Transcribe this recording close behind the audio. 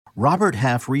Robert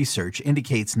Half research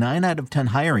indicates 9 out of 10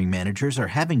 hiring managers are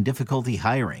having difficulty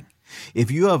hiring.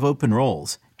 If you have open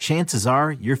roles, chances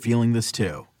are you're feeling this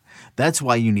too. That's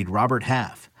why you need Robert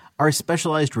Half. Our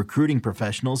specialized recruiting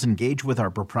professionals engage with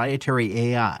our proprietary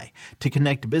AI to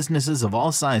connect businesses of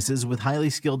all sizes with highly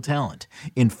skilled talent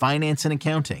in finance and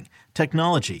accounting,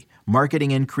 technology,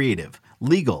 marketing and creative,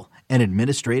 legal, and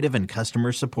administrative and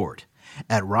customer support.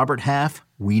 At Robert Half,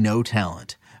 we know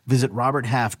talent. Visit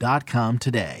roberthalf.com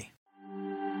today.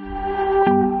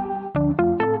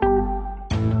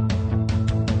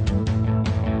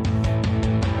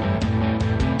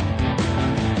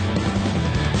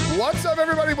 What's up,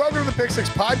 everybody? Welcome to the Pick Six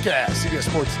Podcast, CBS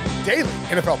Sports Daily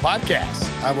NFL Podcast.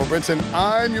 I'm Will Brinson.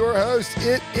 I'm your host.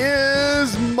 It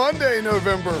is Monday,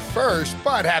 November 1st,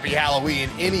 but happy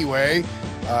Halloween anyway.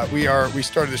 We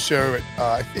started the show at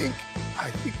I think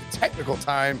the technical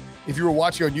time, if you were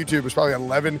watching on YouTube, it was probably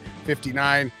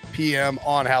 11:59 p.m.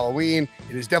 on Halloween.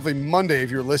 It is definitely Monday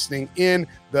if you're listening in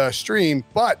the stream.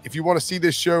 But if you want to see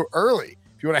this show early,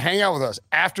 if you want to hang out with us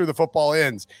after the football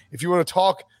ends, if you want to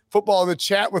talk football in the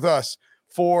chat with us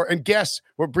and guess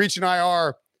what Breach and I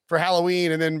are for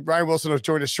Halloween, and then Ryan Wilson will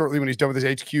join us shortly when he's done with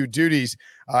his HQ duties.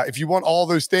 If you want all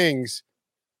those things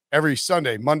every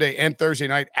Sunday, Monday, and Thursday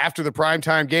night after the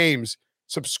primetime games,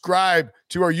 subscribe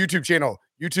to our YouTube channel,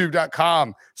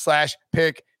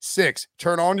 youtube.com/pick6.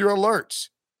 Turn on your alerts.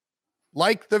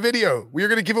 Like the video. We are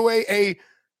going to give away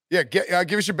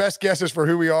give us your best guesses for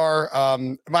who we are.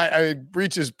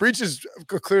 Breach is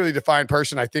a clearly defined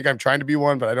person. I think I'm trying to be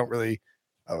one, but I don't really.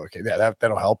 Oh, okay. Yeah,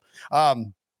 that'll help.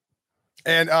 And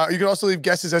you can also leave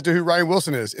guesses as to who Ryan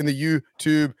Wilson is in the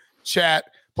YouTube chat.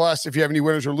 Plus, if you have any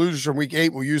winners or losers from week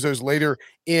 8, we'll use those later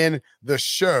in the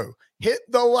show. Hit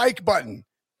the like button.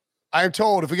 I am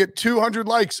told if we get 200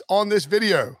 likes on this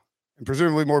video, and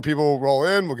presumably more people will roll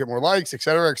in, we'll get more likes, et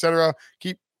cetera, et cetera.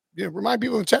 Remind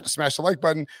people in the chat to smash the like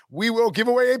button. We will give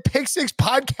away a Pick Six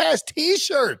Podcast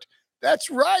t-shirt. That's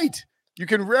right. You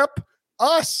can rep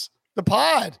us, the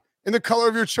pod, in the color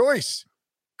of your choice.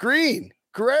 Green,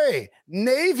 gray,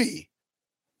 navy.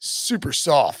 Super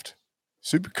soft,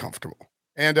 super comfortable.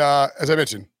 And as I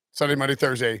mentioned, Sunday, Monday,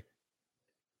 Thursday,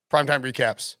 primetime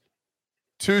recaps.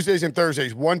 Tuesdays and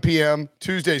Thursdays, 1 p.m.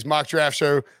 Tuesdays, mock draft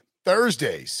show.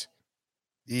 Thursdays,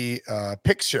 the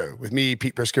Picks show with me,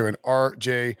 Pete Prisco, and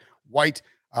RJ White.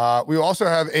 We will also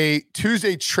have a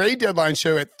Tuesday trade deadline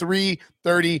show at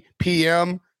 3:30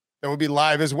 p.m. that will be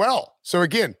live as well. So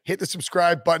again, hit the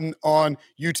subscribe button on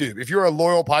YouTube. If you're a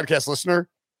loyal podcast listener,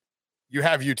 you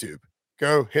have YouTube.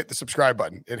 Go hit the subscribe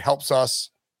button. It helps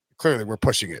us. Clearly, we're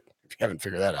pushing it, if you haven't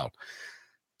figured that out.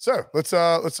 So let's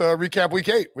recap week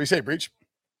 8. What do you say, Breach?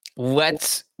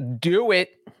 Let's do it.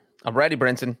 I'm ready,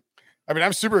 Brinson. I mean,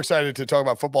 I'm super excited to talk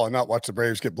about football and not watch the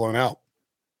Braves get blown out.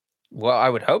 Well, I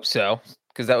would hope so,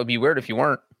 because that would be weird if you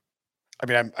weren't. I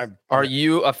mean, Are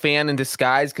you a fan in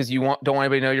disguise because you don't want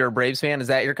anybody to know you're a Braves fan? Is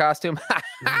that your costume?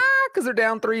 Because they're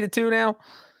down 3-2 now.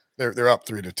 They're up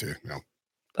 3-2. No,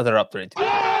 they're up 3-2.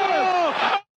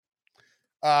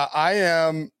 I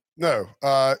am no.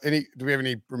 Do we have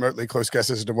any remotely close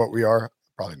guesses as to what we are?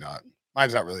 Probably not.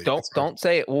 Mine's not really. Don't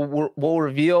say it. We'll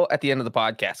reveal at the end of the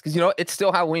podcast because it's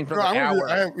still Halloween for an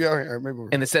hour maybe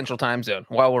in the Central Time Zone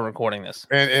while we're recording this.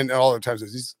 And all the times I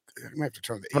might have to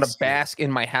turn the. I'm gonna bask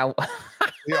in my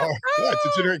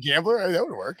degenerate gambler. That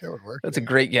would work. That's a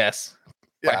great guess.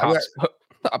 Yeah,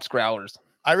 Hops Growlers.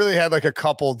 I really had like a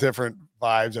couple different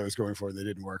vibes I was going for. They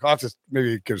didn't work. I'll have to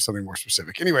maybe give something more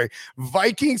specific. Anyway,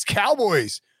 Vikings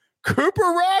Cowboys. Cooper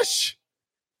Rush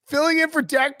filling in for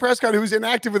Dak Prescott, who's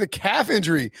inactive with a calf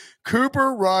injury.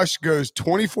 Cooper Rush goes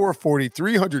 24-40,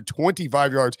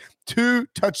 325 yards, 2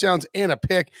 touchdowns, and a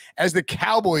pick as the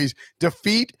Cowboys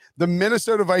defeat the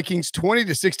Minnesota Vikings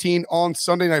 20-16 on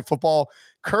Sunday Night Football.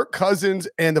 Kirk Cousins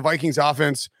and the Vikings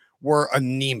offense were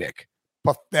anemic,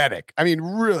 pathetic. I mean,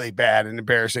 really bad and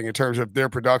embarrassing in terms of their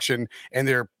production and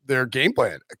their game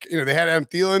plan. They had Adam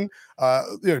Thielen,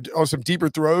 on some deeper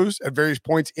throws at various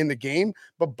points in the game,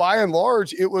 but by and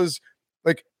large, it was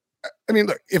like, I mean,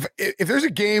 look, if there's a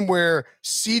game where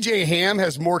CJ Ham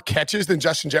has more catches than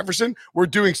Justin Jefferson, we're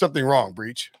doing something wrong,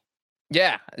 Breach.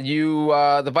 Yeah,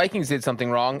 the Vikings did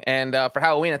something wrong, and for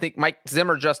Halloween, I think Mike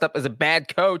Zimmer dressed up as a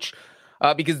bad coach.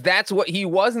 Because that's what he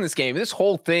was in this game. This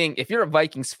whole thing, if you're a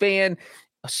Vikings fan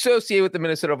associated with the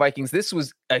Minnesota Vikings, this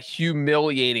was a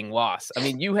humiliating loss. I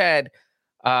mean, you had,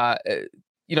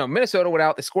 Minnesota went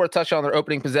out, they scored a touchdown on their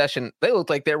opening possession. They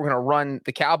looked like they were going to run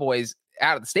the Cowboys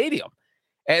out of the stadium.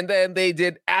 And then they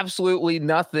did absolutely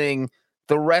nothing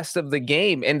the rest of the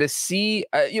game. And to see,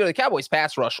 the Cowboys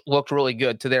pass rush looked really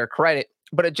good to their credit,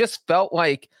 but it just felt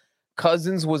like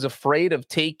Cousins was afraid of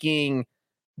taking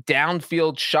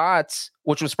downfield shots,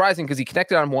 which was surprising because he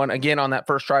connected on one again on that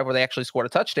first drive where they actually scored a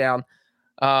touchdown.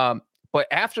 But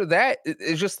after that,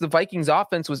 it's just the Vikings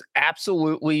offense was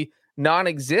absolutely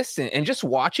non-existent. And just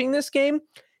watching this game,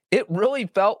 it really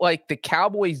felt like the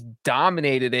Cowboys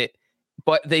dominated it,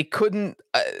 but they couldn't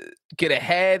get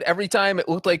ahead. Every time it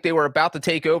looked like they were about to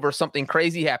take over, something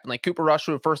crazy happened. Like Cooper Rush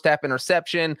threw a first half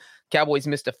interception. Cowboys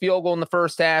missed a field goal in the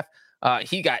first half.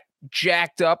 He got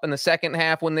jacked up in the second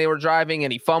half when they were driving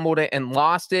and he fumbled it and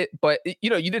lost it. But, you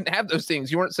didn't have those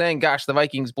things. You weren't saying, gosh, the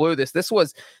Vikings blew this. This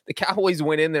was the Cowboys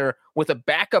went in there with a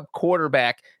backup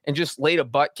quarterback and just laid a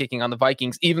butt kicking on the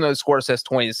Vikings, even though the score says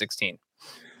 20-16.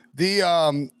 The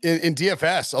in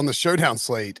DFS on the showdown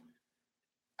slate,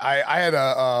 I had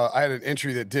an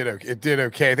entry that did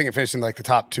okay. I think it finished in like the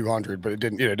top 200, but it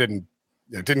didn't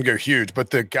go huge.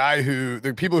 But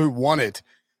the people who won it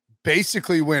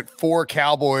basically went 4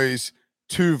 Cowboys,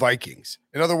 2 Vikings.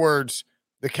 In other words,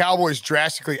 the Cowboys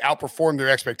drastically outperformed their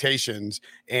expectations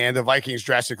and the Vikings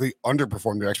drastically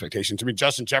underperformed their expectations. I mean,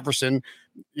 Justin Jefferson,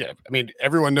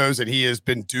 everyone knows that he has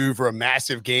been due for a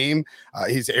massive game.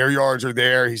 His air yards are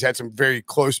there. He's had some very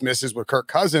close misses with Kirk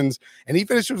Cousins, and he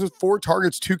finished with 4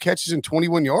 targets, 2 catches, and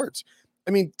 21 yards.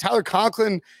 I mean, Tyler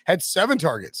Conklin had 7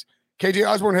 targets. KJ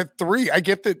Osborne had 3. I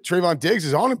get that Trayvon Diggs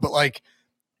is on it, but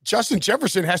Justin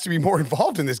Jefferson has to be more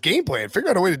involved in this game plan.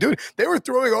 Figure out a way to do it. They were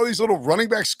throwing all these little running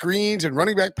back screens and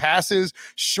running back passes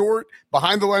short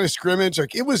behind the line of scrimmage.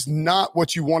 It was not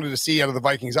what you wanted to see out of the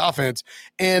Vikings offense.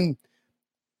 And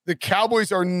the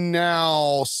Cowboys are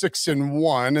now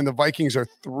 6-1 and the Vikings are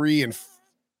 3-4.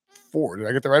 Did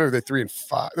I get that right? Or are they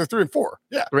 3-5? They're 3-4.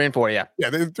 Yeah. 3-4. Yeah. Yeah.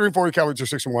 They're 3-4. The Cowboys are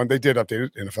 6-1. They did update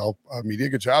it. NFL media.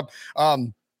 Good job.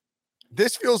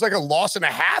 This feels like a loss and a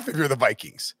half if you're the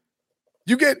Vikings.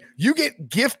 You get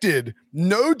gifted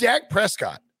no Dak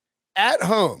Prescott at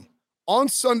home on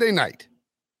Sunday night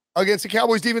against the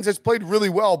Cowboys defense that's played really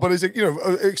well, but is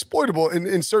exploitable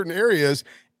in certain areas.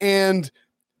 And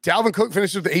Dalvin Cook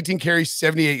finishes with 18 carries,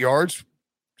 78 yards.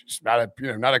 Just not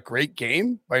a great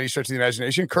game by any stretch of the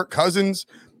imagination. Kirk Cousins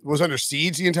was under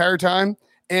siege the entire time,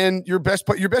 and your best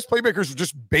playmakers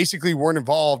just basically weren't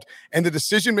involved, and the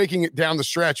decision making down the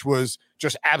stretch was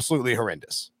just absolutely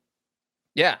horrendous.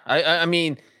 Yeah, I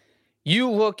mean,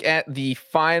 you look at the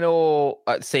final,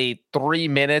 say, 3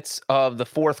 minutes of the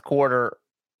fourth quarter,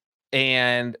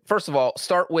 and first of all,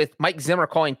 start with Mike Zimmer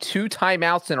calling 2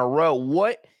 timeouts in a row.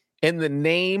 What in the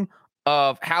name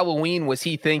of Halloween was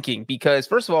he thinking? Because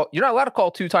first of all, you're not allowed to call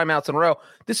 2 timeouts in a row.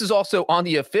 This is also on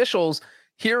the officials.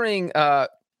 Hearing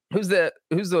who's the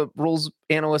rules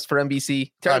analyst for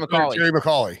NBC? Terry McCauley. Terry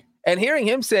McCauley. And hearing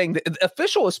him saying the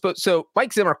official is supposed, so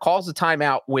Mike Zimmer calls the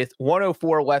timeout with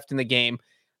 1:04 left in the game.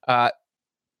 The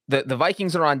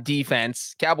Vikings are on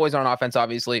defense. Cowboys are on offense,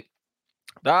 obviously.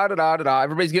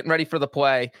 Everybody's getting ready for the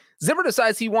play. Zimmer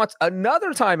decides he wants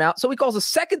another timeout, so he calls a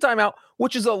second timeout,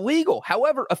 which is illegal.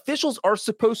 However, officials are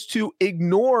supposed to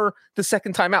ignore the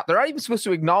second timeout. They're not even supposed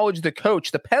to acknowledge the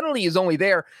coach. The penalty is only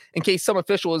there in case some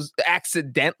official is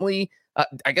accidentally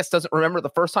doesn't remember the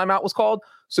first timeout was called.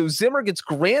 So Zimmer gets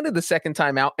granted the second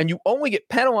timeout, and you only get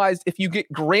penalized if you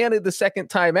get granted the second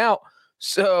timeout.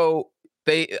 So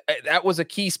that was a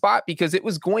key spot because it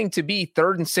was going to be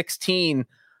 3rd and 16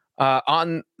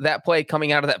 on that play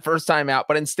coming out of that first timeout.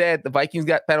 But instead, the Vikings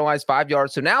got penalized 5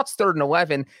 yards. So now it's 3rd and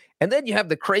 11. And then you have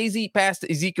the crazy pass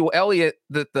to Ezekiel Elliott.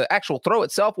 The actual throw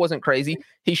itself wasn't crazy.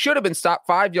 He should have been stopped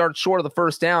 5 yards short of the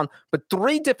first down. But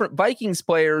 3 different Vikings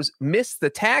players missed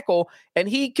the tackle, and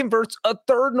he converts a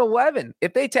 3rd and 11.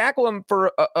 If they tackle him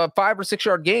for a 5 or 6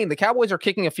 yard gain, the Cowboys are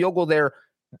kicking a field goal there,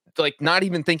 not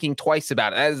even thinking twice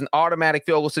about it. That is an automatic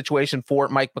field goal situation for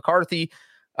Mike McCarthy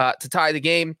to tie the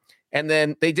game. And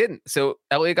then they didn't. So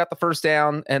Elliott got the first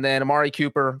down, and then Amari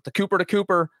Cooper, the Cooper to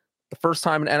Cooper, the first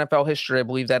time in NFL history, I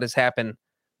believe that has happened,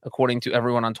 according to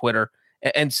everyone on Twitter.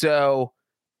 And so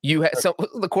you had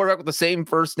the quarterback with the same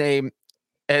first name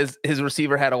as his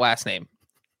receiver had a last name.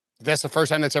 That's the first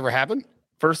time that's ever happened?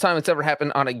 First time it's ever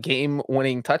happened on a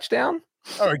game-winning touchdown?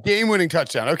 Oh, a game-winning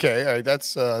touchdown. Okay, all right,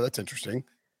 that's interesting.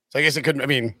 So I guess it couldn't,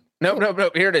 No.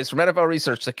 Here it is from NFL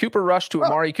Research. The Cooper rush to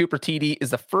Amari Cooper TD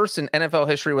is the first in NFL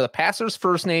history where the passer's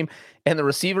first name and the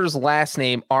receiver's last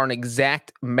name are an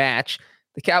exact match.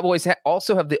 The Cowboys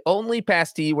also have the only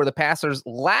pass TD where the passer's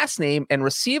last name and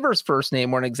receiver's first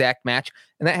name were an exact match,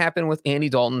 and that happened with Andy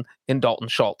Dalton and Dalton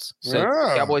Schultz. So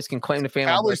the Cowboys can claim to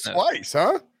family. Cowboys twice,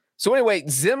 huh? So anyway,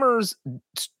 Zimmer's,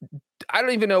 I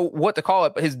don't even know what to call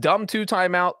it, but his dumb 2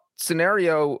 timeout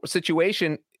scenario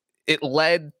situation, it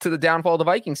led to the downfall of the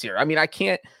Vikings here. I mean,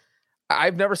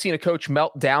 I've never seen a coach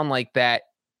melt down like that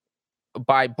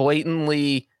by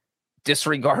blatantly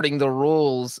disregarding the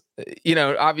rules.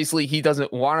 Obviously he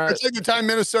doesn't want to. It's like the time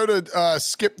Minnesota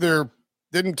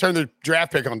didn't turn their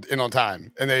draft pick on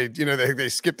time, and they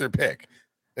skipped their pick.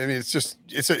 I mean,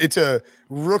 it's a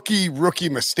rookie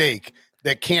mistake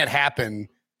that can't happen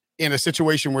in a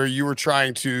situation where you're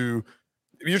trying to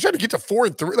get to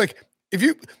 4-3. Like if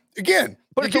you again,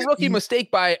 but it's a rookie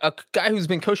mistake by a guy who's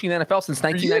been coaching the NFL since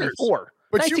 1994.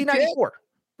 But 1994.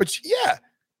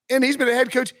 And he's been a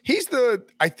head coach.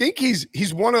 I think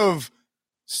he's one of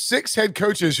 6 head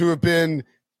coaches who have been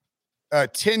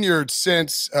tenured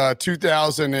since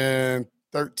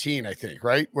 2013, I think,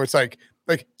 right? Where it's like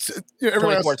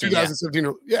everyone else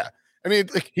 2017. Yeah. I mean,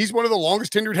 he's one of the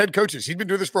longest tenured head coaches. He's been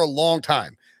doing this for a long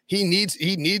time. He needs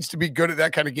to be good at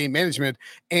that kind of game management.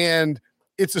 And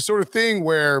it's the sort of thing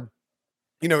where,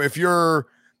 if you're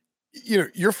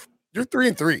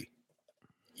 3-3,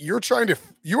 you are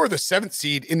the 7th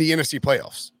seed in the NFC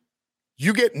playoffs.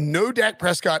 You get no Dak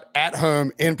Prescott at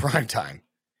home in prime time,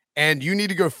 and you need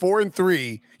to go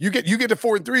 4-3. You get to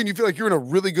 4-3, and you feel like you're in a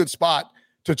really good spot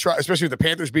to try, especially with the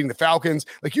Panthers beating the Falcons.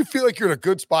 Like, you feel like you're in a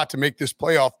good spot to make this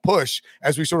playoff push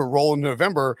as we sort of roll into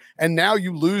November. And now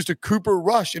you lose to Cooper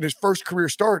Rush in his first career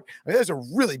start. I mean, that's a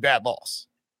really bad loss.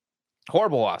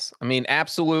 Horrible loss. I mean,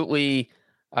 absolutely.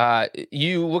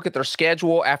 You look at their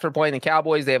schedule after playing the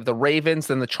Cowboys, they have the Ravens,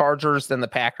 then the Chargers, then the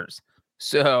Packers.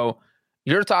 So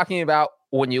you're talking about,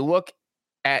 when you look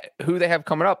at who they have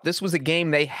coming up, this was a game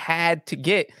they had to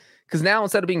get. Because now,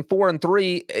 instead of being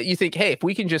 4-3, you think, hey, if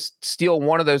we can just steal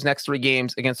one of those next 3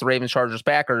 games against the Ravens, Chargers,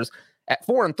 Packers, at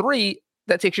 4-3,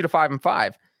 that takes you to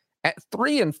 5-5. At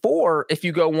 3-4, if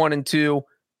you go 1-2,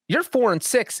 you're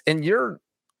 4-6, and you're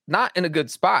not in a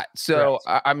good spot. So,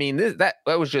 right. I mean, that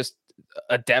was just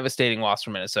a devastating loss for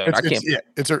Minnesota.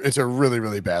 It's a really,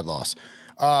 really bad loss.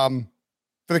 For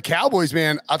the Cowboys,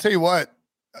 man, I'll tell you what,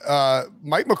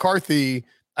 Mike McCarthy,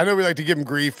 I know we like to give him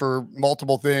grief for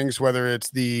multiple things, whether it's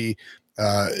the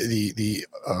Austin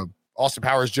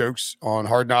Powers jokes on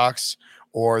Hard Knocks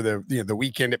or the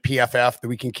weekend at PFF, the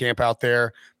weekend camp out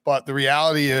there. But the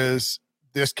reality is,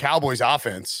 this Cowboys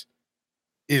offense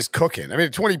is cooking. I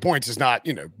mean, 20 points is not,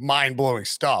 mind-blowing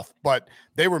stuff, but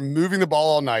they were moving the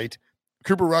ball all night.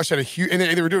 Cooper Rush had a huge, and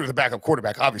they were doing it with a backup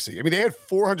quarterback, obviously. I mean, they had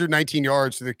 419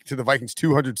 yards to the Vikings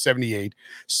 278,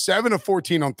 7 of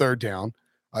 14 on third down.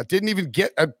 Didn't even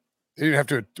get they didn't have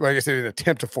to, I guess they didn't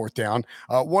attempt a fourth down.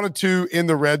 1 of 2 in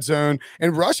the red zone.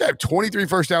 And Rush had 23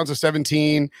 first downs of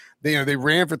 17. They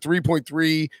ran for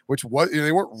 3.3, which was,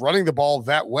 they weren't running the ball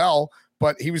that well,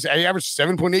 but he averaged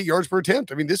 7.8 yards per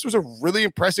attempt. I mean, this was a really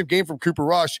impressive game from Cooper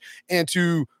Rush. And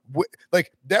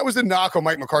that was the knock on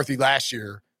Mike McCarthy last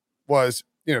year, was,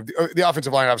 the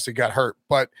offensive line obviously got hurt,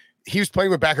 but he was playing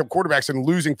with backup quarterbacks and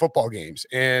losing football games,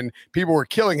 and people were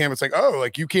killing him. It's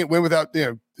like, you can't win without,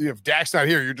 if Dak's not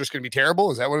here, you're just going to be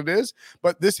terrible. Is that what it is?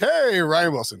 But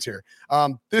Ryan Wilson's here.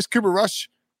 This Cooper Rush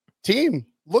team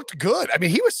looked good. I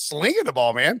mean, he was slinging the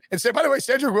ball, man. And by the way,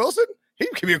 Cedric Wilson, he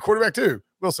can be a quarterback too.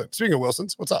 Wilson, speaking of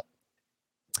Wilsons, what's up?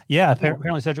 Yeah,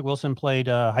 apparently Cedric Wilson played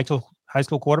high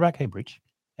school quarterback. Hey, Breach.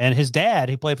 And his dad,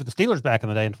 he played for the Steelers back in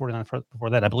the day, and 49 before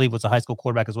that, I believe, was a high school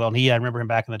quarterback as well. And I remember him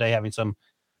back in the day having some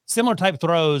similar type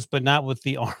throws, but not with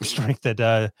the arm strength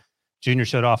that Junior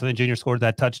showed off. And then Junior scored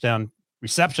that touchdown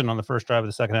reception on the first drive of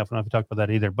the second half. I don't know if you talked about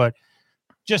that either, but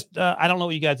just, I don't know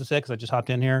what you guys have said, because I just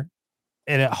hopped in here.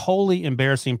 And a wholly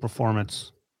embarrassing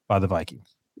performance by the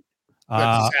Vikings.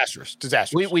 Disastrous.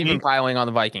 We've been piling on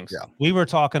the Vikings. Yeah. We were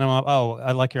talking about,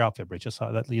 I like your outfit, Breach. I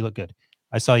saw that. You look good.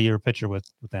 I saw your picture with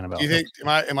Annabelle. Do you think,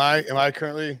 am I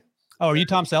currently? Oh, are you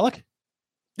Tom Selleck?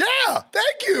 Yeah,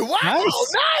 thank you. Wow,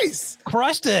 nice.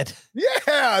 Crushed it.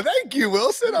 Yeah, thank you,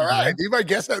 Wilson. All right. You might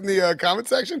guess that in the comment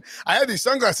section. I had these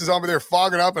sunglasses on, but they were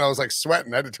fogging up, and I was like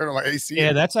sweating. I had to turn on my AC.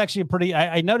 Yeah, that's actually pretty.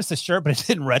 I noticed the shirt, but it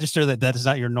didn't register that is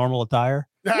not your normal attire.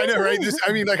 Yeah, I know, right?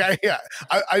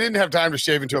 I didn't have time to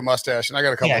shave into a mustache, and I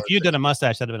got a couple. Yeah, if you did a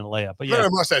mustache, that'd have been a layup. But yeah, a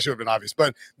mustache would have been obvious.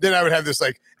 But then I would have this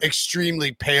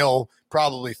extremely pale,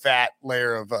 probably fat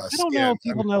layer of I don't know if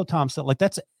people know Tom Selleck.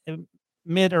 That's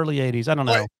mid-early 80s. I don't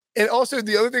know. And also,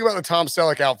 the other thing about the Tom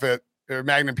Selleck outfit or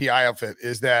Magnum PI outfit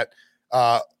is that,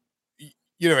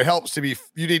 it helps to be,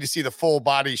 you need to see the full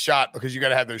body shot, because you got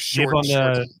to have those shorts.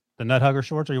 The nut hugger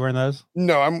shorts? Are you wearing those?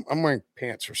 No, I'm wearing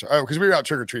pants for sure. Oh, because we were out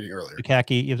trick or treating earlier. You have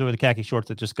to wear the khaki shorts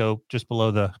that just go just below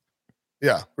the.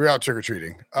 Yeah, we were out trick or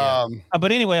treating. Yeah.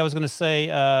 But anyway, I was going to say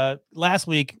last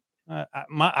week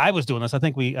I was doing this. I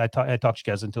think I talked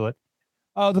you guys into it.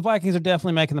 Oh, the Vikings are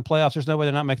definitely making the playoffs. There's no way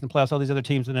they're not making the playoffs. All these other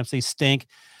teams in the NFC stink.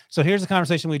 So here's the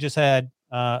conversation we just had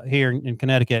here in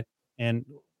Connecticut. And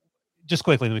just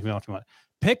quickly, let me move on if you want.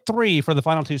 Pick 3 for the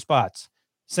final 2 spots.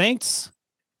 Saints,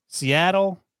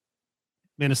 Seattle,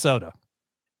 Minnesota.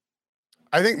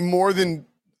 I think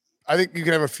you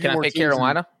can have a few Can I more pick teams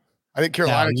Carolina? I think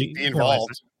Carolina No, can be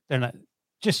involved. They're not.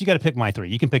 Just you got to pick my 3.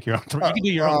 You can pick your own 3. You can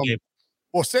do your own game.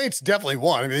 Well, Saints definitely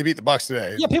won. I mean, they beat the Bucs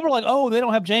today. Yeah, people are like, oh, they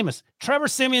don't have Jameis. Trevor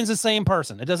Simeon's the same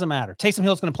person. It doesn't matter. Taysom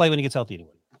Hill's going to play when he gets healthy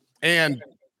anyway. And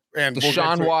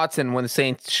Deshaun Watson when the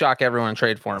Saints shock everyone and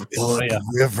trade for him.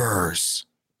 Rivers.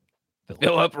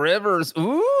 Phillip Rivers.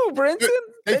 Ooh, Brenton.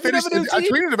 They finished. I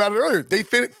tweeted about it earlier.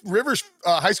 Rivers'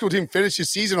 high school team finished his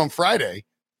season on Friday,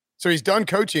 so he's done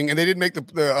coaching, and they didn't make the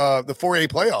 4A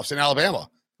playoffs in Alabama.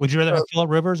 Would you rather have Phillip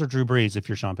Rivers or Drew Brees if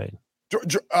you're Sean Payton?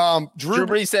 Drew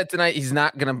Brees said tonight he's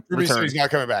not going to return. Said he's not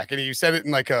coming back, and he said it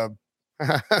in like a.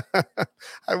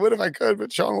 I would if I could,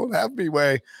 but Sean won't have me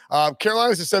way.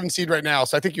 Carolina's a 7 seed right now,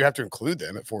 so I think you have to include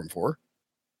them at 4-4.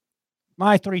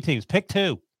 My 3 teams. Pick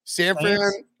 2. San Fran.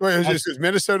 Wait, it was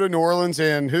Minnesota, New Orleans,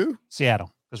 and who?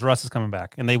 Seattle, because Russ is coming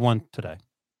back, and they won today.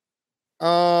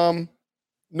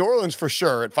 New Orleans for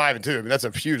sure at 5-2. I mean, that's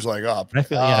a huge leg up. I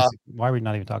feel, why are we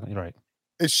not even talking? You're right.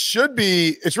 It should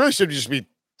be. It really should just be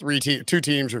 2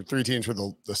 teams or 3 teams for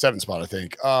the 7 spot. I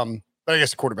think. But I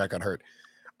guess the quarterback got hurt.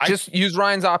 Just use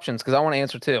Ryan's options because I want to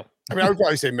answer too. I mean, I would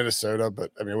probably say Minnesota, but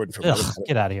I mean, I wouldn't feel bad.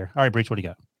 Get out of here. All right, Breach, what do you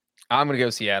got? I'm going to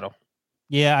go Seattle.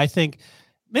 Yeah, I think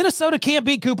Minnesota can't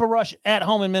beat Cooper Rush at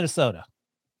home in Minnesota.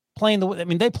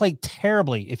 They played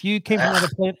terribly. If you came from another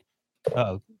planet,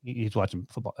 he's watching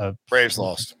football. Braves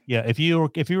lost. Yeah, if you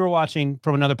were watching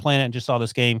from another planet and just saw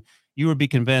this game, you would be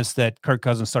convinced that Kirk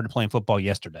Cousins started playing football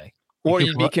yesterday. Or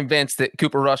you'd be convinced that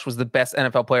Cooper Rush was the best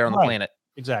NFL player on the planet.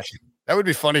 Exactly. That would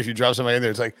be funny if you drop somebody in there.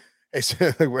 It's like, hey, so,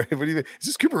 like, what do you think? Is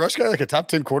this Cooper Rush guy like a top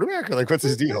 10 quarterback? Or like, what's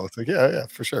his deal? It's like, yeah,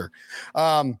 for sure.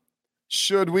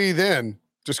 Should we then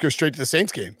just go straight to the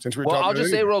Saints game? Since we're talking I'll just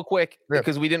say real quick,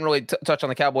 because we didn't really touch on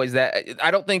the Cowboys, that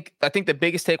I think the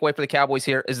biggest takeaway for the Cowboys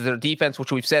here is their defense,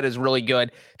 which we've said is really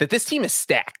good, that this team is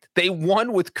stacked. They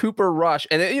won with Cooper Rush.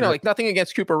 And, like nothing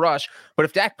against Cooper Rush, but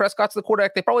if Dak Prescott's the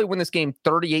quarterback, they probably win this game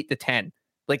 38-10.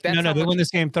 Like that's they win this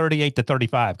game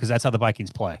 38-35 because that's how the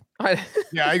Vikings play.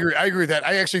 Yeah, I agree. I agree with that.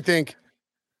 I actually think,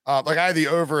 I had the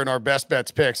over in our best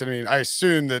bets picks. I mean, I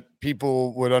assume that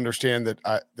people would understand that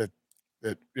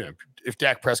if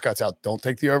Dak Prescott's out, don't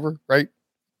take the over, right?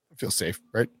 I feel safe,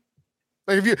 right?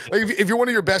 Like if you're one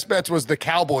of your best bets was the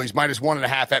Cowboys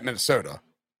 -1.5 at Minnesota,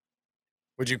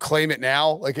 would you claim it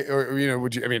now? Like, or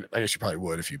would you? I mean, I guess you probably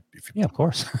would if you. Yeah, of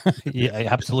course. Yeah,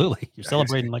 absolutely. You're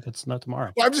celebrating like it's not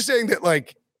tomorrow. Well, I'm just saying that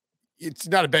like it's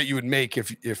not a bet you would make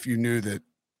if you knew that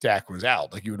Dak was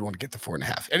out. Like you would want to get the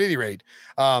 4.5. At any rate,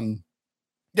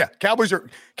 Cowboys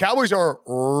are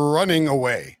running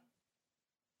away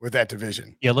with that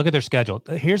division. Yeah, look at their schedule.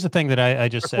 Here's the thing that I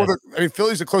just said.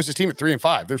 Philly's the closest team at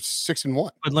 3-5. They're 6-1.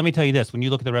 But let me tell you this: when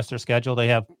you look at the rest of their schedule, they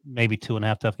have maybe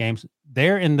 2.5 tough games.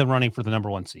 They're in the running for the number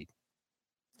 1 seed.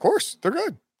 Of course, they're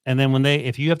good. And then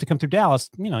if you have to come through Dallas,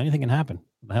 anything can happen.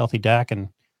 A healthy Dak, and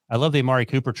I love the Amari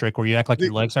Cooper trick where you act like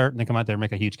your legs hurt and they come out there and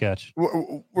make a huge catch.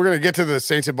 We're going to get to the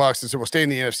Saints and Bucs, and so we'll stay in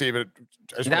the NFC. But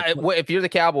if you're the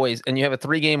Cowboys and you have a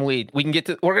 3-game lead, we're going to get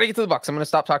to the Bucs. I'm going to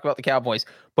stop talking about the Cowboys.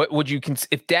 But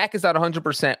if Dak is at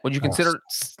 100%, would you consider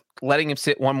letting him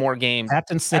sit one more game?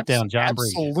 Captain sit down, John Brees.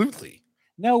 Absolutely.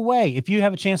 No way. If you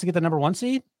have a chance to get the number 1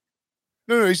 seed?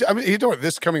 No. He's doing it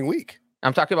this coming week.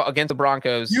 I'm talking about against the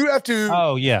Broncos. You have to.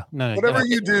 Oh yeah, no. Whatever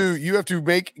you do, you have to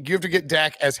get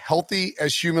Dak as healthy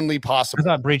as humanly possible. I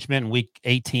thought Breach meant week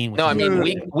 18. No, I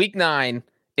mean week 9.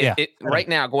 Right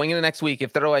now, going into next week,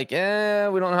 if they're like, we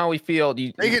don't know how we feel,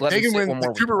 they can win.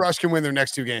 Cooper Rush can win their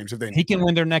next 2 games if they. He can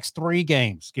win their next 3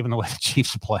 games, given the way the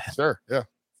Chiefs are playing. Sure, yeah.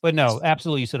 But no,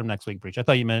 absolutely, you sit them next week, Breach. I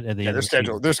thought you meant at the end.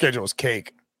 Their schedule is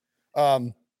cake.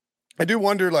 I do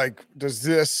wonder, like, does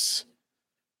this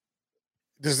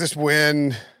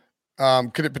win?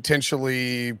 Could it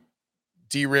potentially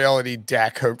derail any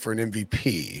Dak hope for an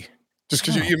MVP? Just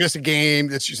because you miss a game,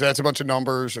 that's a bunch of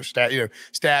numbers or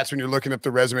stats when you're looking up the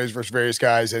resumes versus various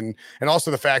guys, and also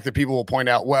the fact that people will point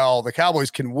out, well, the Cowboys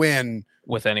can win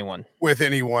with anyone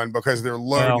because they're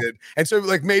loaded, and so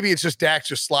like maybe it's just Dak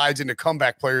just slides into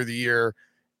comeback player of the year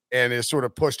and is sort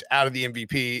of pushed out of the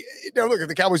MVP. Look, if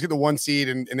the Cowboys get the 1 seed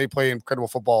and they play incredible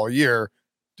football a year.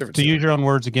 To use your own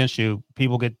words against you,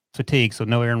 people get fatigued, so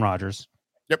no Aaron Rodgers.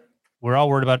 Yep. We're all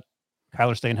worried about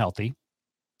Kyler staying healthy.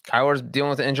 Kyler's dealing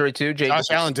with an injury too. Josh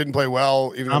Allen didn't play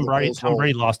well. Even Tom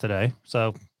Brady lost today.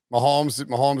 So Mahomes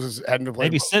hadn't been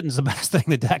playing. Maybe sitting's the best thing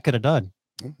that Dak could have done.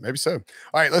 Maybe so.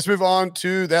 All right, let's move on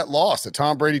to that loss that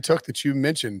Tom Brady took that you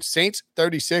mentioned. Saints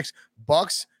 36,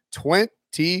 Bucs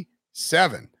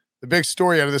 27. the big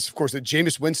story out of this, of course, that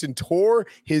Jameis Winston tore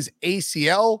his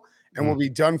ACL and will be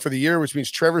done for the year, which means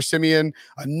Trevor Siemian,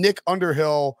 Nick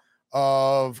Underhill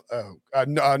of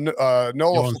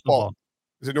NOLA football.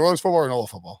 Is it New Orleans football or NOLA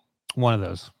football? One of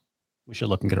those. We should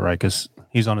look and get it right because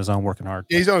he's on his own working hard.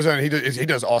 He's on his own. He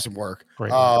does awesome work.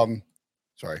 Great.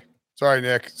 Sorry,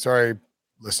 Nick. Sorry,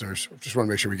 listeners. Just want to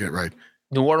make sure we get it right.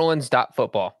 New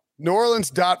Orleans.football.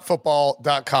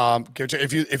 NewOrleans.football.com.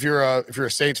 If you're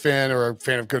a Saints fan or a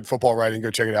fan of good football writing,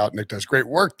 go check it out. Nick does great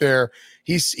work there.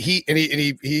 He scoops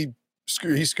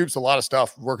a lot of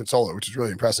stuff working solo, which is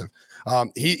really impressive.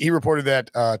 He reported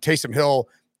that Taysom Hill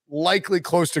likely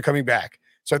close to coming back.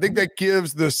 So I think that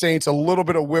gives the Saints a little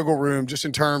bit of wiggle room just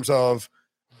in terms of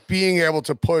being able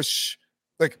to push.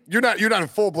 Like you're not in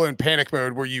full blown panic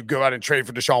mode where you go out and trade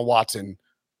for Deshaun Watson,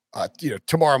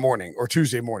 tomorrow morning or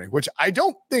Tuesday morning, which I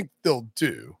don't think they'll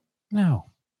do. No.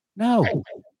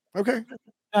 Okay.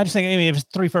 I just think if it's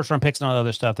 3 first-round picks and all the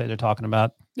other stuff that they're talking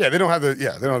about. Yeah, they don't have the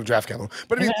draft capital.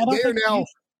 But I mean, they are now.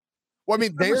 Well, I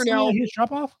mean, they are now a huge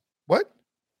drop off. What?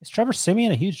 Is Trevor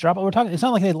Siemian a huge drop off? We're talking. It's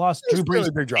not like they lost Drew Brees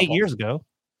really 8 years ago.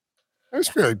 It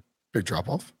was really big drop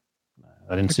off.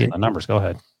 I didn't see it in the numbers. Go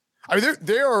ahead. I mean,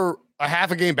 they are a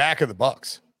half a game back of the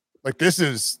Bucks. Like this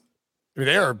is. I mean,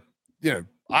 they are.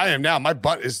 I am now. My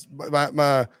butt is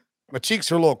my cheeks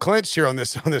are a little clenched here on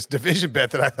this division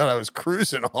bet that I thought I was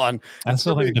cruising on. I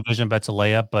still think a division bet's a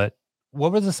layup, but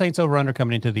what were the Saints over under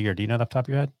coming into the year? Do you know off the top of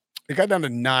your head? It got down to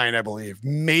 9, I believe,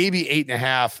 maybe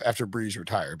 8.5 after Breeze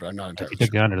retired, but I'm not entirely sure. If you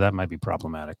took the under, that might be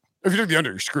problematic. If you took the under,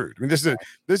 you're screwed. I mean, this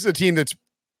is a team that's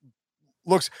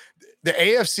looks. The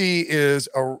AFC is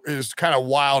kind of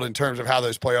wild in terms of how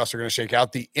those playoffs are going to shake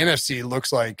out. The NFC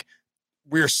looks like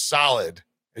we're solid,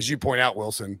 as you point out,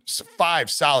 Wilson. 5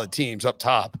 solid teams up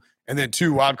top, and then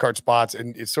 2 wildcard spots,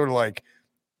 and it's sort of like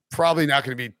probably not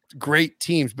going to be great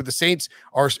teams. But the Saints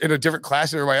are in a different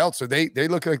class than everybody else, so they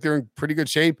look like they're in pretty good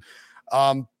shape.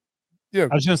 I was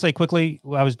going to say quickly,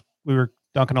 we were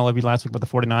dunking all over you last week about the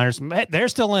 49ers. They're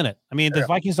still in it. I mean, the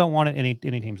Vikings don't want it. Any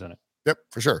teams in it. Yep,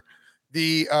 for sure.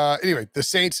 Anyway, the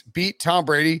Saints beat Tom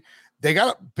Brady. They got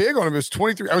up big on him. It was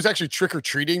 23. I was actually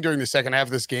trick-or-treating during the second half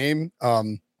of this game.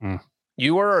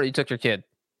 You were, or you took your kid?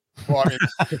 Well, I mean,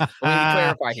 let me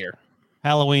clarify here.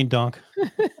 Halloween dunk.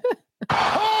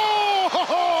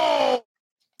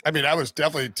 I mean, I was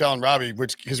definitely telling Robbie,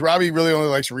 because Robbie really only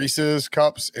likes Reese's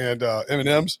cups and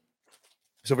M&Ms.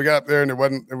 So we got up there and there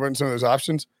wasn't some of those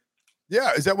options.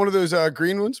 Yeah, is that one of those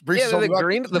green ones? Reese's the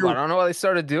green at the bottom. I don't know why they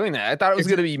started doing that. I thought it was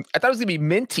gonna be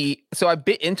minty, so I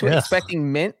bit into it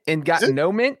expecting mint and got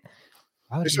no mint.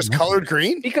 It's just colored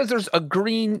green because there's a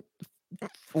green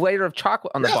layer of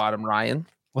chocolate on the bottom, Ryan.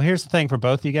 Well, here's the thing for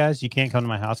both of you guys. You can't come to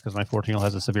my house because my 14-year-old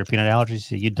has a severe peanut allergy.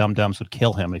 So you dum-dums would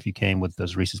kill him if you came with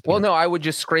those Reese's peanut. Well, no, I would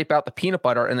just scrape out the peanut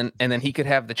butter and then he could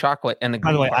have the chocolate and the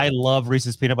green. By the way, butter. I love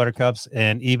Reese's peanut butter cups,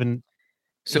 and even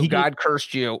so God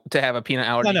cursed you to have a peanut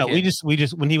allergy. No, we just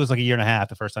when he was like a year and a half,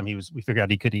 the first time we figured out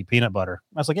he could eat peanut butter.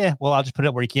 I was like, yeah, well, I'll just put it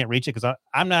up where you can't reach it because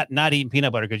I'm not eating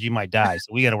peanut butter because you might die.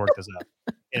 So we got to work this out.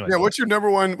 Anyway, yeah, what's your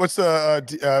number one? What's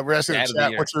the we're asking in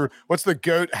the chat? What's the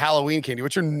GOAT Halloween candy?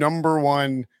 What's your number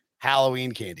one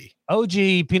Halloween candy? OG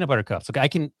peanut butter cups. Okay, I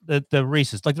can the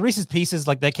Reese's, like the Reese's Pieces,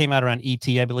 like that came out around ET,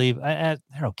 I believe. They're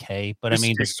okay, but Reese's I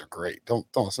mean, Pieces are great.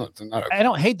 It's not okay. I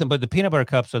don't hate them, but the peanut butter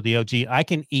cups are the OG. I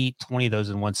can eat 20 of those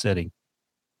in one sitting.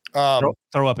 Throw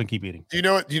up and keep eating. Do you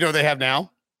know what they have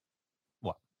now?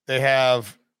 What? They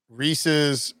have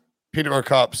Reese's peanut butter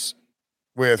cups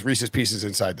with Reese's Pieces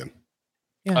inside them.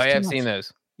 Yeah, I have seen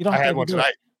those. You don't. I had one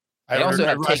tonight. I also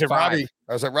have Take 5. Robbie,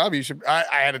 I was like, Robbie, you should. I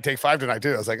had to take 5 tonight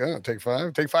too. I was like, oh, Take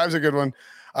 5. Take 5's a good one.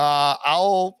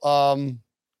 I'm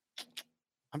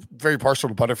very partial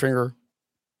to Butterfinger.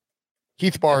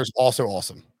 Heath Bar is also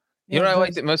awesome. You know what I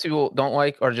like that most people don't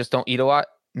like or just don't eat a lot?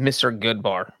 Mr. Good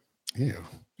Bar. Yeah.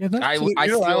 I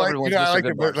like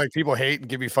it, but like people hate and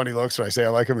give me funny looks when I say I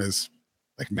like them is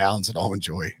like Mounds and Almond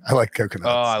Joy. I like coconuts.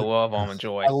 Oh, I love Almond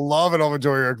Joy. I love an Almond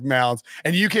Joy or Mounds.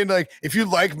 And you can if you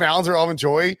like Mounds or Almond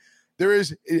Joy, there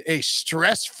is a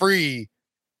stress-free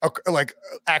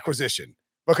acquisition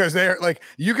because they're like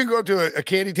you can go up to a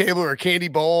candy table or a candy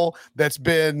bowl that's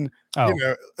been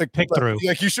picked through.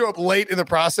 Like you show up late in the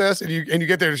process and you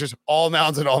get there, it's just all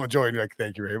Mounds and Almond Joy, and you're like,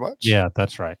 thank you very much. Yeah,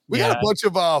 that's right. We got a bunch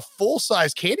of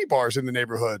full-size candy bars in the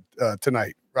neighborhood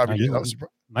tonight. Robbie,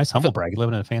 nice humble brag.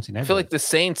 Living in a fancy neighborhood. I feel like the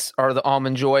Saints are the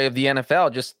Almond Joy of the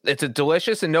NFL. Just it's a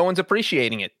delicious and no one's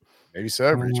appreciating it. Maybe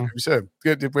so, Rich. Maybe so.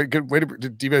 Good way to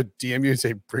DM you and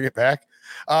say bring it back.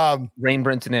 Rain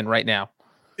Brinton in right now.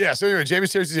 Yeah. So anyway,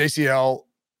 Jameis tears his ACL.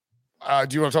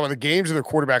 do you want to talk about the games or the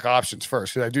quarterback options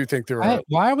first? Because I do think there are.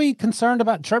 Why are we concerned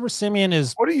about Trevor Siemian?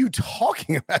 What are you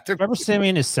talking about? Trevor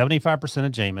Siemian is 75%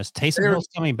 of Jameis. Taysom Hill's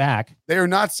coming back. They are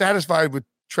not satisfied with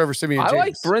Trevor Siemian. I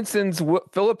like Brinson's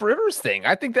Phillip Rivers thing.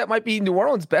 I think that might be New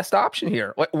Orleans' best option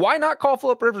here. Like, why not call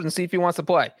Phillip Rivers and see if he wants to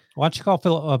play? Why don't you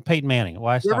call Peyton Manning?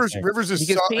 Why Rivers is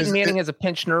because Peyton Manning has a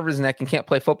pinched nerve in his neck and can't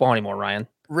play football anymore. Ryan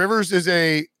Rivers is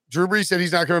Drew Brees said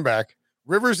he's not coming back.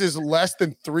 Rivers is less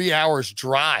than 3 hours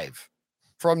drive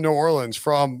from New Orleans,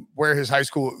 from where the high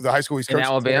school he's coaching in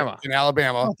Alabama.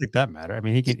 I don't think that matter. I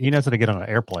mean, he knows how to get on an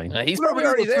airplane. He's probably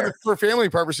already there for family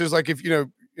purposes. Like if he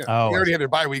already had their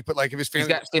bye week, but like if his family,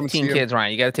 he's got 15 kids,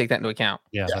 Ryan, you got to take that into account.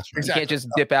 Yeah, that's right. Exactly. You can't just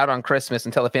dip out on Christmas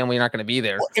and tell the family you're not going to be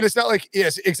there. Well, and it's not like,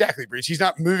 yes, exactly, Breach. He's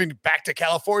not moving back to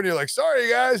California. Like, sorry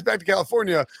guys, back to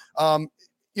California.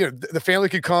 The family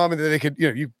could come and then they could,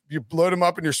 you load them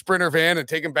up in your Sprinter van and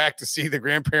take them back to see the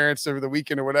grandparents over the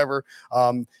weekend or whatever.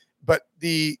 But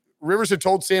the Rivers had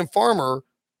told Sam Farmer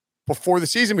before the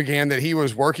season began that he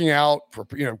was working out,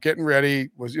 getting ready,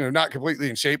 was, not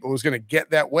completely in shape, but was going to get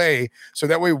that way. So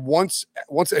that way, once,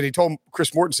 and he told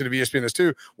Chris Mortensen of ESPN this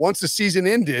too, once the season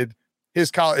ended,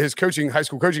 his high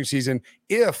school coaching season,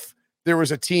 if there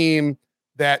was a team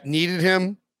that needed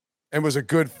him and was a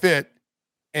good fit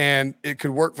and it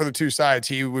could work for the two sides,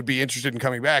 he would be interested in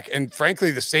coming back. And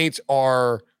frankly, the Saints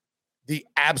are the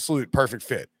absolute perfect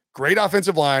fit. Great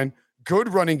offensive line,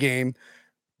 good running game.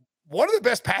 One of the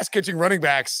best pass catching running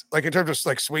backs, like in terms of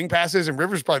like swing passes, and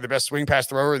Rivers is probably the best swing pass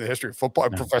thrower in the history of football,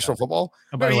 professional football.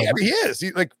 He is.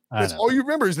 That's all you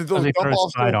remember is the little dump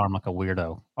off sidearm like a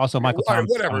weirdo. Also, Michael Thomas.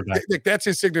 Whatever. That's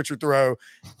his signature throw.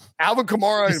 Alvin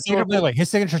Kamara. His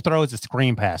signature throw is a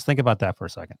screen pass. Think about that for a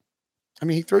second. I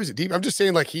mean, he throws it deep. I'm just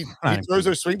saying, like he throws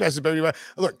those swing passes better.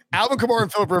 Look, Alvin Kamara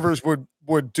and Phillip Rivers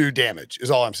would do damage.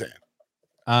 Is all I'm saying.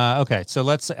 Okay, so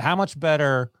let's say how much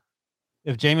better.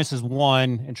 If Jameis is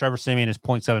 1 and Trevor Siemian is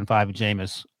 0.75 of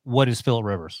Jameis, what is Phillip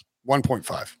Rivers?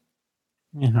 1.5.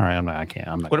 Yeah, all right, I'm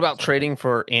not. What about trading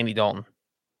for Andy Dalton?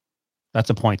 That's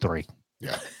a 0.3.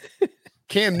 Yeah.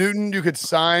 Cam Newton, you could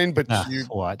sign, but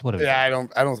what? I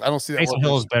don't see that. Taysom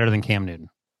Hill is better than Cam Newton.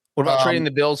 What about trading the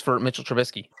Bills for Mitchell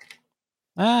Trubisky?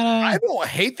 I don't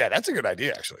hate that. That's a good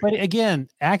idea, actually. But again,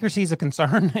 accuracy is a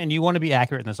concern, and you want to be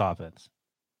accurate in this offense.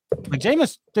 Like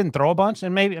Jameis didn't throw a bunch,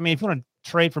 and maybe if you want to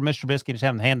trade for Mr. Trubisky, just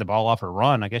have him hand the ball off or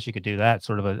run, I guess you could do that,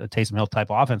 sort of a Taysom Hill type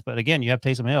offense. But again, you have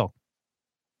Taysom Hill,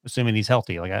 assuming he's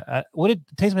healthy. Like, what did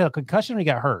Taysom Hill concussion? Or he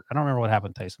got hurt. I don't remember what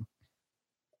happened to Taysom.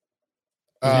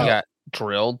 He got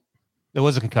drilled. It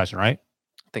was a concussion, right?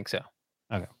 I think so.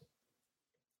 Okay.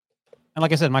 And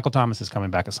like I said, Michael Thomas is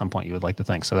coming back at some point. You would like to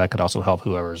think so that could also help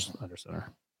whoever's under center.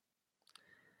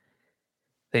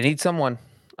 They need someone.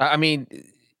 I mean.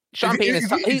 Sean Payton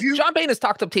has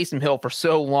talked up Taysom Hill for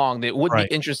so long that it would be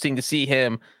interesting to see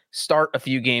him start a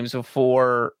few games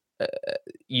before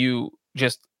you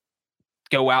just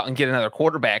go out and get another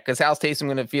quarterback. Because how's Taysom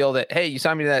going to feel that, hey, you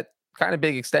signed me to that kind of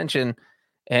big extension,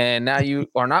 and now you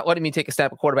are not letting me take a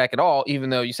step at quarterback at all, even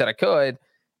though you said I could.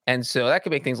 And so that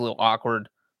could make things a little awkward.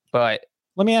 But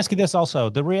let me ask you this also.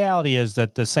 The reality is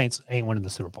that the Saints ain't winning the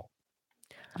Super Bowl.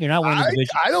 You're not winning the division.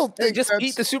 I don't think they just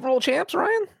beat the Super Bowl champs,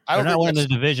 Ryan. They're not winning the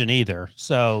division either.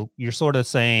 So you're sort of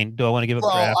saying, do I want to give it?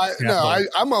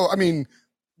 I mean,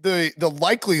 the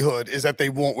likelihood is that they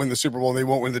won't win the Super Bowl and they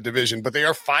won't win the division, but they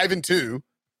are 5-2,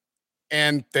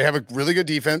 and they have a really good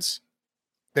defense.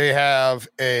 They have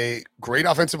a great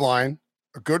offensive line,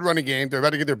 a good running game. They're about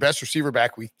to get their best receiver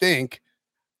back, we think.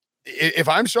 If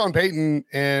I'm Sean Payton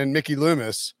and Mickey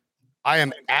Loomis, I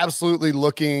am absolutely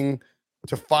looking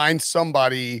to find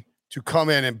somebody to come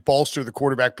in and bolster the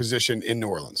quarterback position in New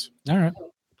Orleans. All right.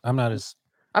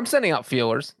 I'm sending out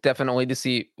feelers definitely to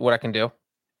see what I can do.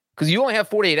 Because you only have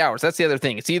 48 hours. That's the other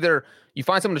thing. It's either you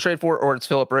find someone to trade for, or it's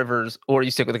Phillip Rivers, or you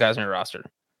stick with the guys on your roster.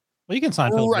 Well, you can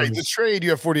sign Phillip Rivers. The trade,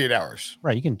 you have 48 hours.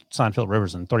 Right. You can sign Phillip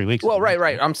Rivers in 30 weeks. Well,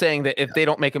 right. I'm saying that if they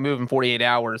don't make a move in 48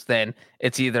 hours, then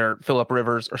it's either Phillip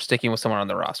Rivers or sticking with someone on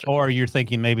the roster. Or you're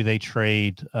thinking maybe they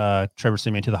trade Trevor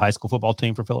Siemian to the high school football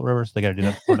team for Phillip Rivers. They got to do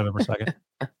that before November 2nd.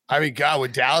 I mean, God,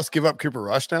 would Dallas give up Cooper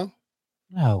Rush now?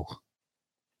 No.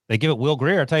 They give it Will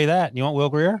Grier. I'll tell you that. You want Will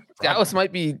Grier? Dallas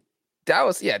might be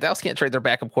Dallas. Yeah, Dallas can't trade their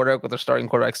backup quarterback with their starting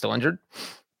quarterback still injured.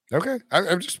 Okay.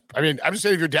 I'm just saying,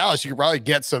 if you're Dallas, you could probably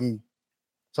get something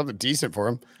decent for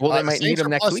him. Well, they might need him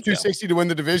next week. 260 to win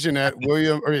the division at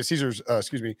Caesars.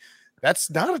 Excuse me. That's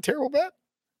not a terrible bet.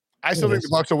 I still think the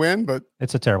Bucs will win, but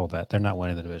it's a terrible bet. They're not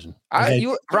winning the division.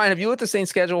 Brian, have you looked at the Saints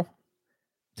schedule?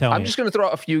 I'm just going to throw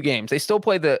out a few games. They still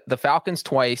play the Falcons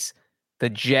twice, the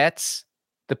Jets,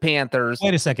 the Panthers.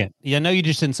 Wait a second. Yeah, I know you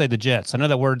just didn't say the Jets. I know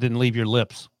that word didn't leave your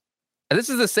lips. This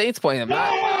is the Saints playing them.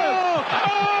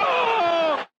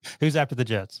 Who's after the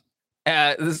Jets?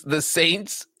 The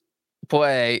Saints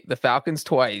play the Falcons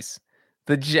twice,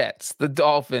 the Jets, the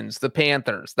Dolphins, the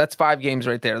Panthers. That's 5 games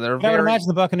right there. They're I would imagine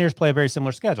the Buccaneers play a very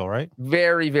similar schedule, right?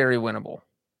 very, very winnable.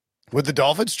 Would the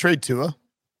Dolphins trade Tua?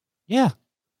 Yeah.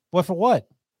 What for what?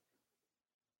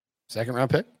 2nd round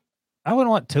pick? I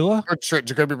wouldn't want Tua. Or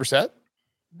Jacoby Brissett?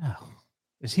 No.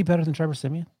 Is he better than Trevor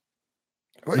Siemian?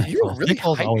 Well, you were really Nick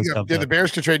Foles always comes the up.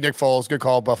 Bears could trade Nick Foles. Good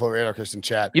call, Buffalo Anarchist in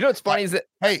chat. You know what's funny is that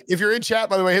Hey, if you're in chat,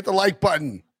 by the way, hit the like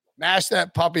button. Mash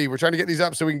that puppy. We're trying to get these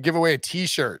up so we can give away a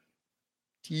T-shirt.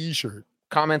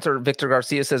 commenter Victor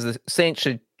Garcia says the Saints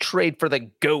should trade for the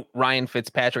GOAT Ryan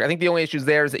Fitzpatrick. I think the only issue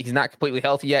there is that he's not completely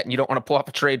healthy yet, and you don't want to pull off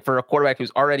a trade for a quarterback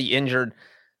who's already injured.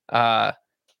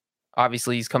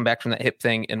 Obviously, he's come back from that hip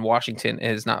thing in Washington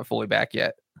and is not fully back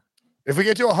yet. If we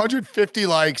get to 150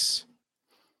 likes,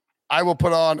 I will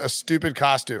put on a stupid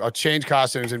costume. I'll change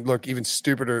costumes and look even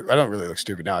stupider. I don't really look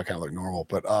stupid now. I kind of look normal,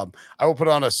 but I will put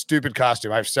on a stupid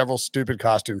costume. I have several stupid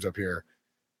costumes up here.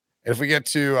 And if we get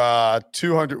to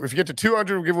 200, if we get to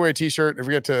 200, we'll give away a T-shirt. If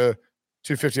we get to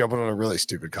 250, I'll put on a really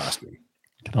stupid costume.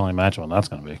 Can only imagine what that's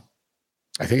going to be.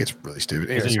 I think it's really stupid.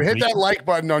 Anyway, Is it so hit that like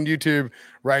button on YouTube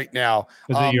right now.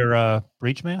 Is it your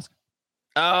breach mask?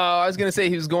 Oh, I was going to say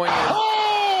he was going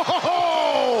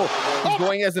he's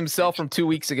going as himself from 2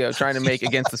 weeks ago, trying to make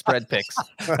against the spread picks.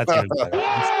 That's even better.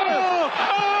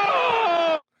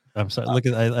 I'm sorry. Look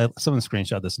at someone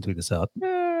screenshot this and tweet this out.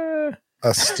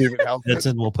 A stupid outfit.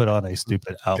 Benson will put on a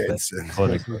stupid outfit. As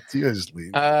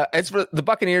for the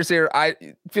Buccaneers here, I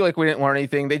feel like we didn't learn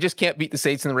anything. They just can't beat the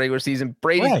Saints in the regular season.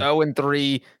 Brady's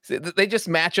 0-3. They just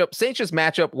match up. Saints just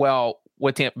match up well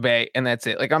with Tampa Bay, and that's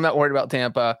it. Like, I'm not worried about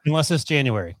Tampa. Unless it's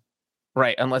January.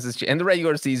 Right, unless it's in the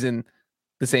regular season,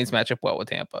 the Saints match up well with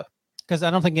Tampa. Because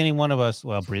I don't think any one of us,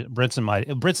 well, Brinson might.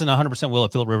 Brinson 100% will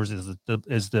if Philip Rivers is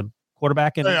the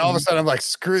quarterback. And all of a sudden I'm like,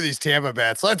 screw these Tampa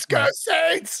bets. Let's go,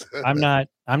 Saints. I'm not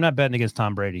betting against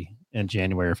Tom Brady in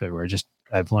January or February. Just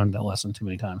I've learned that lesson too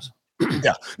many times.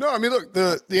 Yeah. No, I mean, look,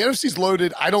 the NFC's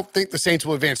loaded. I don't think the Saints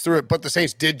will advance through it, but the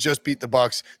Saints did just beat the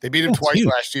Bucks. They beat them twice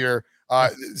last year.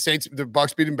 The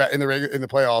Bucks beat them back in the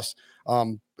playoffs.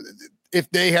 If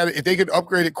they could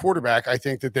upgrade at quarterback, I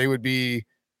think that they would be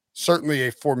certainly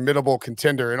a formidable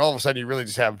contender. And all of a sudden you really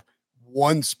just have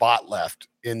one spot left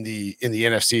in the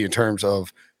NFC in terms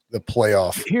of the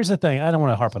playoff. Here's the thing. I don't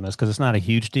want to harp on this because it's not a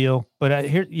huge deal, but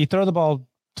here you throw the ball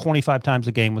 25 times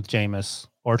a game with Jameis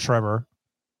or Trevor.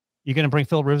 You're going to bring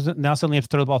Phil Rivers now. Suddenly you have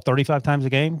to throw the ball 35 times a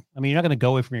game. I mean, you're not going to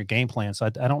go away from your game plan. So I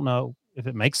don't know if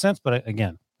it makes sense, but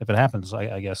again, if it happens,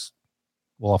 I guess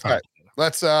we'll all find it.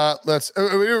 Let's we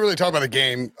didn't really talk about the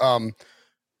game.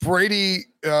 Brady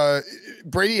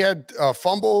had a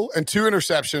fumble and 2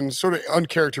 interceptions, sort of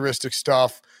uncharacteristic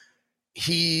stuff.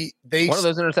 One of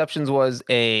those interceptions was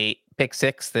a pick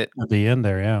six that at the end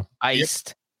there, yeah,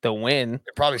 iced the win.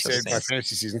 It probably saved my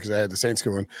fantasy season because I had the Saints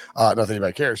going. Nothing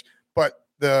anybody cares. But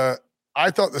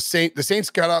I thought the Saints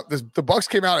got up. The Bucks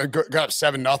came out and got up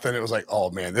 7-0. It was like,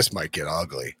 oh man, this might get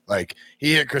ugly. Like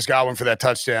he hit Chris Godwin for that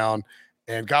touchdown.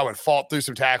 And Godwin fought through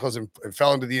some tackles and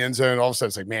fell into the end zone. All of a sudden,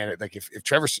 it's like, man, like if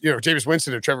Trevor, Jameis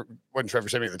Winston or Trevor wasn't Trevor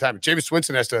Siemian at the time, but Jameis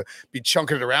Winston has to be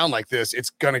chunking it around like this, it's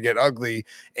gonna get ugly.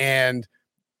 And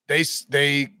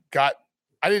they got.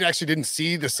 I didn't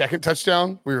see the second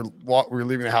touchdown. We were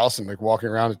leaving the house and like walking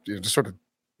around, just sort of,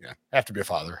 have to be a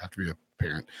father, have to be a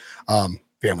parent,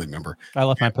 family member. I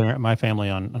left my family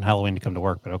on Halloween to come to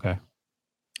work, but okay.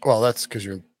 Well, that's because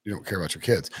you don't care about your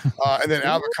kids. And then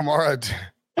Alvin Kamara.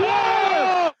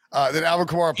 Then Alvin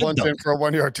Kamara plunged in for a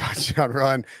 1-yard touchdown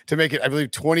run to make it, I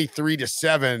believe,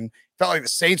 23-7. Felt like the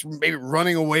Saints were maybe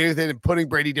running away with it and putting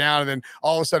Brady down. And then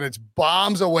all of a sudden it's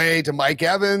bombs away to Mike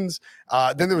Evans.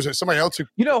 Then there was somebody else who,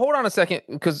 hold on a second,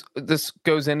 because this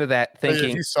goes into that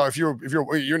thinking. If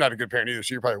you're not a good parent either,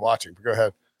 so you're probably watching, but go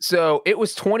ahead. So it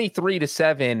was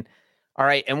 23-7. All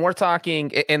right. And we're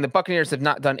talking, and the Buccaneers have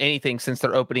not done anything since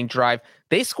their opening drive.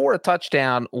 They score a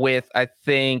touchdown with, I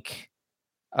think,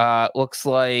 looks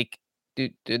like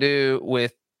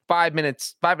with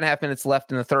 5.5 minutes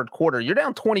left in the third quarter. You're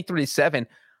down 23-7.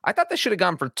 I thought they should have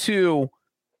gone for 2.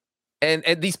 And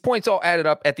these points all added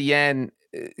up at the end,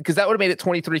 because that would have made it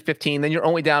 23-15. Then you're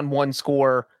only down 1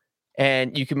 score,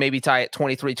 and you can maybe tie it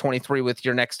 23-23 with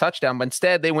your next touchdown. But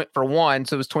instead, they went for 1,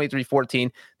 so it was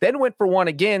 23-14. Then went for 1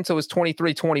 again, so it was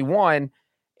 23-21.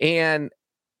 And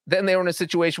then they were in a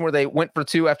situation where they went for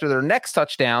 2 after their next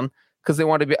touchdown, because they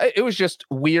wanted to be. It was just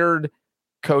weird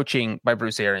coaching by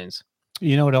Bruce Arians.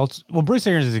 You know what else? Well, Bruce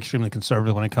Arians is extremely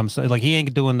conservative when it comes to, like, he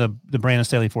ain't doing the Brandon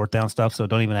Staley 4th down stuff, so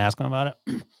don't even ask him about it.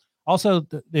 Also,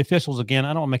 the officials, again,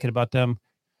 I don't want to make it about them,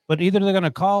 but either they're going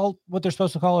to call what they're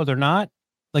supposed to call or they're not.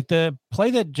 Like the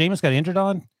play that Jameis got injured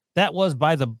on, that was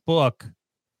by the book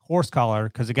horse collar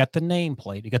because it got the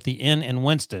nameplate. It got the N in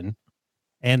Winston,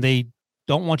 and they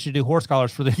don't want you to do horse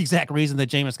collars for the exact reason that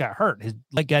Jameis got hurt. His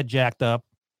leg got jacked up.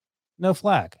 No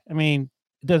flag. I mean,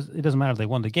 it doesn't matter if they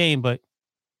won the game, but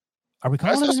are we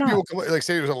calling it or not? People like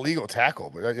say it was a legal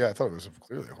tackle, but I thought it was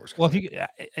clearly a horse collar.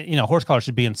 Well, if horse collar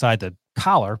should be inside the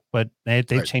collar, but they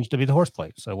changed to be the horse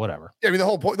plate, so whatever. Yeah, I mean the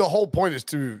whole point is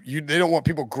they don't want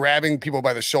people grabbing people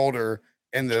by the shoulder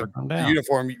and the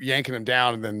uniform yanking them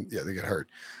down, and then they get hurt.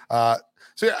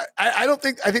 So yeah, I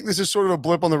think this is sort of a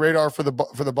blip on the radar for the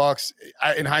Bucs.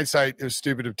 In hindsight, it was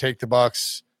stupid to take the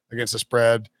Bucs against the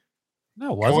spread.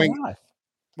 No, why?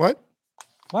 What?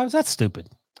 Why was that stupid?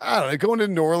 I don't know. Going to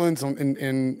New Orleans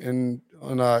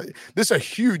this is a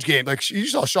huge game. Like you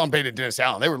saw Sean Payton and Dennis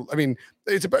Allen.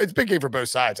 It's a big game for both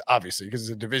sides, obviously, because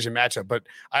it's a division matchup. But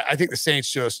I think the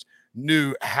Saints just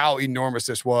knew how enormous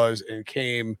this was and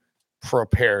came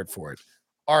prepared for it.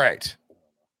 All right.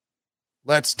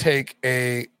 Let's take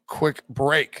a quick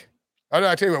break. Oh, no,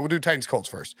 I tell you what, we'll do Titans Colts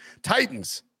first.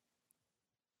 Titans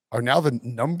are now the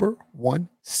number 1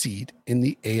 seed in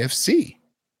the AFC.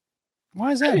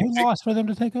 Why is that? Who lost for them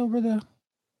to take over the?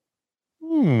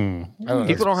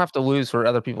 People don't have to lose for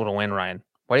other people to win, Ryan.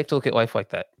 Why do you have to look at life like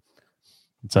that?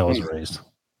 That's how I was raised.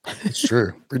 It's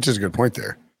true. Which is a good point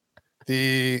there.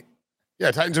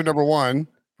 Titans are number 1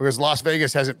 because Las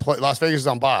Vegas hasn't played. Las Vegas is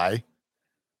on bye.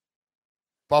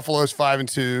 Buffalo's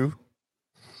 5-2.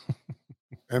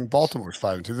 And Baltimore's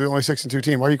 5-2. They're only 6-2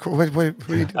 team. Why are you? What are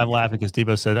you doing? I'm laughing because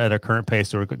Debo said at our current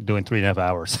pace we're doing 3.5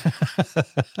 hours.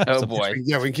 Oh boy!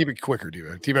 Yeah, we can keep it quicker,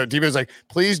 Debo. Debo's like,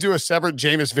 please do a separate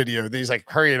Jameis video. Then he's like,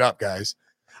 hurry it up, guys.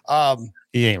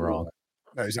 He ain't wrong.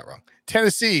 No, he's not wrong.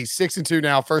 Tennessee 6-2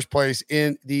 now, first place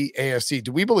in the AFC.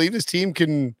 Do we believe this team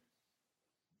can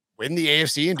win the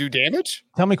AFC and do damage?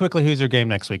 Tell me quickly who's their game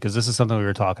next week because this is something we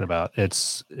were talking about.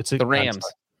 It's the Rams.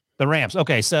 The Rams.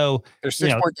 Okay, so there's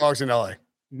 6-point dogs in LA.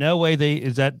 No way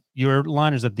is that your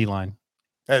line or is that the line?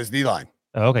 That is the line.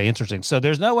 Okay, interesting. So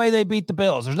there's no way they beat the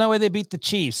Bills. There's no way they beat the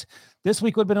Chiefs. This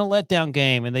week would have been a letdown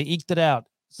game, and they eked it out.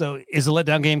 So is the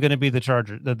letdown game going to be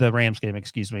the Rams game?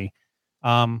 Excuse me.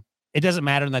 It doesn't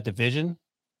matter in that division,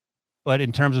 but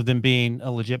in terms of them being a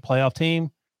legit playoff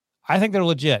team, I think they're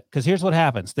legit because here's what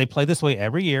happens. They play this way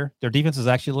every year. Their defense is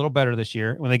actually a little better this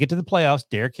year. When they get to the playoffs,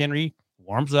 Derrick Henry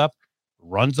warms up,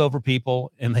 runs over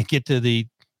people, and they get to the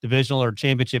divisional or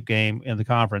championship game in the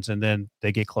conference, and then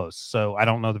they get close. So I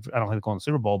don't know. I don't think they're going to the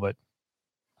Super Bowl, but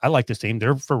I like this team.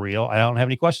 They're for real. I don't have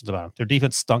any questions about them. Their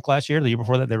defense stunk last year. The year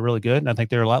before that, they're really good, and I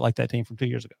think they're a lot like that team from 2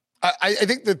 years ago. I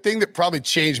think the thing that probably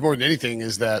changed more than anything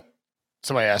is that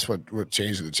somebody asked what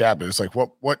changed in the chat, but it's like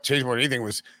what changed more than anything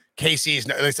was KC's.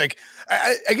 It's like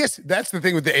I guess that's the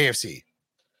thing with the AFC.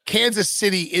 Kansas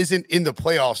City isn't in the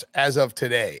playoffs as of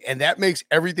today, and that makes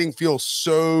everything feel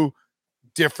so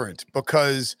different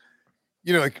because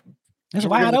like it's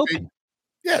wide open.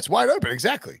 Yeah, it's wide open.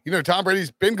 Exactly. Tom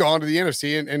Brady's been gone to the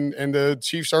NFC and the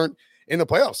Chiefs aren't in the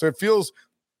playoffs. So it feels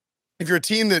if you're a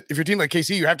team like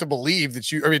KC, you have to believe that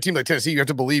a team like Tennessee, you have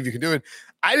to believe you can do it.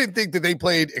 I didn't think that they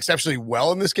played exceptionally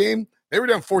well in this game. They were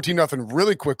down 14-0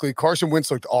 really quickly. Carson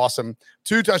Wentz looked awesome.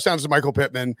 2 touchdowns to Michael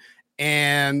Pittman.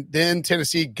 And then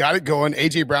Tennessee got it going.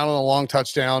 A.J. Brown on a long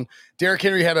touchdown. Derrick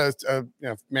Henry had a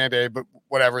man day, but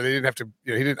whatever. They didn't have to.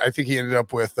 He didn't. I think he ended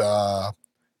up with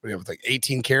with like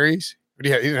 18 carries. But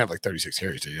he didn't have like 36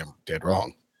 carries. Did he? I'm dead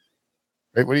wrong.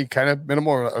 Right? What do you kind of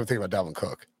minimal? I'm thinking about Dalvin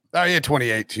Cook. Oh, he had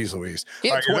 28. Jeez Louise. He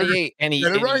had 28, and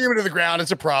they're running him into the ground.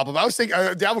 It's a problem. I was thinking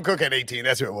Dalvin Cook had 18.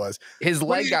 That's who it was. His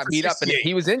leg got beat up, and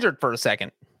he was injured for a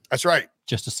second. That's right.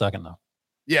 Just a second, though.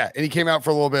 Yeah, and he came out for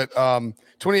a little bit.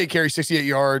 28 carries, 68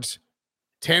 yards.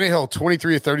 Tannehill,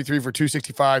 23 of 33 for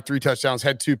 265, 3 touchdowns,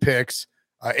 had 2 picks.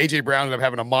 A.J. Brown ended up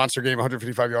having a monster game,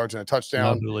 155 yards and a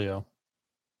touchdown.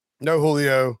 No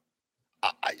Julio.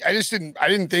 I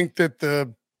didn't think that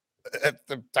the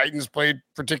Titans played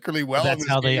particularly well. That's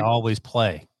how they always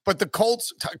play. But the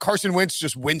Colts, Carson Wentz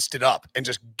just winced it up and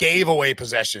just gave away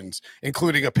possessions,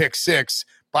 including a pick 6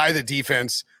 by the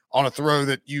defense on a throw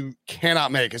that you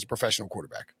cannot make as a professional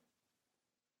quarterback.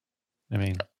 I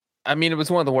mean, it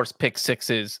was one of the worst pick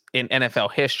 6s in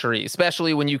NFL history,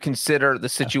 especially when you consider the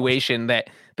situation that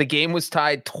the game was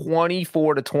tied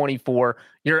 24-24.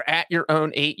 You're at your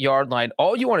own 8-yard line.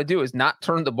 All you want to do is not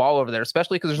turn the ball over there,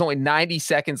 especially because there's only 90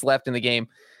 seconds left in the game.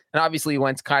 And obviously,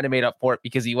 Wentz kind of made up for it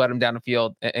because he let him down the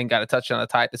field and got a touchdown to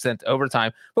tie it to send to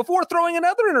overtime before throwing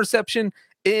another interception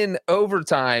in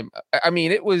overtime. I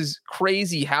mean, it was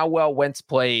crazy how well Wentz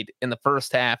played in the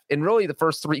first half and really the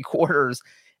first 3 quarters.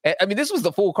 I mean, this was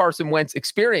the full Carson Wentz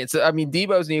experience. I mean,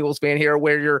 Debo's an Eagles fan here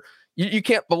where you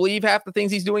can't believe half the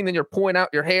things he's doing. Then you're pulling out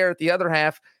your hair at the other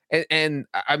half. And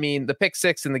I mean, the pick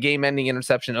 6 and the game ending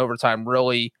interception overtime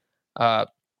really, yeah,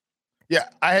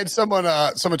 I had someone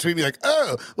tweet me like,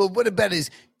 "Oh, well, what about his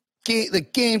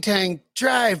game time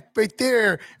drive right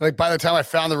there?" Like by the time I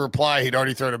found the reply, he'd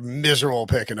already thrown a miserable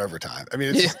pick in overtime. I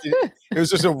mean, it was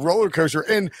just a roller coaster.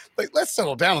 And like, let's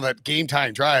settle down on that game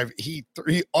time drive. He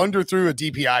underthrew a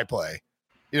DPI play.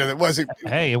 You know, that wasn't.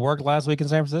 Hey, it worked last week in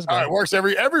San Francisco. It works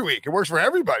every week. It works for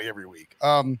everybody every week.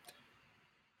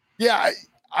 Yeah,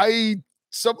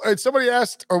 somebody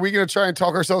asked, are we going to try and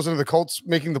talk ourselves into the Colts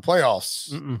making the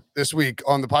playoffs this week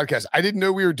on the podcast? I didn't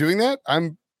know we were doing that. I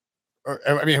mean,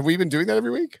 have we been doing that every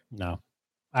week? No,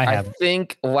 I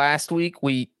think last week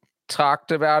we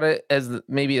talked about it as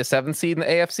maybe a 7th seed in the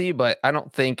AFC, but I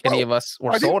don't think any of us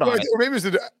were sold on it. Or maybe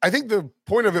I think the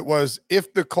point of it was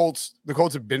if the Colts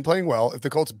have been playing well, if the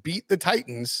Colts beat the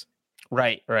Titans,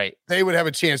 right, they would have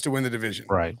a chance to win the division.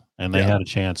 Right. And they had a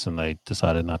chance and they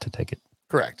decided not to take it.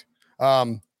 Correct.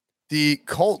 The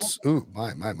Colts,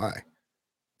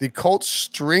 the Colts'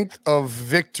 strength of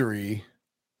victory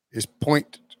is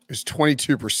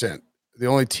 22%. The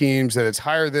only teams that it's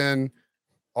higher than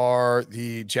are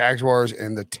the Jaguars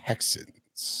and the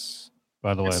Texans.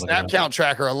 By the way, snap count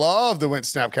tracker. I love the Wentz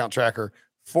snap count tracker.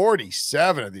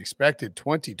 47 of the expected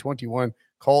 2021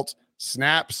 Colts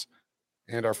snaps.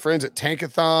 And our friends at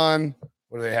Tankathon,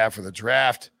 what do they have for the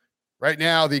draft? Right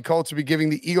now, the Colts will be giving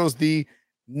the Eagles the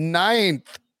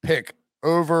 9th pick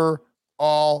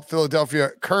overall.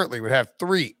 Philadelphia currently would have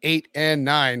 3, 8, and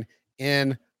 9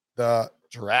 in the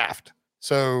draft.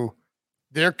 So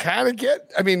they're kind of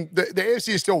the AFC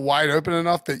is still wide open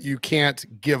enough that you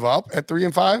can't give up at 3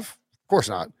 and 5. Of course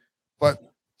not. But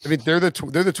I mean, they're the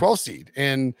 12th seed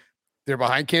and they're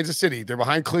behind Kansas City. They're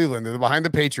behind Cleveland. They're behind the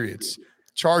Patriots.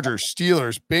 Chargers,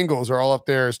 Steelers, Bengals are all up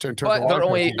there. But they're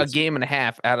only a game and a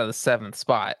half out of the 7th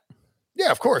spot.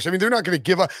 Yeah, of course. I mean, they're not going to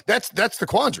give up. That's the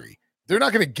quandary. They're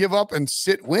not going to give up and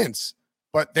sit Wentz,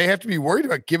 but they have to be worried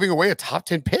about giving away a top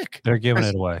 10 pick. They're giving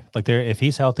it away. Like if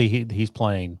he's healthy, he's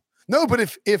playing. No, but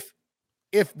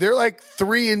if they're like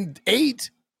 3 and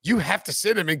 8, you have to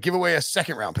sit him and give away a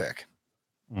 2nd round pick.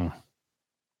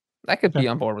 I could be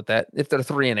on board with that if they're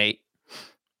 3 and 8.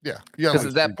 Yeah, because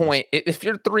at that point, if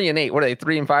you're 3 and 8, what are they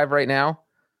 3 and 5 right now?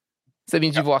 So that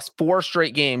means you've lost 4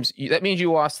 straight games. That means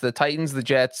you lost the Titans, the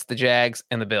Jets, the Jags,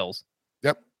 and the Bills.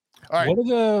 Yep. All right. What are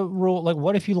the rule? Like,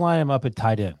 what if you line him up at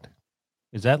tight end?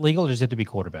 Is that legal, or does it have to be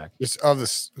quarterback? It's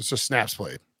just snaps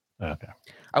played. Okay.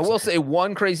 I will say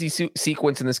one crazy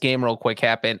sequence in this game real quick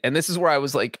happened, and this is where I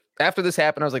was like, after this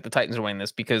happened, I was like, the Titans are winning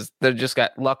this because they just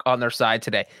got luck on their side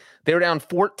today. They were down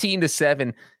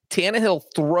 14-7. Tannehill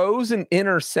throws an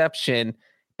interception,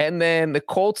 and then the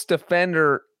Colts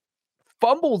defender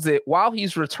fumbles it while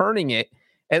he's returning it,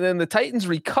 and then the Titans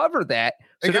recover that.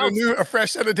 They get a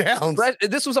fresh set of downs.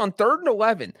 This was on 3rd and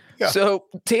 11. Yeah. So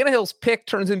Tannehill's pick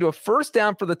turns into a first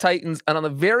down for the Titans, and on the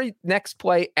very next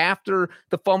play after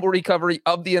the fumble recovery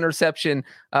of the interception,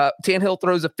 Tannehill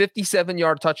throws a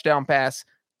 57-yard touchdown pass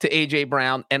to A.J.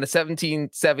 Brown, and a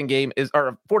 14-7 game is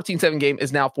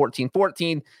now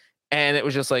 14-14. And it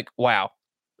was just like, wow,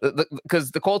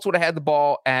 because the Colts would have had the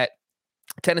ball at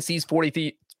Tennessee's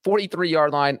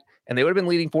 43-yard line, and they would have been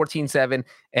leading 14-7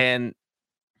 and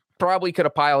probably could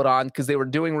have piled on because they were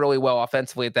doing really well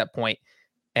offensively at that point,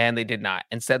 and they did not.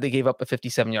 Instead, they gave up a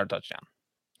 57-yard touchdown.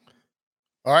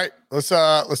 All right, let's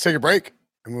take a break,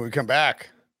 and when we come back.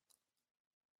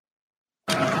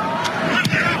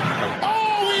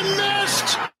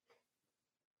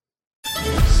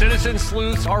 Citizen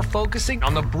Sleuths are focusing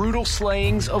on the brutal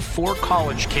slayings of 4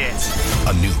 college kids.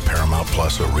 A new Paramount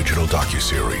Plus original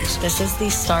docuseries. This is the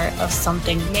start of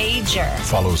something major.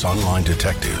 Follows online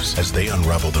detectives as they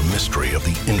unravel the mystery of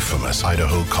the infamous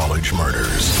Idaho College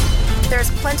murders. There's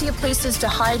plenty of places to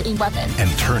hide a weapon. And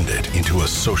turned it into a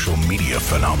social media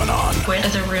phenomenon. Where are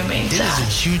the roommates at? It is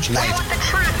a huge I want the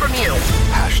truth from you.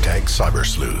 Hashtag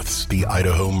Cybersleuths, the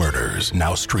Idaho murders,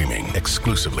 now streaming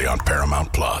exclusively on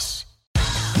Paramount Plus.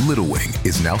 Little Wing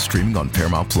is now streaming on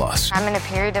Paramount Plus. I'm in a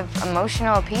period of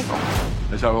emotional upheaval.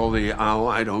 Is that all the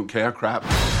I don't care crap?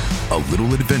 A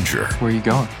little adventure. Where are you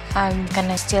going? I'm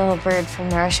gonna steal a bird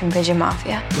from the Russian pigeon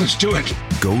mafia. Let's do it.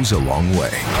 Goes a long way.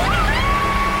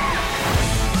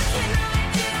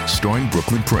 Starring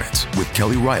Brooklyn Prince with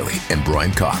Kelly Riley and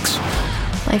Brian Cox.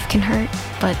 Life can hurt,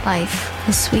 but life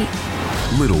is sweet.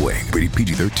 Little Wing, rated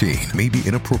PG-13, may be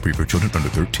inappropriate for children under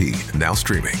 13. Now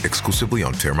streaming exclusively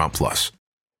on Paramount Plus.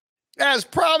 As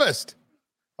promised,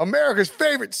 America's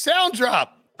favorite sound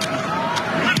drop.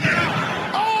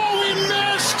 Oh, he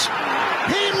missed.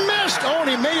 He missed. Oh, and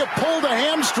he may have pulled a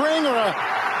hamstring or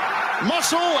a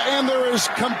muscle, and there is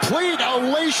complete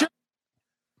elation.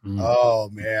 Oh,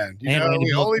 man. You know,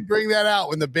 we only bring that out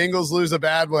when the Bengals lose a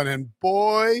bad one. And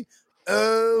boy,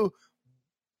 oh,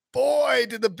 boy,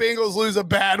 did the Bengals lose a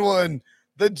bad one.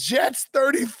 The Jets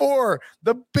 34,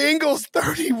 the Bengals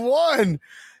 31.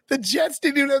 The Jets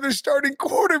didn't even have their starting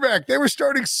quarterback. They were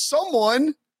starting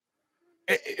someone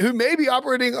who may be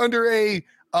operating under a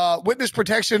witness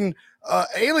protection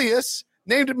alias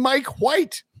named Mike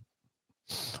White.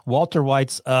 Walter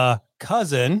White's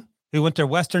cousin, who went to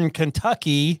Western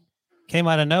Kentucky, came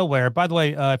out of nowhere. By the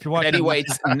way, if you're watching Eddie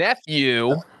White's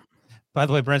nephew. By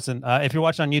the way, Brinson, if you're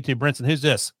watching on YouTube, Brinson, who's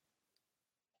this?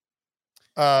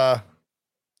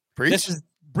 Breach? This is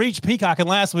Breach peacocking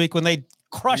last week when they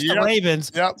crushed the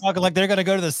Ravens, talking like they're going to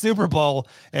go to the Super Bowl.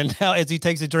 And now as he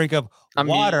takes a drink of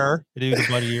water, dude, the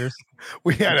bloody ears.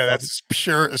 That's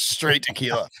pure straight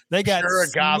tequila. They got pure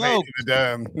agave smoked. to the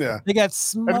dome. Yeah, they got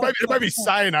smoked. It might be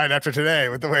cyanide after today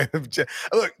with the way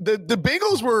look. The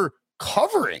Bengals were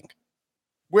covering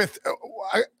with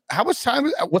how much time?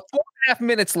 With 4.5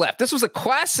 minutes left. This was a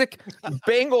classic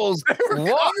Bengals. They were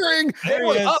covering.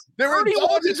 They were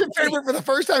double-digit favorite for the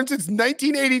first time since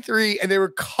 1983, and they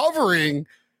were covering.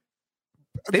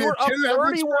 They were up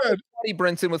 31-20,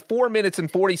 Brinson, with 4 minutes and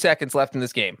 40 seconds left in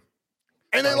this game.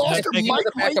 And they lost to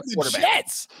Mike White, the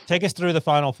Jets. Take us through the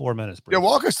final 4 minutes, Breach. Yeah,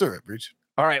 walk us through it, Breach.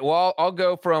 All right. Well, I'll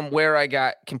go from where I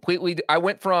got completely. I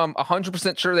went from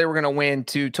 100% sure they were going to win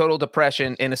to total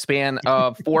depression in a span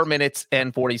of 4 minutes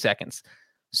and 40 seconds.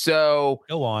 So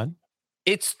go on.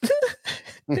 It's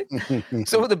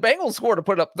so the Bengals score to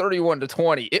put up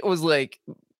 31-20. It was like,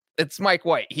 it's Mike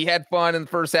White. He had fun in the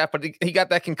first half, but he got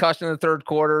that concussion in the third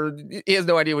quarter. He has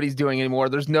no idea what he's doing anymore.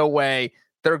 There's no way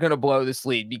they're going to blow this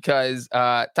lead because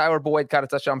Tyler Boyd caught a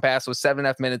touchdown pass with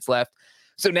 7.5 minutes left.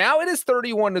 So now it is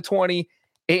 31-20.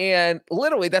 And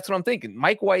literally, that's what I'm thinking.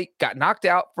 Mike White got knocked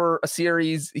out for a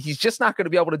series. He's just not going to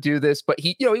be able to do this. But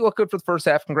he looked good for the first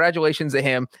half. Congratulations to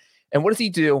him. And what does he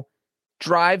do?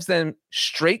 Drives them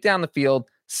straight down the field,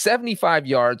 75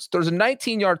 yards. There's a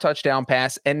 19-yard touchdown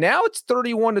pass. And now it's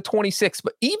 31-26.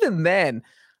 But even then,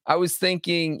 I was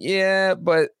thinking, yeah,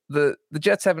 but the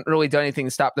Jets haven't really done anything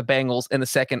to stop the Bengals in the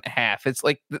second half. It's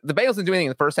like the Bengals didn't do anything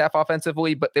in the first half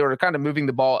offensively, but they were kind of moving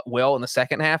the ball at will in the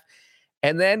second half.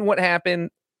 And then what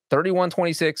happened?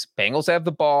 31-26, Bengals have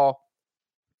the ball.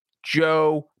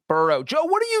 Joe Burrow. Joe,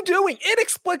 what are you doing?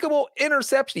 Inexplicable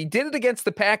interception. He did it against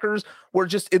the Packers. We're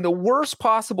just in the worst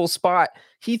possible spot.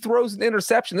 He throws an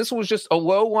interception. This was just a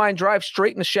low line drive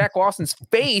straight into Shaq Lawson's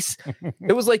face.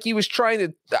 It was like he was trying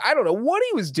to, I don't know what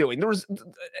he was doing.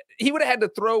 He would have had to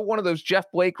throw one of those Jeff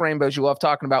Blake rainbows you love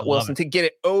talking about, Wilson, to get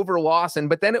it over Lawson,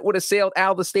 but then it would have sailed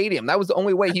out of the stadium. That was the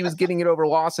only way he was getting it over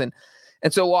Lawson.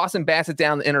 And so Lawson bats it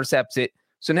down and intercepts it.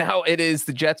 So now it is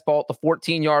the Jets' ball at the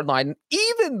 14-yard line.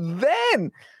 Even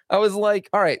then, I was like,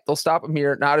 all right, they'll stop him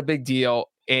here. Not a big deal.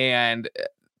 And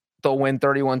they'll win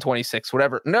 31-26,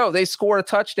 whatever. No, they score a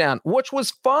touchdown, which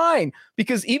was fine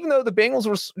because even though the Bengals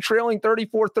were trailing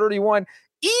 34-31,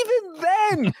 even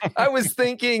then I was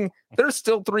thinking there's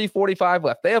still 3:45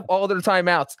 left. They have all their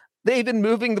timeouts. They've been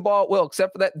moving the ball at will,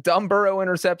 except for that dumb Burrow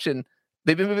interception.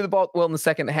 They've been moving the ball at will in the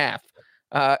second half.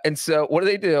 And so what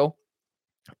do?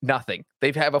 Nothing.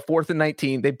 They have a 4th and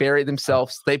 19. They bury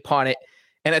themselves. They punt it.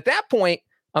 And at that point,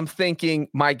 I'm thinking,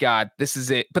 my God, this is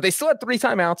it. But they still had 3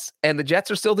 timeouts, and the Jets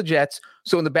are still the Jets.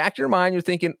 So in the back of your mind, you're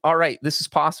thinking, all right, this is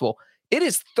possible. It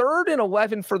is 3rd and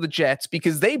 11 for the Jets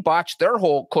because they botched their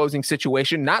whole closing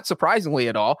situation, not surprisingly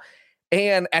at all.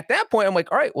 And at that point, I'm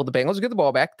like, all right, well, the Bengals will get the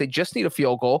ball back. They just need a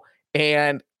field goal,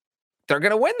 and they're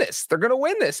going to win this. They're going to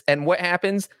win this. And what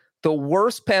happens? The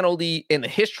worst penalty in the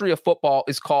history of football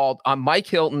is called on Mike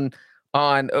Hilton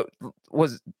on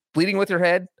was bleeding with your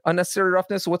head, unnecessary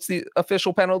roughness. What's the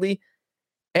official penalty?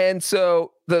 And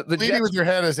so the bleeding Jets, with your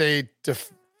head as a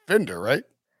defender, right?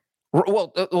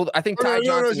 Well, I think Ty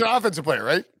Johnson was an offensive player,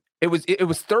 right? It was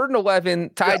 3rd and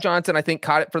 11. Ty Johnson, I think,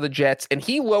 caught it for the Jets, and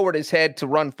he lowered his head to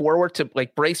run forward to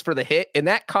like brace for the hit, and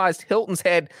that caused Hilton's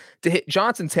head to hit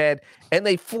Johnson's head, and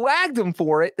they flagged him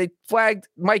for it. They flagged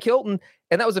Mike Hilton,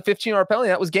 and that was a 15-yard penalty.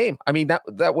 That was game. I mean,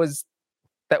 that was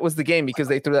the game because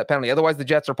they threw that penalty. Otherwise, the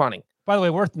Jets are punting. By the way,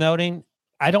 worth noting,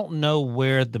 I don't know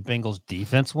where the Bengals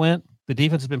defense went. The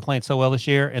defense has been playing so well this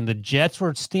year, and the Jets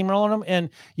were steamrolling them.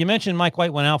 And you mentioned Mike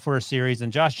White went out for a series,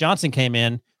 and Josh Johnson came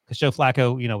in. Joe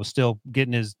Flacco, was still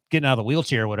getting out of the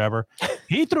wheelchair or whatever.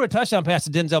 He threw a touchdown pass to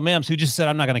Denzel Mims, who just said,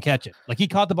 I'm not going to catch it. Like he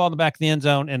caught the ball in the back of the end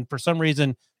zone. And for some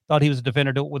reason, thought he was a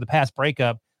defender with a pass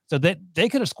breakup. So that they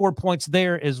could have scored points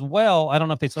there as well. I don't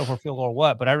know if they settled for a field goal or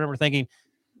what, but I remember thinking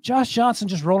Josh Johnson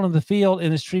just rolling the field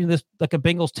and is treating this like a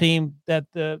Bengals team that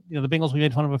the Bengals we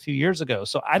made fun of a few years ago.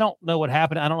 So I don't know what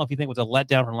happened. I don't know if you think it was a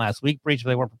letdown from last week, Breach, if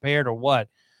they weren't prepared or what.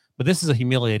 But this is a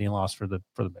humiliating loss for the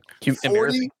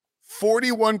Bengals.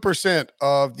 41%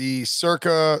 of the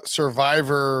Circa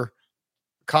Survivor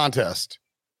contest,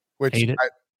 which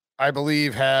I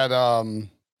believe had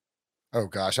oh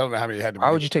gosh, I don't know how many had.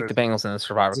 Why would you take the Bengals in the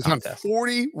Survivor contest?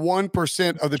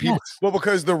 41% of the people. Yes. Well,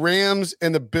 because the Rams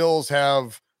and the Bills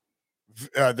have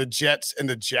the Jets and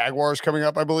the Jaguars coming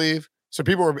up, I believe. So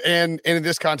people were and in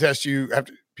this contest,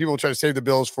 people try to save the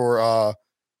Bills for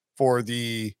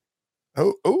the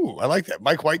I like that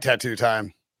Mike White tattoo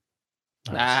time.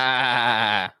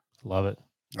 Nice. Love it.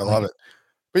 I love it.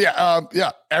 But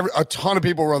yeah, a ton of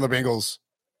people were on the Bengals,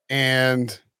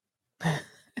 and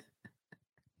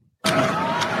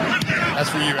that's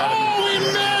for you, Adam. Oh, he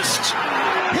missed!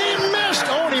 He missed!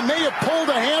 Oh, and he may have pulled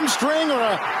a hamstring or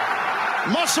a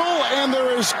muscle, and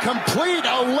there is complete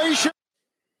elation.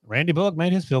 Randy Bullock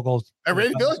made his field goals. And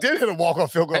Randy Bullock did hit a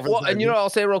walk-off field goal. Well, and you know what I'll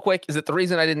say real quick is that the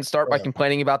reason I didn't start by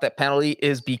complaining about that penalty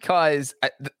is because,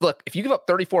 look, if you give up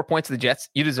 34 points to the Jets,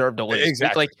 you deserve to lose.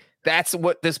 Exactly. That's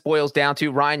what this boils down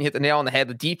to. Ryan hit the nail on the head.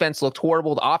 The defense looked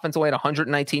horrible. The offense only had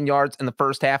 119 yards in the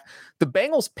first half. The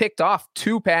Bengals picked off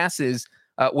 2 passes,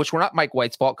 which were not Mike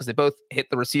White's fault because they both hit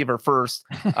the receiver first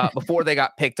before they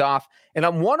got picked off. And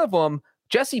on one of them,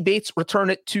 Jesse Bates returned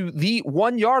it to the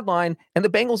 1 yard line, and the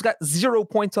Bengals got 0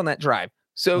 points on that drive.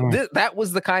 So that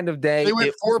was the kind of day. They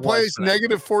went 4 plays,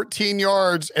 negative 14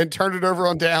 yards, and turned it over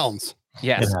on downs.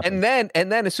 Yes. And then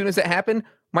as soon as it happened,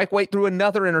 Mike White threw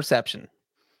another interception.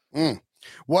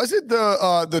 Was it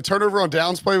the turnover on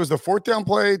downs play? Was the 4th down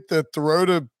play the throw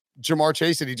to Jamar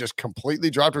Chase that he just completely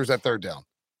dropped, or was that 3rd down?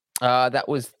 That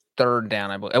was 3rd down.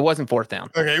 I believe it wasn't 4th down.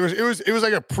 Okay, it was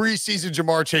like a preseason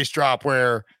Jamar Chase drop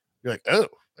where you're like, oh.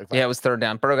 Yeah, it was 3rd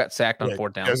down. Burrow got sacked on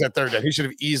 4th down. It was that 3rd down. He should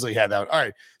have easily had that one. All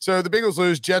right. So the Bengals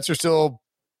lose. Jets are still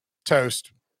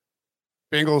toast.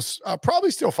 Bengals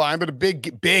probably still fine, but a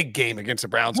big game against the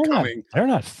Browns coming. They're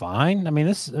not fine. I mean,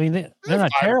 they're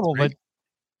not terrible, but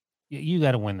you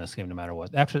got to win this game no matter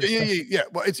what. Yeah.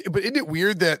 Well, but isn't it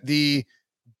weird that the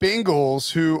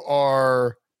Bengals, who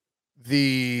are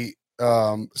the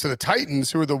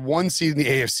Titans, who are the 1 seed in the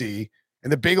AFC,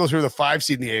 and the Bengals, who are the 5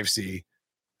 seed in the AFC,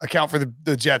 account for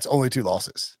the Jets' only 2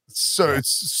 losses.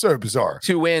 It's so bizarre.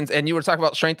 2 wins, and you were talking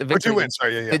about strength of victory. 2 wins,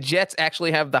 sorry, yeah. The Jets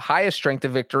actually have the highest strength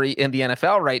of victory in the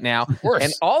NFL right now. Of course.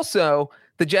 And also,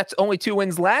 the Jets' only 2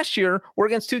 wins last year were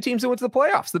against 2 teams that went to the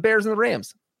playoffs, the Bears and the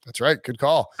Rams. That's right. Good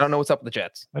call. I don't know what's up with the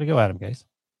Jets. Way to go, Adam Gase.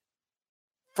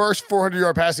 First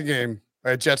 400-yard passing game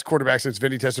at Jets quarterback since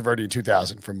Vinny Testaverde in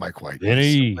 2000 from Mike White.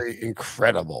 Vinny.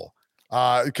 Incredible.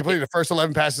 Completed the first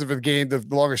 11 passes of the game, the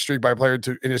longest streak by a player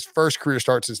in his first career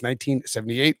start since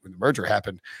 1978 when the merger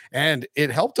happened. And it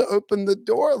helped to open the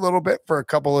door a little bit for a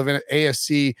couple of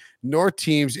AFC North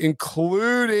teams,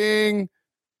 including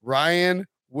Ryan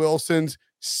Wilson's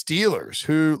Steelers,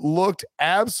 who looked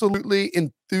absolutely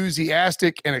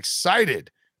enthusiastic and excited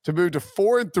to move to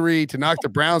 4-3, to knock the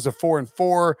Browns to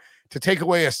 4-4, to take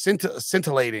away a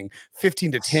scintillating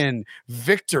 15-10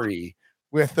 victory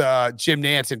with Jim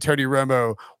Nantz and Tony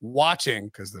Romo watching,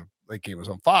 because the late game was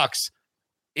on Fox,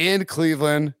 in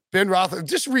Cleveland. Ben Roethlisberger,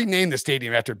 just rename the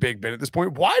stadium after Big Ben at this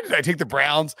point. Why did I take the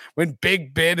Browns when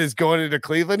Big Ben is going into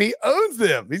Cleveland? He owns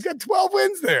them. He's got 12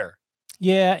 wins there.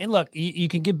 Yeah, and look, you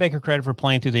can give Baker credit for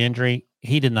playing through the injury.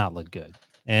 He did not look good.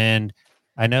 And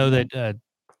I know that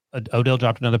Odell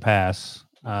dropped another pass.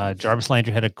 Jarvis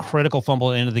Landry had a critical fumble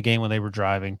at the end of the game when they were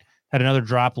driving. Had another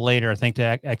drop later, I think,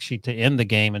 to end the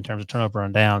game in terms of turnover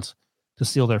on downs to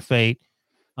seal their fate.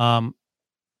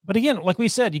 But again, like we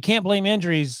said, you can't blame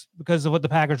injuries because of what the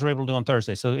Packers were able to do on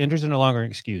Thursday. So injuries are no longer an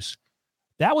excuse.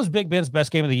 That was Big Ben's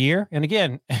best game of the year. And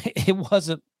again, it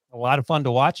wasn't a lot of fun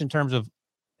to watch in terms of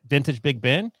vintage Big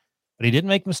Ben, but he didn't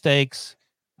make mistakes.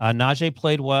 Najee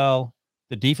played well.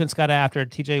 The defense got after it.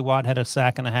 TJ Watt had a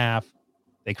sack and a half.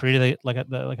 They created, like I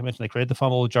mentioned, they created the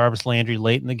fumble with Jarvis Landry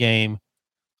late in the game.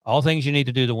 All things you need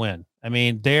to do to win. I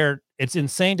mean, it's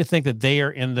insane to think that they are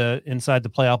inside the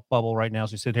playoff bubble right now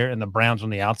as we sit here, and the Browns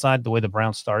on the outside, the way the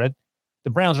Browns started.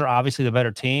 The Browns are obviously the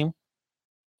better team.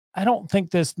 I don't think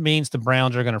this means the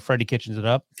Browns are going to Freddie Kitchens it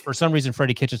up. For some reason,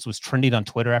 Freddie Kitchens was trending on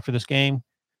Twitter after this game.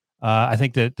 I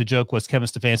think that the joke was Kevin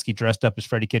Stefanski dressed up as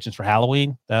Freddie Kitchens for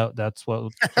Halloween. That's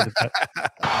what.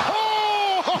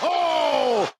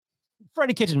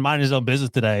 Freddie Kitchens minding his own business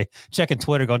today, checking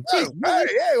Twitter, going, hey, why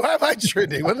am I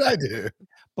trending? What did I do?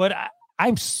 But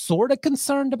I'm sort of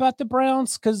concerned about the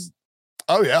Browns because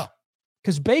Oh yeah.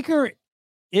 Because Baker,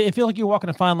 it feels like you're walking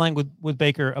a fine line with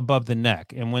Baker above the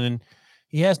neck. And when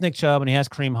he has Nick Chubb and he has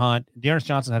Kareem Hunt, Dearness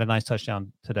Johnson had a nice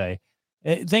touchdown today.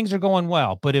 Things are going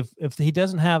well. But if he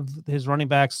doesn't have his running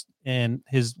backs and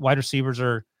his wide receivers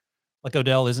are like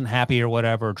Odell isn't happy or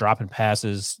whatever, dropping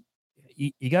passes,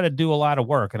 you got to do a lot of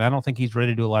work. And I don't think he's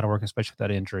ready to do a lot of work, especially with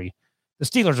that injury. The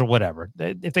Steelers or whatever,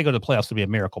 if they go to the playoffs, it'll be a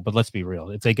miracle. But let's be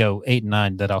real. If they go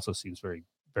 8-9, that also seems very,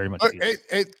 very much.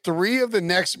 Three of the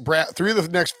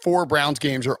next 4 Browns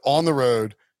games are on the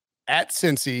road, at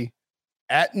Cincy,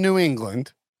 at New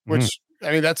England, which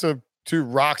I mean that's 2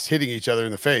 rocks hitting each other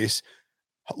in the face.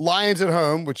 Lions at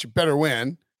home, which you better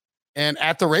win, and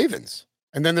at the Ravens,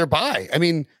 and then they're bye. I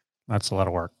mean, that's a lot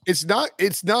of work. It's not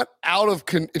out of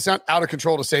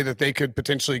control to say that they could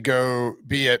potentially go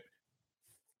be at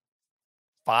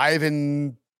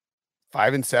 5-7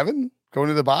 going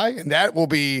to the bye, and that will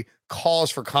be cause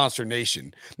for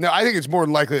consternation. Now, I think it's more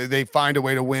than likely that they find a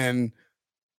way to win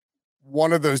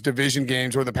one of those division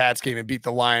games or the Pats game and beat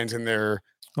the Lions in their.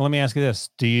 Well, let me ask you this: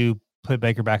 do you put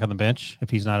Baker back on the bench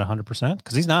if he's not 100%?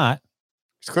 Because he's not.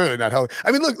 He's clearly not healthy.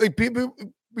 I mean, look, like people,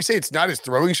 we say it's not his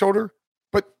throwing shoulder,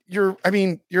 but you're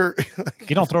you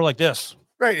don't throw like this,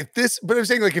 right? But I'm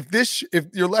saying like if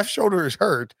your left shoulder is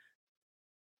hurt.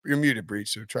 You're muted, Breach,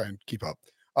 so try and keep up.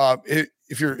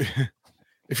 If your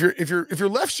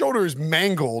left shoulder is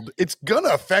mangled, it's gonna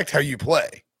affect how you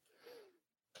play.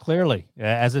 Clearly,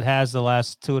 as it has the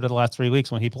last 2 of the last 3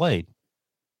 weeks when he played.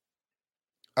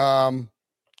 And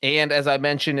as I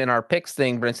mentioned in our picks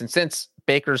thing, for instance, since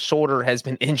Baker's shoulder has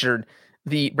been injured,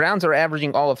 the Browns are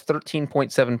averaging all of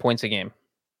 13.7 points a game.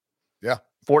 Yeah,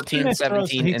 14,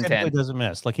 17, and 10. He doesn't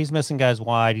miss. Like he's missing guys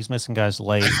wide. He's missing guys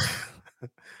late.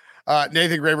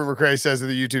 Nathan Graber McCray says in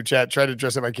the YouTube chat, try to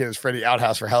dress up my kid as Freddie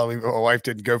Outhouse for Halloween, but my wife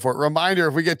didn't go for it. Reminder,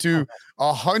 if we get to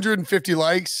 150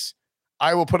 likes,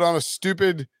 I will put on a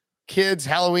stupid kid's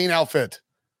Halloween outfit.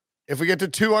 If we get to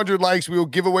 200 likes, we will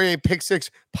give away a Pick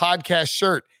 6 podcast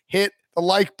shirt. Hit the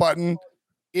like button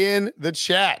in the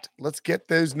chat. Let's get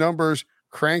those numbers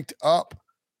cranked up,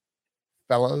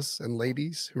 fellas and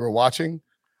ladies who are watching.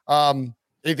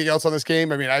 Anything else on this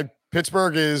game? I mean,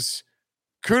 Pittsburgh is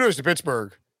kudos to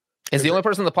Pittsburgh. Is the only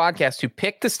person on the podcast who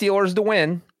picked the Steelers to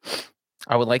win.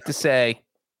 I would like to say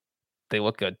they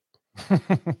look good.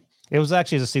 It was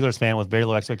actually as a Steelers fan with very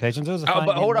low expectations. It was a fine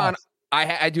but hold game on.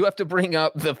 I do have to bring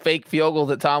up the fake field goal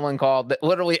that Tomlin called. That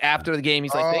literally after the game,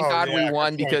 he's like, "Thank God we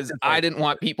won," because I didn't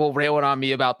want people railing on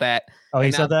me about that. Oh,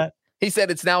 he said that? He said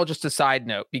it's now just a side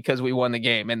note because we won the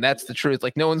game, and that's the truth.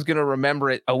 Like no one's gonna remember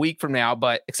it a week from now,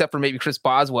 but except for maybe Chris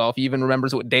Boswell, if he even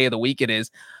remembers what day of the week it is.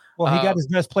 Well, he got his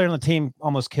best player on the team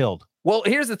almost killed. Well,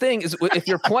 here's the thing: is if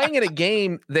you're playing in a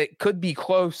game that could be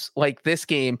close, like this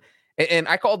game, and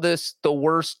I called this the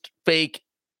worst fake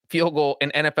field goal in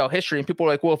NFL history, and people are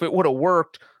like, "Well, if it would have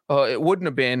worked, it wouldn't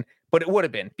have been," but it would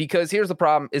have been because here's the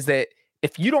problem: is that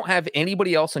if you don't have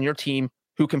anybody else on your team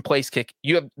who can place kick,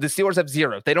 the Steelers have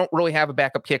 0. They don't really have a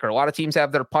backup kicker. A lot of teams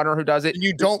have their punter who does it.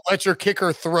 You don't let your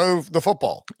kicker throw the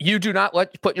football. You do not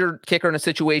put your kicker in a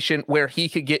situation where he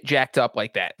could get jacked up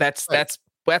like that. That's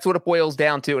what it boils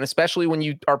down to, and especially when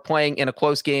you are playing in a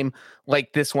close game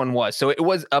like this one was. So it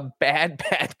was a bad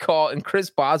call. And Chris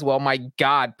Boswell, my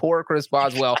God, poor Chris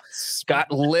Boswell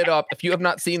got lit up. If you have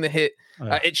not seen the hit,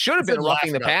 it should have been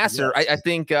roughing the passer. I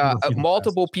think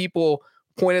multiple people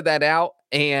pointed that out,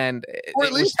 and or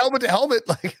at least helmet to helmet.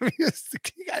 Like,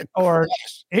 or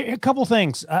a couple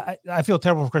things. I feel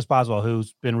terrible for Chris Boswell,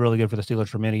 who's been really good for the Steelers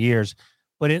for many years,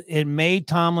 but it made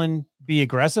Tomlin be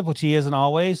aggressive, which he isn't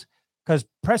always. Because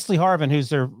Presley Harvin, who's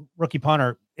their rookie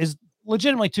punter, is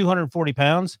legitimately 240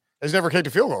 pounds. Has never kicked a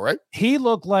field goal, right? He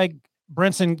looked like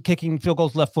Brinson kicking field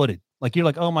goals left-footed. Like, you're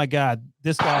like, oh, my God,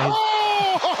 this guy.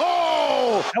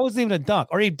 That wasn't even a dunk.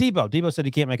 Or Debo. Debo said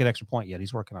he can't make an extra point yet.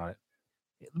 He's working on it.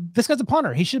 This guy's a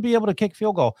punter. He should be able to kick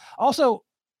field goal. Also,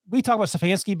 we talk about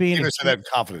Stefanski being. You said that in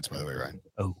confidence, by the way, Ryan.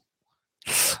 Oh.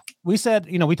 We said,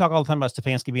 we talk all the time about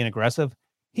Stefanski being aggressive.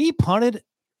 He punted.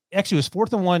 Actually, it was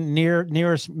 4th and 1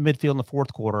 nearest midfield in the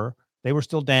fourth quarter. They were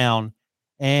still down,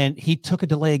 and he took a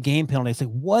delay of game penalty. I said,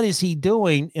 what is he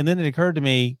doing? And then it occurred to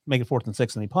me, make it 4th and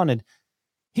 6, and he punted.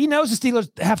 He knows the Steelers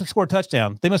have to score a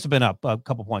touchdown. They must have been up a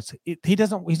couple points.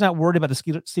 He's not worried about the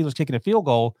Steelers kicking a field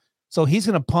goal, so he's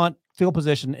going to punt field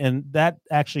position, and that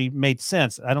actually made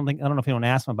sense. I don't know if anyone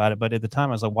asked him about it, but at the time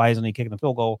I was like, why isn't he kicking the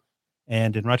field goal?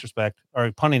 And in retrospect,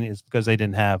 or punting is because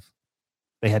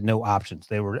they had no options.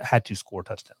 They had to score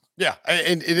touchdowns. Yeah,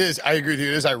 and it is. I agree with you.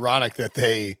 It is ironic that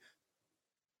they,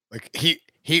 like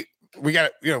we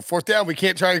got 4th down. We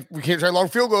can't try long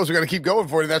field goals. We got to keep going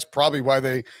for it. And that's probably why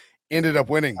they ended up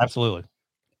winning. Absolutely.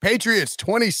 Patriots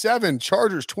 27,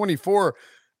 Chargers 24.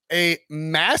 A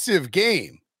massive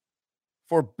game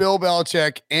for Bill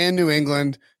Belichick and New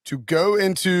England to go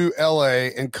into LA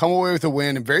and come away with a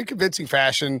win in very convincing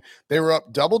fashion. They were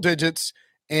up double digits.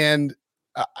 And,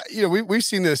 we've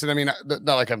seen this. And I mean, not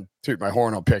like I'm tooting my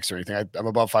horn on picks or anything. I'm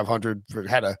above 500.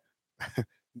 Had an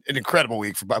incredible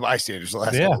week by my standards the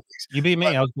last couple of weeks. You beat me.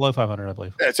 I was below 500, I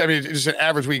believe. It's just an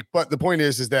average week. But the point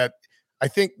is that I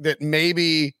think that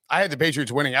maybe I had the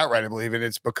Patriots winning outright, I believe. And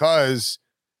it's because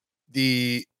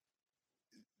the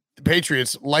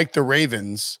Patriots, like the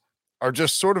Ravens, are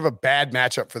just sort of a bad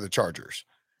matchup for the Chargers.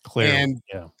 Clearly, and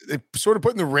they're sort of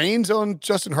putting the reins on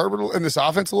Justin Herbert in this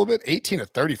offense a little bit. 18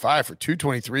 of 35 for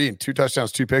 223 and 2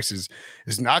 touchdowns, 2 picks is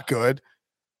not good.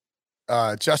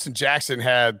 Justin Jackson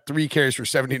had 3 carries for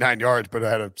 79 yards, but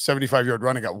had a 75-yard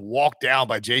run and got walked down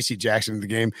by J.C. Jackson in the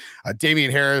game.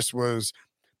 Damian Harris was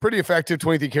pretty effective,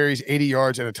 23 carries, 80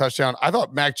 yards, and a touchdown. I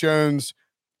thought Mac Jones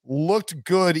looked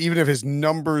good, even if his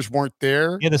numbers weren't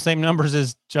there. Yeah, the same numbers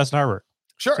as Justin Herbert.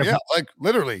 Sure, yeah, like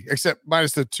literally, except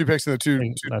minus the 2 picks and the two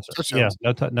touchdowns.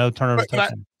 Yeah, no turnovers.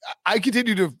 I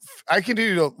continue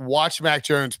to watch Mac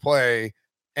Jones play,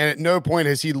 and at no point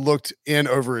has he looked in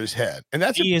over his head. And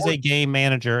that's he is a game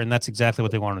manager, and that's exactly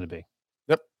what they want him to be.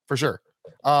 Yep, for sure.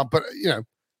 But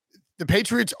the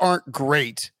Patriots aren't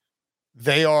great.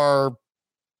 They are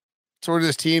sort of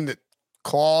this team that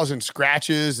claws and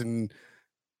scratches, and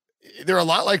they're a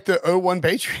lot like the 0-1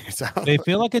 Patriots. They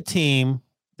feel like a team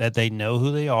that they know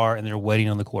who they are, and they're waiting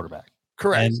on the quarterback.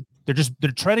 Correct. And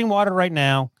they're treading water right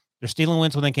now. They're stealing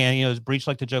wins when they can. As Breach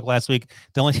liked to joke last week,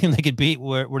 the only team they could beat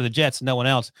were the Jets, no one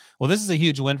else. Well, this is a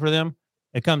huge win for them.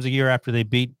 It comes a year after they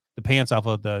beat the pants off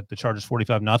of the Chargers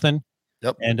 45-0.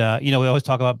 Yep. And we always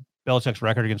talk about Belichick's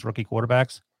record against rookie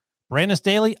quarterbacks. Brandon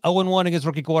Staley, 0-1 against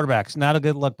rookie quarterbacks. Not a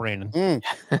good luck, Brandon.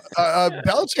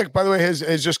 Belichick, by the way,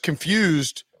 has just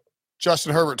confused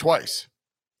Justin Herbert twice.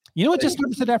 You know what Justin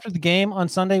Herbert said after the game on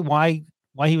Sunday? Why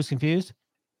he was confused?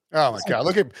 Oh my God!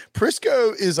 Look at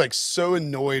Prisco is like so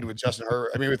annoyed with Justin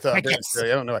Herbert. I mean, with Brandon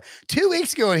Staley. I don't know. 2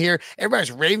 weeks ago in here, everybody's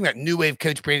raving about new wave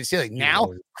coach Brandon Staley.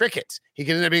 Now, crickets. He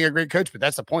can end up being a great coach, but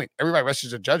that's the point. Everybody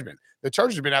rushes to judgment. The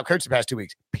Chargers have been out coached the past 2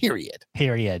 weeks. Period.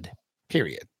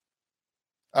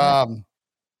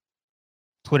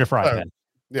 Twitter fried, man.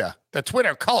 Yeah. The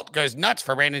Twitter cult goes nuts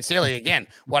for Brandon Staley again.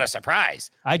 What a surprise.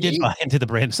 I did buy into the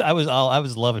Brandon. I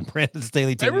was loving Brandon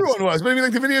Staley too. Everyone was, but I mean,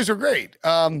 like the videos were great.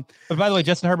 But by the way,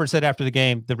 Justin Herbert said after the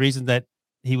game, the reason that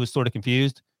he was sort of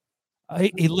confused,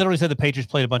 he literally said the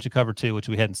Patriots played a bunch of cover 2, which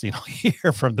we hadn't seen all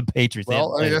year from the Patriots.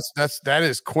 Well, I mean, that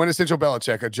is quintessential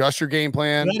Belichick. Adjust your game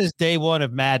plan. That is day one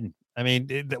of Madden. I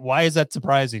mean, why is that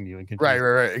surprising you?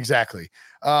 Right. Exactly.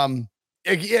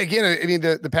 Again, I mean,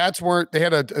 the Pats weren't. They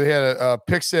had a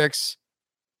pick 6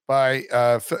 by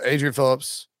Adrian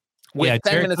Phillips with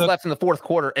 10 minutes left in the fourth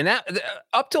quarter, and that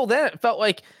up till then it felt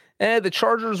like the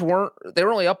Chargers weren't. They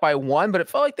were only up by 1, but it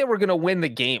felt like they were going to win the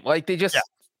game. Like they just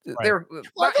they were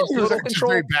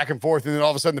control, very back and forth, and then all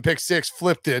of a sudden the pick 6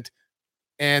 flipped it,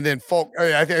 and then Folk.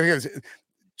 I think it was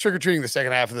trick or treating the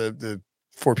second half of the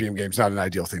 4 p.m. game is not an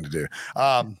ideal thing to do.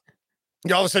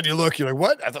 All of a sudden you're like,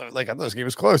 what? I thought this game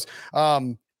was close.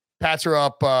 Pats are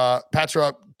up.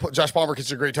 Josh Palmer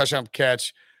gets a great touchdown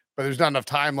catch, but there's not enough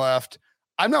time left.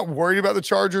 I'm not worried about the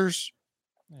Chargers.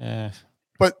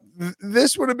 But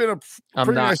this would have been a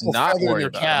pretty nice little feather in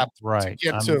your cap to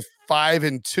get to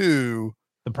 5-2.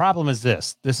 The problem is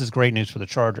this is great news for the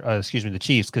the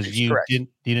Chiefs, because you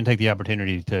didn't take the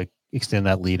opportunity to extend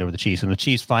that lead over the Chiefs, and the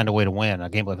Chiefs find a way to win. I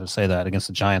can't believe I say that against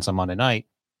the Giants on Monday night.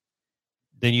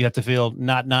 Then you have to feel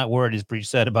not worried, as Breach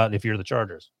said, about if you're the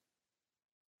Chargers.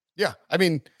 Yeah. I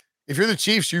mean, if you're the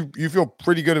Chiefs, you feel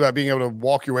pretty good about being able to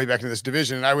walk your way back into this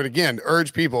division. And I would, again,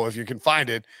 urge people, if you can find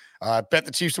it, bet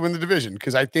the Chiefs to win the division,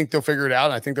 because I think they'll figure it out.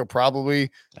 And I think they'll probably.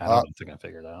 I don't think I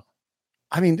figure it out.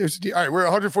 I mean, all right, we're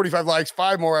 145 likes,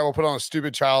 5 more. I will put on a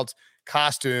stupid child's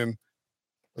costume.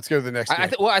 Let's go to the next.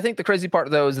 I think the crazy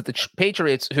part, though, is that the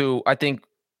Patriots, who I think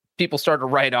people start to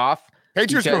write off.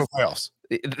 Patriots go to playoffs.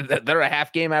 They're a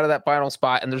half game out of that final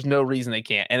spot, and there's no reason they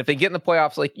can't. And if they get in the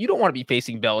playoffs, like, you don't want to be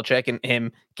facing Belichick and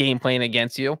him game playing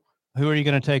against you. Who are you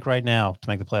going to take right now to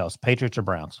make the playoffs? Patriots or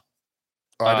Browns?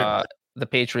 The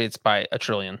Patriots by 1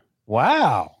 trillion.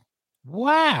 Wow.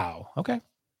 Okay.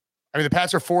 I mean, the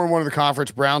Pats are 4-1 in the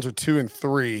conference. Browns are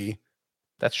 2-3.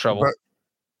 That's trouble. But,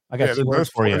 I got 2 words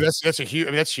for you. That's huge.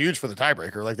 I mean, that's huge for the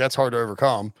tiebreaker. Like, that's hard to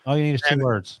overcome. All you need is 2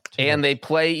 words. They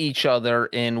play each other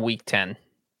in week 10.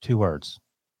 2 words.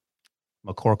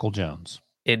 McCorkle Jones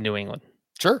in New England.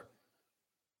 Sure.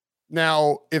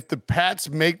 Now, if the Pats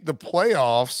make the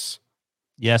playoffs,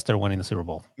 Yes, they're winning the Super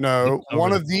Bowl. No,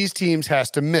 one of these teams has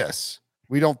to miss.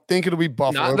 We don't think it'll be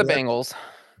Buffalo. Not the Bengals.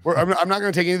 I'm not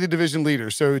going to take any of the division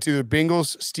leaders. So it's either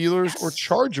Bengals, Steelers, or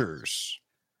Chargers.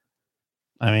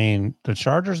 I mean, the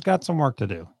Chargers got some work to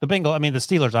do. The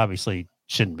Steelers obviously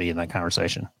shouldn't be in that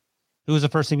conversation. Who was the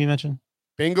first team you mentioned?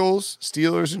 Bengals,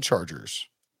 Steelers, and Chargers.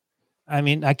 I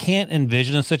mean, I can't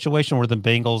envision a situation where the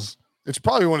Bengals. It's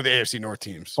probably one of the AFC North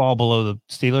teams. Fall below the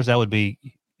Steelers. That would be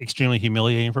extremely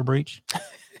humiliating for Breach.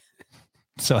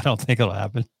 So I don't think it'll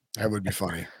happen. That would be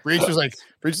funny. Breach was like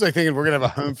thinking we're gonna have a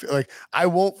home. I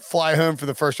won't fly home for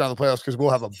the first round of the playoffs because we'll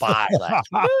have a bye.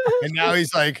 And now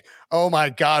he's like, oh my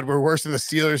God, we're worse than the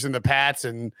Steelers and the Pats,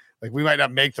 and like we might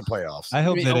not make the playoffs. I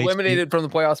hope that eliminated from the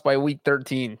playoffs by week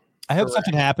 13. I hope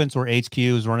something happens where HQ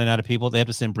is running out of people. They have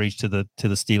to send Breach to the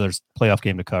Steelers playoff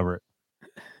game to cover it,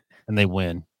 and they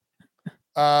win.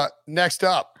 Next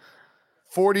up,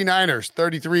 49ers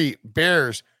 33,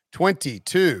 Bears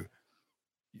 22.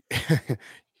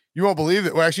 You won't believe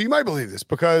it. Well, actually, you might believe this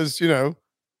because,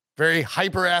 very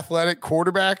hyper athletic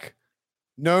quarterback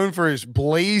known for his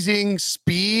blazing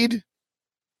speed,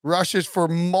 rushes for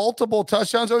multiple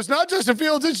touchdowns. So it's not Justin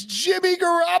Fields, it's Jimmy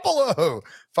Garoppolo.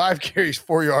 5 carries,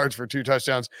 4 yards for 2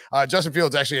 touchdowns. Justin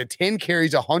Fields actually had 10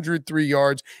 carries, 103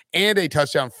 yards, and a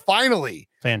touchdown. Finally,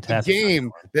 fantastic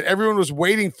game that everyone was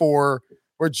waiting for,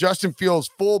 where Justin Fields'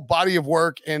 full body of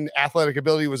work and athletic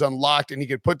ability was unlocked, and he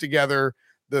could put together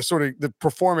the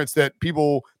performance that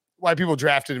why people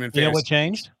drafted him in fantasy. You know what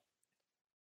changed?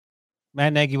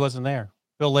 Matt Nagy wasn't there.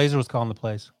 Bill Lazor was calling the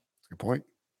plays. Good point.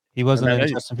 He wasn't in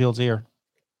Justin Fields' ear.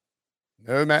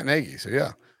 No Matt Nagy. So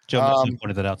yeah. Joe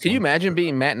pointed that out. Can you imagine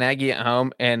being Matt Nagy at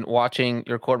home and watching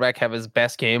your quarterback have his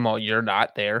best game while you're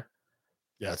not there?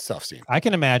 Yeah, it's tough scene. I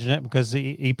can imagine it because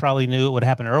he probably knew it would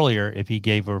happen earlier if he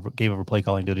gave over play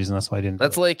calling duties, and that's why I didn't.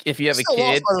 That's like if you have a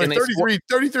kid and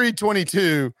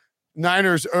 33-22.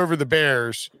 Niners over the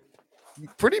Bears.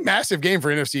 Pretty massive game for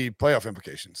NFC playoff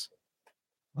implications.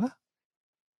 What? Are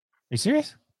you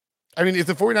serious? I mean, if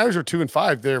the 49ers are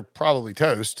 2-5, they're probably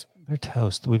toast. They're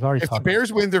toast. We've already talked. If the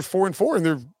Bears win, they're 4-4,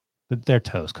 and they're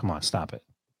toast. Come on, stop it.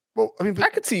 Well, I mean, I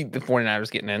could see the 49ers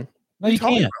getting in. No, you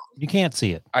can't. You can't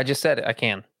see it. I just said it. I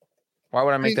can. Why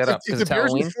would I make that up? If the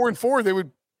Bears were 4-4, they would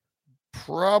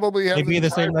probably have the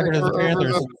same record as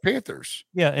the Panthers.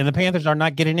 Yeah, and the Panthers are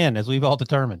not getting in, as we've all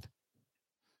determined.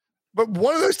 But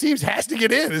one of those teams has to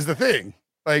get in, is the thing.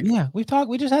 Like, yeah, we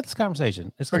just had this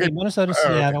conversation. It's going to be Minnesota,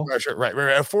 Seattle. Sure, right.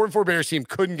 A 4-4 Bears team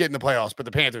couldn't get in the playoffs, but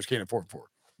the Panthers came at 4-4.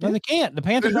 No, they can't. The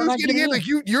Panthers are not getting in. Like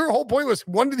your whole point was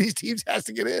one of these teams has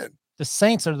to get in. The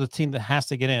Saints are the team that has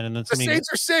to get in, and the Saints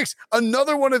are 6.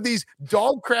 Another one of these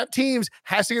dog crap teams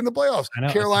has to get in the playoffs.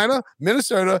 Carolina,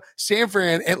 Minnesota, San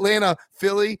Fran, Atlanta,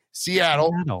 Philly,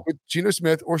 Seattle with Geno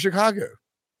Smith or Chicago.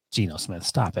 Geno Smith,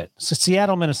 stop it. So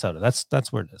Seattle, Minnesota.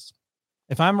 That's where it is.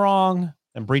 If I'm wrong,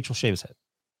 then Breach will shave his head.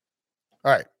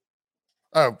 All right.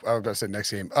 Oh, I was about to say next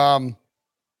game.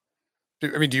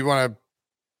 Do you want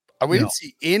to? We didn't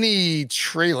see any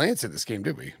Trey Lance in this game,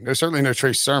 did we? No, certainly no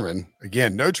Trey Sermon.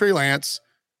 Again, no Trey Lance.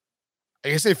 I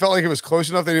guess they felt like it was close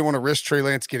enough. They didn't want to risk Trey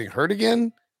Lance getting hurt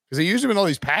again because they used him in all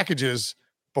these packages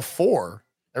before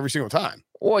every single time.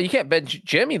 Well, you can't bench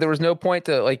Jimmy. There was no point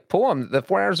to pull him. The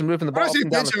 49ers are moving the ball up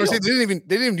and down the field.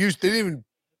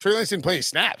 Trey Lance didn't play any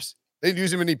snaps. They didn't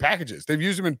use him in any packages. They've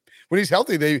used him when he's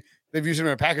healthy. They've used him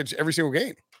in a package every single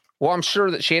game. Well, I'm sure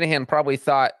that Shanahan probably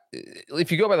thought,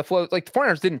 if you go by the flow, the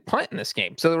 49ers didn't punt in this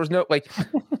game. So there was no,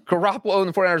 Garoppolo and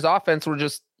the 49ers offense were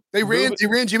just. They ran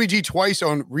Jimmy G twice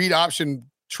on read option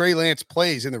Trey Lance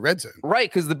plays in the red zone. Right,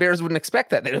 because the Bears wouldn't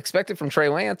expect that. They'd expect it from Trey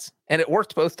Lance, and it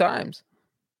worked both times.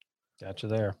 Gotcha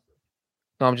there.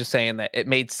 No, I'm just saying that it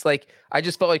made, I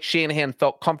just felt like Shanahan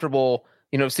felt comfortable,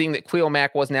 seeing that Khalil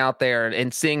Mack wasn't out there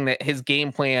and seeing that his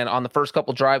game plan on the first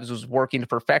couple drives was working to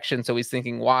perfection. So he's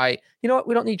thinking, why, we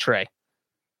don't need Trey.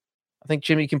 I think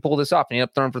Jimmy can pull this off. And he ended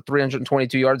up throwing for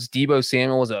 322 yards. Deebo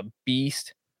Samuel was a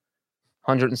beast,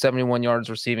 171 yards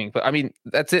receiving. But I mean,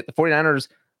 that's it. The 49ers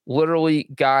literally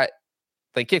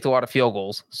they kicked a lot of field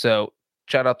goals. So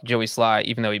shout out to Joey Sly,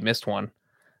 even though he missed one.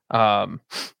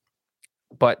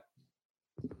 But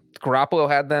Garoppolo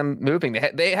had them moving.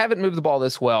 They haven't moved the ball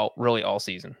this well really all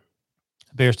season.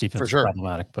 Bears defense is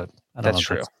problematic, but that's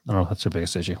true. I don't know if that's their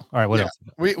biggest issue. All right, what else?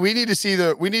 We need to see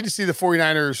the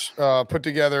 49ers put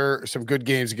together some good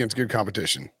games against good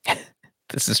competition.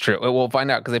 This is true. We'll find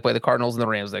out because they play the Cardinals and the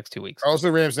Rams next 2 weeks. Cardinals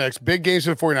and the Rams next. Big games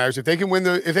for the 49ers. If they can win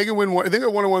if they get one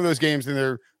of those games, then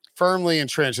they're firmly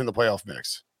entrenched in the playoff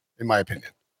mix, in my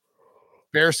opinion.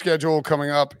 Bears schedule coming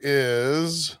up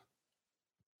is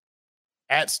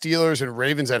at Steelers and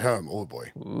Ravens at home. Oh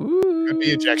boy. Ooh. Could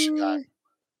be ejection time.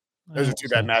 Those are two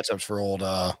bad matchups for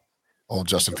old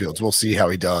Justin Fields. We'll see how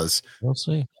he does. We'll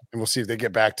see. And we'll see if they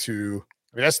get back to,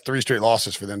 I mean, that's 3 straight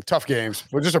losses for them. Tough games,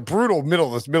 but just a brutal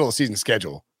middle of the season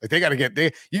schedule. Like you got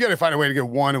to find a way to get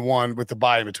 1-1 with the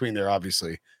bye in between there,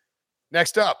 obviously.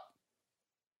 Next up.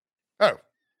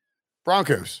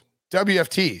 Broncos,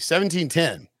 WFT,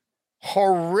 17-10.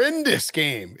 Horrendous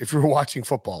game if you were watching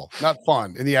football. Not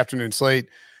fun in the afternoon slate.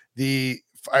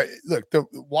 I've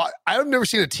never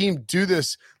seen a team do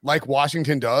this like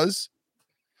Washington does.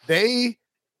 They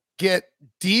get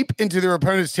deep into their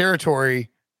opponent's territory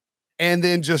and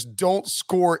then just don't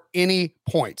score any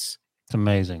points. It's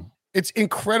amazing. It's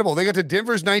incredible. They got to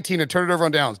Denver's 19 and turned it over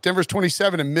on downs. Denver's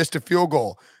 27 and missed a field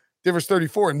goal. Denver's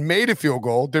 34 and made a field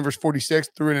goal. Denver's 46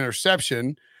 threw an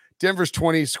interception. Denver's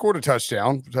 20 scored a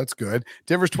touchdown. That's good.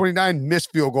 Denver's 29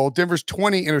 missed field goal. Denver's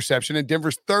 20 interception, and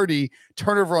Denver's 30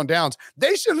 turnover on downs.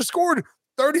 They should have scored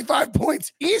 35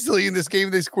 points easily in this game.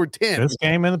 They scored 10. This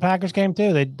game and the Packers game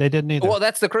too. They didn't either. Well,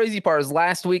 that's the crazy part. Is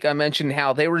last week I mentioned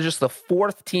how they were just the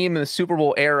 4th team in the Super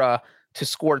Bowl era to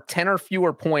score 10 or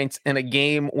fewer points in a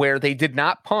game where they did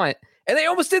not punt. And they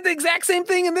almost did the exact same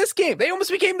thing in this game. They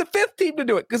almost became the 5th team to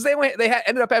do it because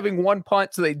ended up having 1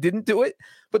 punt, so they didn't do it.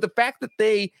 But the fact that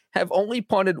they have only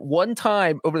punted 1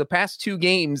 time over the past 2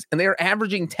 games and they are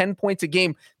averaging 10 points a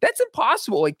game, that's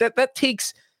impossible. Like that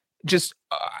takes just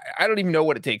I don't even know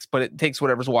what it takes, but it takes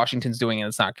whatever's Washington's doing, and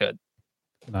it's not good.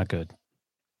 Not good.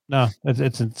 No,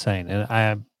 it's insane. And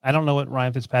I don't know what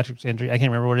Ryan Fitzpatrick's injury. I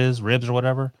can't remember what it is, ribs or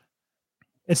whatever.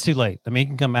 It's too late. I mean, he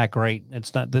can come back great.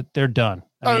 It's not that they're done.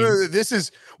 No, this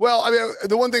is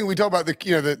the one thing we talk about the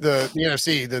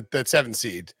NFC, the 7th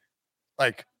seed.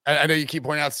 Like I know you keep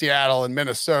pointing out Seattle and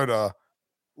Minnesota,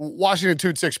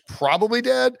 Washington 2-6 probably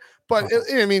dead, but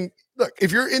I mean, look,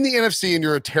 if you're in the NFC and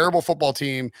you're a terrible football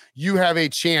team, you have a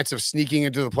chance of sneaking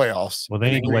into the playoffs. Well,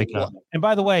 they need to wake up. And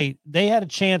by the way, they had a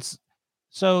chance.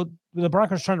 So the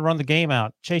Broncos trying to run the game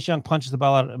out. Chase Young punches the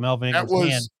ball out of Melvin Ingram's hand.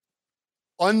 That was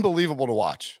unbelievable to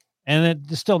watch. And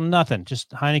it's still nothing.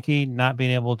 Just Heineke not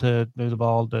being able to move the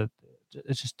ball. It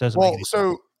just doesn't. Well,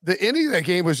 so the ending of that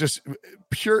game was just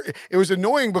pure. It was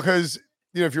annoying because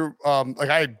if you're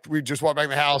we just walked back in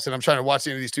the house and I'm trying to watch the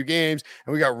end of these 2 games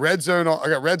and we got Red Zone on. I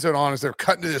got Red Zone on as they're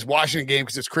cutting to this Washington game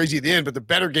because it's crazy at the end. But the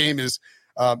better game is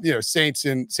Saints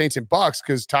and Bucks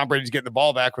because Tom Brady's getting the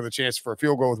ball back with a chance for a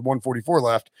field goal with 1:44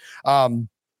 left. I'm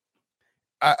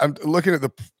looking at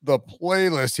the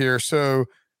playlist here. So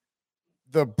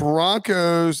the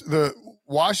Broncos, the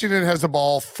Washington has the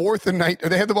ball 4th and 9.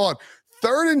 They had the ball on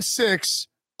 3rd and 6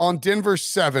 on Denver's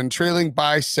 7, trailing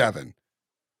by 7.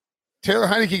 Taylor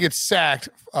Heineke gets sacked,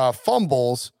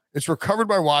 fumbles. It's recovered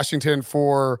by Washington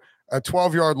for a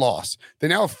 12-yard loss. They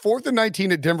now have 4th and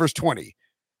 19 at Denver's 20.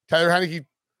 Taylor Heineke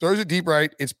throws it deep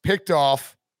right. It's picked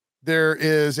off. There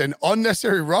is an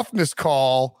unnecessary roughness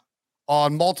call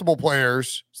on multiple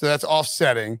players, so that's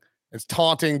offsetting. It's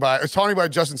taunting by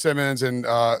Justin Simmons and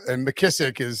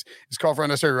McKissick is called for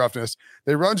unnecessary roughness.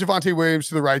 They run Javonte Williams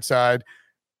to the right side.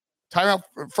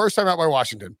 First timeout by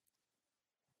Washington.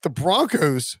 The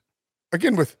Broncos,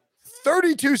 again with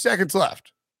 32 seconds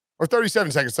left, or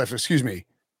 37 seconds left, excuse me,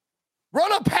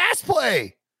 run a pass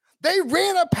play. They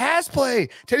ran a pass play.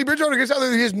 Teddy Bridgewater gets out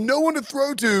there. He has no one to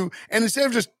throw to. And instead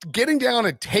of just getting down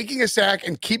and taking a sack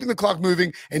and keeping the clock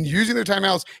moving and using their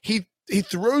timeouts, he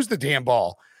throws the damn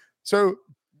ball. So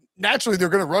naturally, they're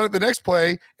going to run it the next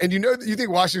play, and you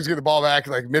think Washington's going to get the ball back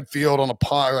like midfield on a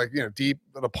punt, deep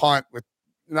on a punt with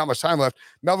not much time left.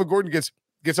 Melvin Gordon gets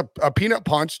a peanut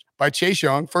punched by Chase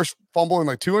Young, first fumble in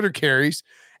like 200 carries,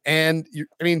 and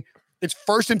it's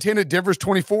 1st and 10 at Denver's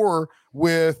 24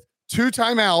 with 2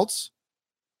 timeouts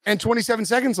and 27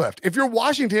 seconds left. If you're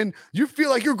Washington, you feel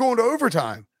like you're going to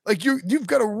overtime, like you've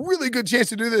got a really good chance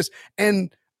to do this,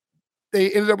 and they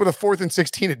ended up with a 4th and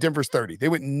 16 at Denver's 30. They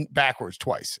went backwards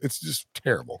twice. It's just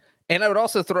terrible. And I would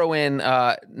also throw in,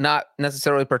 not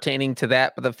necessarily pertaining to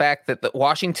that, but the fact that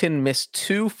Washington missed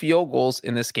 2 field goals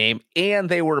in this game, and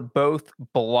they were both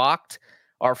blocked.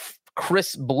 Our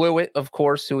Chris Blewett, of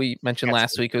course, who we mentioned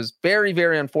last week, who's very,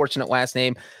 very unfortunate last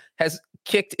name, has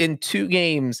kicked in 2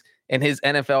 games in his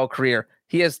NFL career.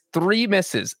 He has 3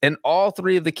 misses, and all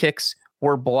 3 of the kicks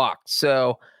were blocked.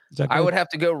 So I would have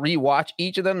to go rewatch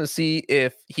each of them to see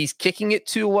if he's kicking it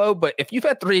too low. But if you've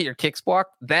had 3 of your kicks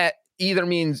blocked, that either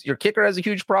means your kicker has a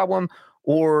huge problem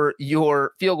or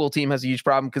your field goal team has a huge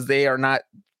problem because they are not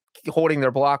holding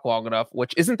their block long enough,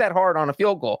 which isn't that hard on a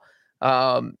field goal.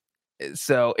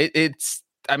 So it's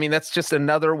that's just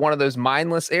another one of those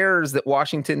mindless errors that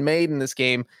Washington made in this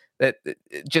game that it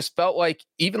just felt like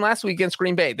even last week against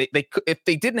Green Bay, they if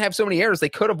they didn't have so many errors, they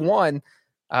could have won.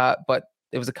 But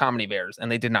it was the Comedy Bears,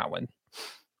 and they did not win.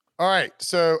 All right,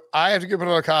 so I have to put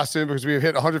on a costume because we have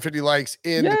hit 150 likes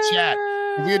in the chat.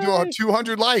 If we do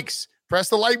 200 likes, press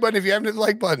the like button if you haven't hit the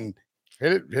like button.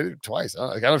 Hit it twice.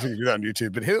 I don't know if you can do that on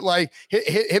YouTube, but hit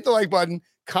the like button.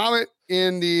 Comment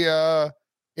in the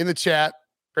chat.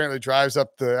 Apparently drives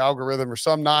up the algorithm or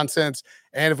some nonsense.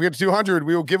 And if we get to 200,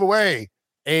 we will give away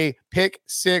a Pick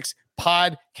Six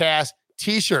podcast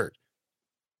t-shirt.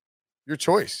 Your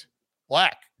choice.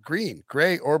 Black, green,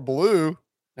 gray, or blue.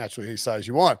 Naturally, any size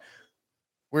you want.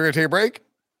 We're going to take a break.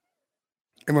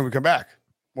 And when we come back,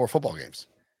 more football games.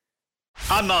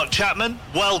 I'm Mark Chapman.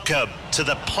 Welcome to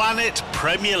the Planet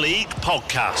Premier League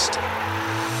podcast.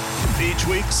 Each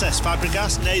week, Cesc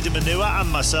Fabregas, Nader Manua and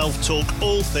myself talk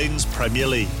all things Premier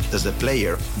League. As a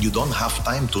player, you don't have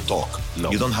time to talk. No.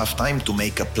 You don't have time to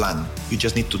make a plan. You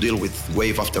just need to deal with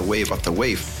wave after wave after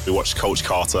wave. We watched Coach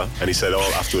Carter and he said,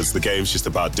 afterwards, the game's just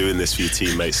about doing this for your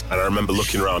teammates. And I remember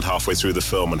looking around halfway through the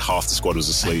film and half the squad was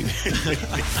asleep.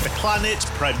 Planet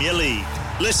Premier League.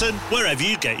 Listen wherever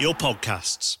you get your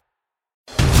podcasts.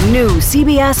 New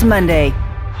CBS Monday.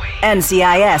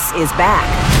 NCIS is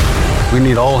back. We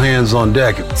need all hands on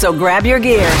deck. So grab your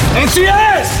gear.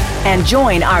 NCIS! And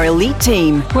join our elite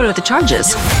team. What are the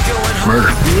charges? Murder.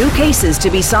 New cases to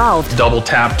be solved. Double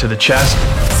tap to the chest.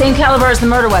 Same caliber as the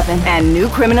murder weapon. And new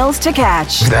criminals to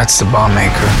catch. That's the bomb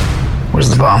maker. Where's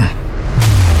the bomb?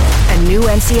 A new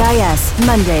NCIS,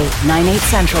 Monday, 9/8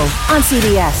 Central, on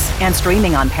CBS and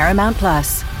streaming on Paramount+.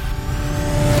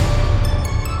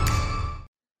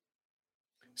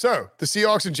 So, the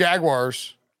Seahawks and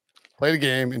Jaguars played a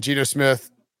game, and Geno Smith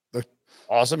looked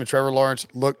awesome, and Trevor Lawrence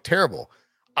looked terrible.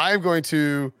 I'm going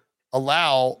to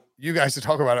allow you guys to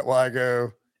talk about it while I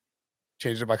go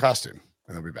change it my costume,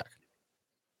 and I'll be back.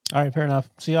 All right, fair enough.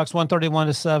 Seahawks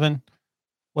 131-7.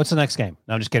 What's the next game?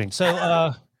 No, I'm just kidding.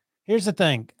 So here's the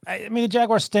thing. I mean, the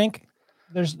Jaguars stink.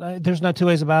 There's no two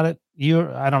ways about it.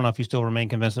 I don't know if you still remain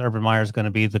convinced that Urban Meyer is going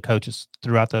to be the coach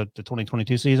throughout the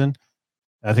 2022 season.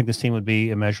 I think this team would be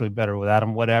immeasurably better without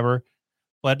him, whatever.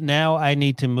 But now I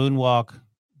need to moonwalk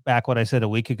back what I said a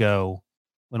week ago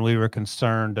when we were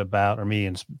concerned about, or me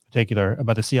in particular,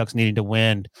 about the Seahawks needing to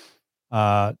win.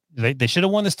 They should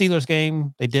have won the Steelers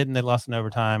game. They didn't. They lost in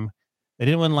overtime. They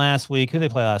didn't win last week. Who did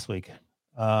they play last week? It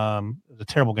was a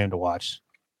terrible game to watch.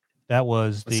 That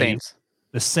was the Saints.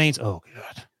 The Saints. Oh,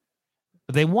 God.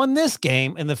 But they won this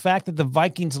game, and the fact that the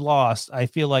Vikings lost, I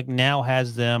feel like now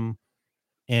has them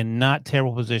in not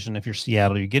terrible position if you're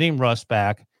Seattle. You're getting Russ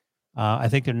back. I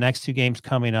think their next two games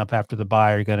coming up after the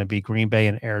bye are going to be Green Bay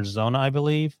and Arizona, I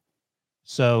believe.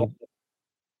 So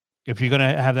if you're going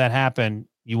to have that happen,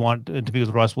 you want it to be with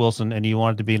Russ Wilson, and you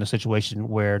want it to be in a situation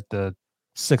where the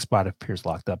 6th spot appears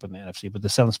locked up in the NFC, but the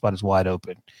 7th spot is wide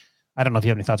open. I don't know if you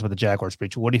have any thoughts about the Jaguars,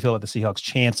 Breach. What do you feel about the Seahawks'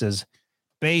 chances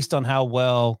based on how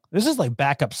well – this is like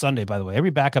backup Sunday, by the way. Every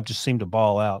backup just seemed to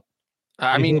ball out.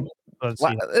 I mean, it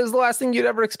was the last thing you'd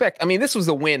ever expect. I mean, this was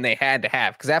the win they had to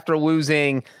have because after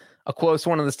losing a close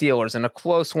one to the Steelers and a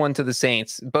close one to the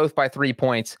Saints, both by 3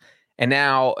 points, and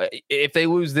now if they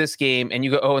lose this game and you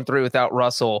go 0-3 without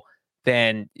Russell,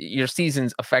 then your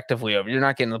season's effectively over. You're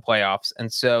not getting the playoffs.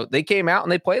 And so they came out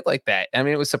and they played like that. I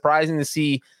mean, it was surprising to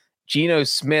see Geno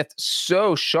Smith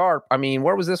so sharp. I mean,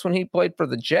 where was this when he played for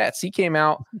the Jets? He came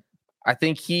out, I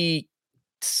think he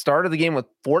started the game with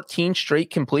 14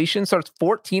 straight completions. Starts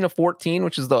 14 of 14,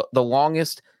 which is the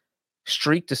longest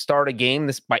streak to start a game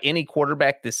this by any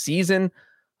quarterback this season.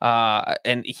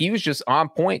 And he was just on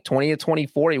point, 20 of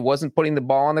 24. He wasn't putting the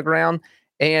ball on the ground.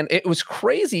 And it was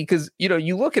crazy because, you know,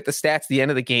 you look at the stats at the end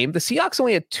of the game, the Seahawks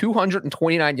only had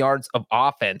 229 yards of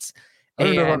offense. I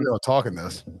don't know if I'm talking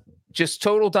this. Just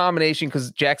total domination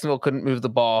because Jacksonville couldn't move the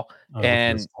ball.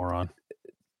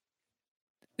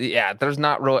 Yeah, there's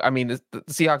not really. I mean, the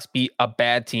Seahawks beat a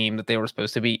bad team that they were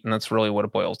supposed to beat, and that's really what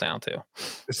it boils down to. It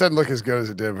doesn't look as good as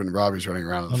it did when Robbie's running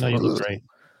around. No, you look great.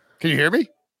 Can you hear me?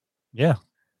 Yeah.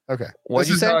 Okay. What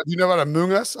did you say? Do you know about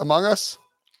Among Us?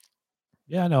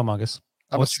 Yeah, I know Among Us.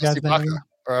 What's a Sussy Baka,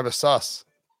 or I'm a sus.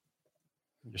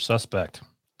 You're suspect.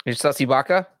 You're Sussy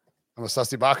Baka? I'm a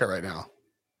Sussy Baka right now.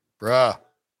 Bruh.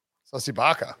 Sussy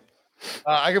Baka.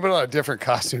 I could put on a different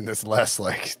costume that's less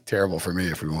like terrible for me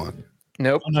if we want.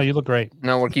 Nope. Oh, no, you look great.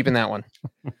 No, we're keeping that one.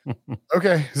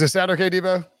 Okay. Does this sound okay,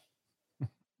 Debo?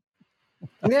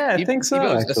 Yeah, I think so.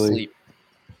 Debo's asleep.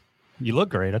 You look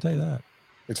great. I'll tell you that.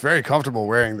 It's very comfortable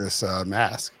wearing this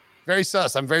mask. Very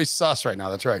sus. I'm very sus right now.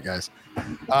 That's right, guys.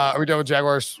 Are we done with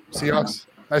Jaguars, Seahawks?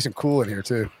 Nice and cool in here,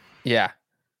 too. Yeah.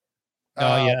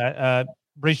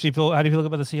 Breach, how do you feel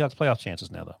about the Seahawks playoff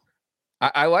chances now, though?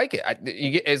 I like it.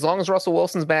 You get as long as Russell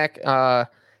Wilson's back,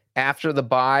 after the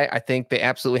bye, I think they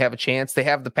absolutely have a chance. They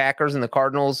have the Packers and the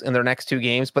Cardinals in their next 2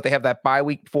 games, but they have that bye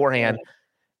week beforehand.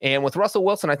 And with Russell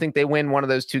Wilson, I think they win one of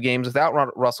those 2 games. Without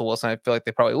Russell Wilson, I feel like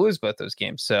they probably lose both those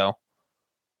games. So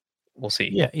we'll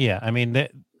see. Yeah. I mean,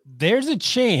 there's a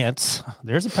chance.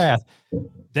 There's a path.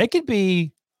 They could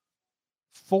be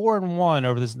 4-1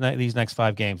 over these next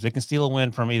 5 games. They can steal a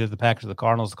win from either the Packers or the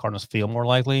Cardinals. The Cardinals feel more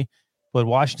likely, but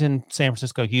Washington, San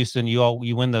Francisco, Houston,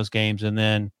 you win those games, and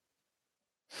then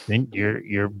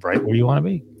you're right where you want to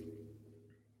be.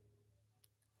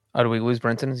 Oh, do we lose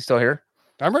Brenton? Is he still here?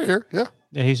 I'm right here. Yeah.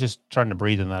 Yeah, he's just trying to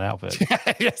breathe in that outfit.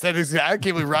 Yes, that is. I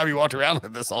can't believe Robbie walked around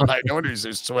with this all night. No wonder he's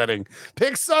so sweating.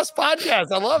 Pick Sus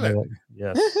podcast. I love it.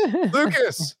 Yes.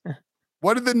 Lucas,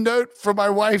 what did the note from my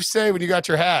wife say when you got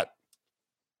your hat?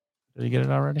 Did you get it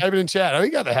already? Type it in chat. Oh,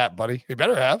 you got the hat, buddy. You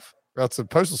better have. Or else the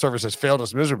Postal Service has failed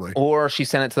us miserably. Or she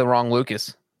sent it to the wrong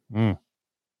Lucas.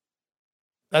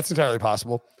 That's entirely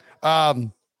possible.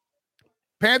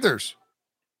 Panthers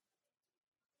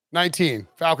 19,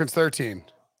 Falcons 13.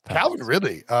 Calvin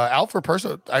Ridley out for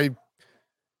personal. I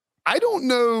don't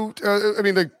know. I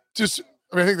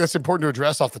think that's important to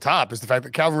address off the top is the fact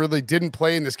that Calvin Ridley didn't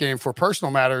play in this game for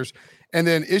personal matters, and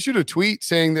then issued a tweet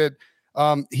saying that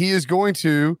he is going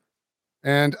to,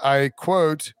 and I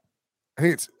quote, I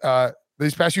think it's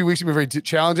these past few weeks have been very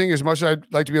challenging. As much as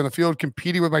I'd like to be on the field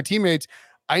competing with my teammates,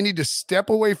 I need to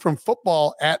step away from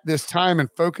football at this time and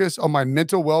focus on my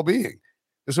mental well-being.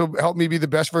 This will help me be the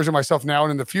best version of myself now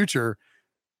and in the future.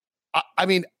 I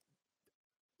mean,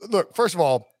 look, first of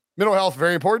all, mental health,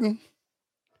 very important.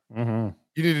 Mm-hmm.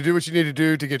 You need to do what you need to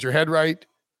do to get your head right.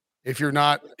 If you're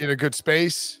not in a good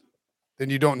space, then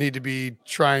you don't need to be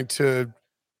trying to,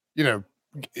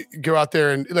 go out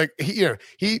there and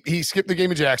he skipped the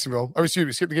game in Jacksonville. He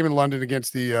skipped the game in London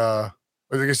against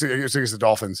against the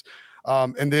Dolphins.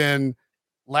 And then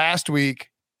last week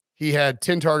he had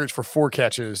 10 targets for 4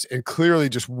 catches and clearly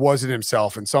just wasn't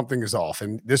himself, and something is off.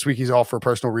 And this week he's off for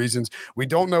personal reasons. We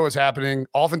don't know what's happening.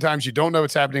 Oftentimes you don't know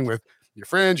what's happening with your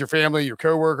friends, your family, your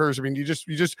coworkers. I mean, you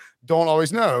just don't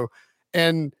always know.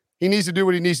 And he needs to do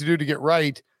what he needs to do to get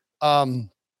right. I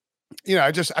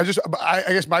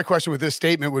guess my question with this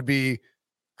statement would be,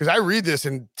 because I read this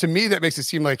and to me that makes it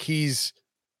seem like he's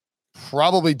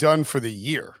probably done for the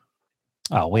year.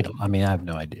 Oh, wait. I mean, I have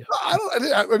no idea.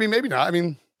 I mean, maybe not. I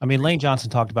mean, Lane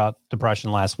Johnson talked about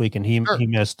depression last week, and he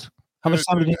missed. How much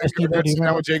time did he miss?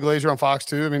 Now with Jay Glazer on Fox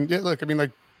too. I mean, yeah, look,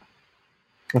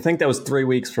 I think that was 3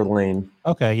 weeks for Lane.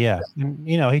 Okay, yeah. And,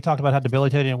 he talked about how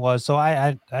debilitating it was. So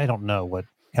I don't know what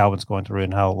Calvin's going through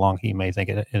and how long he may think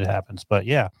it happens. But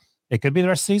yeah, it could be the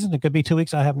rest of the season. It could be 2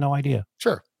 weeks. I have no idea.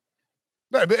 Sure.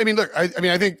 But I mean, look, I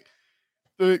think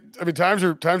times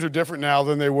are different now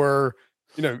than they were.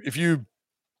 If you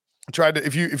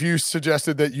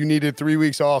suggested that you needed 3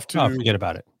 weeks off to forget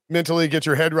about it, mentally get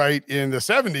your head right in the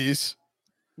 70s,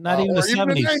 not even the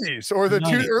 70s, 90s, or the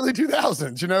early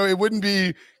 2000s, it wouldn't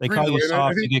be. They call you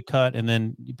soft, you get cut, and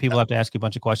then people have to ask you a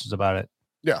bunch of questions about it.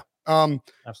 Yeah.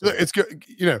 It's good.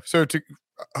 So to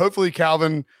hopefully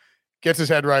Calvin gets his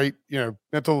head right.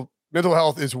 Mental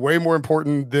health is way more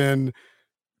important than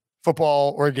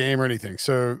football or a game or anything.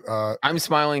 So I'm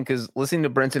smiling because listening to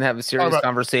Brenton have a serious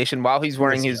conversation while he's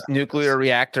wearing his nuclear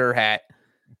reactor hat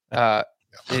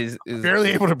is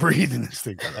barely able to breathe in this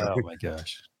thing. Oh my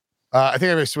gosh. I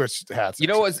think I may switch hats.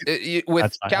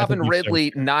 With Calvin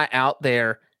Ridley not out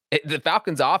there, the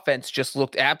Falcons offense just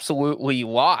looked absolutely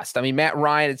lost. I mean, Matt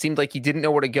Ryan, it seemed like he didn't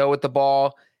know where to go with the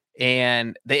ball,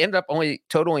 and they ended up only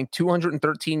totaling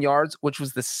 213 yards, which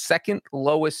was the second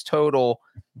lowest total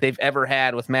they've ever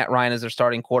had with Matt Ryan as their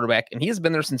starting quarterback. And he has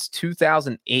been there since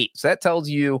 2008. So that tells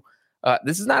you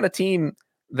this is not a team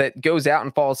that goes out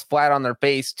and falls flat on their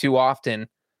face too often.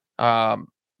 But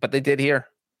they did here.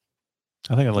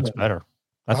 I think it looks better.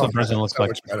 That's what Brenton looks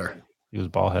like. Better. He was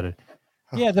ball-headed.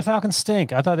 Yeah, the Falcons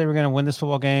stink. I thought they were going to win this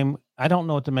football game. I don't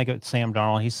know what to make of Sam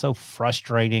Darnold. He's so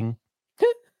frustrating.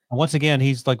 Once again,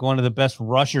 he's like one of the best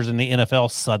rushers in the NFL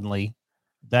suddenly.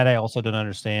 That I also don't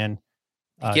understand.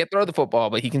 He can't throw the football,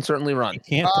 but he can certainly run.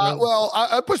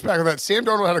 I push back on that. Sam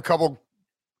Darnold had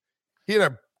he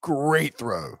had a great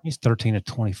throw. He's 13 of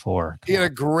 24. He had a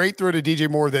great throw to DJ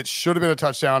Moore that should have been a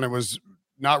touchdown. It was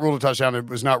not ruled a touchdown. It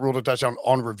was not ruled a touchdown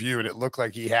on review, and it looked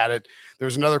like he had it.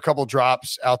 There's another couple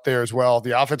drops out there as well.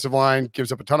 The offensive line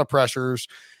gives up a ton of pressures.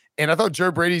 And I thought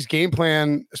Joe Brady's game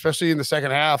plan, especially in the second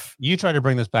half. You try to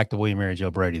bring this back to William Mary Joe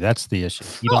Brady. That's the issue.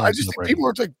 I just think people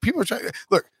are trying.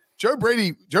 Look, Joe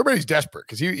Brady's desperate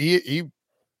because he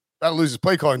to lose his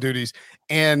play calling duties.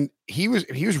 And he was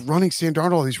running Sam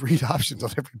Darnold all these read options on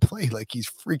every play. Like he's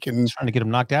freaking trying to get him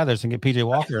knocked out of there so get PJ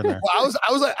Walker in there. Well,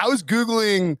 I was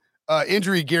Googling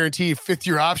injury guarantee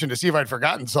 5th-year option to see if I'd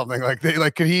forgotten something. Like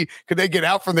could they get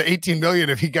out from the 18 million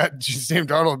if he got Sam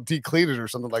Darnold decleated or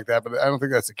something like that? But I don't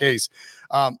think that's the case.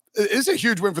 It's a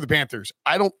huge win for the Panthers.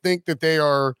 I don't think that they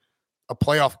are a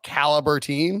playoff caliber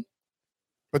team,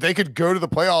 but they could go to the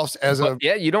playoffs as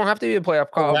you don't have to be a playoff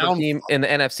caliber team in the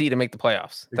NFC to make the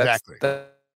playoffs. Exactly.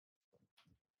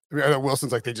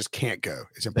 Wilson's like, they just can't go.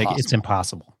 It's impossible. It's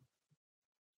impossible.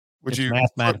 Would you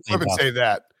flip and say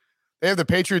that? They have the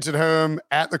Patriots at home,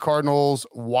 at the Cardinals,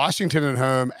 Washington at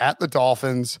home, at the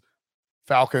Dolphins,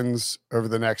 Falcons over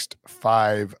the next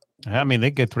 5. I mean,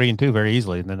 they get 3-2 very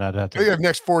easily, and then I'd have to. They have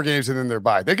next 4 games, and then they're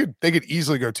bye. They could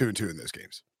easily go 2-2 in those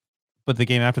games. But the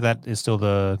game after that is still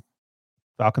the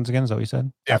Falcons again. Is that what you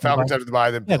said? Yeah, Falcons after the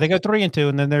bye. They go 3-2,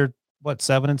 and then they're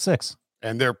 7-6,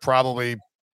 and they're probably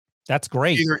that's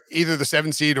great. Either the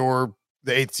 7th seed or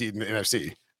the 8th seed in the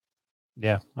NFC.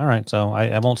 Yeah. All right. So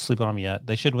I won't sleep on them yet.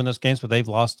 They should win those games, but they've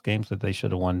lost games that they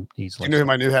should have won easily. You know who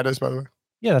my new head is, by the way?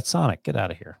 Yeah, that's Sonic. Get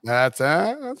out of here. That's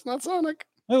not Sonic.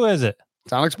 Who is it?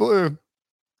 Sonic's blue.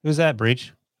 Who's that,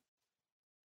 Breach?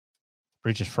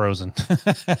 Breach is frozen.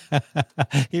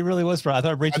 He really was frozen. I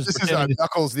thought Breach was this is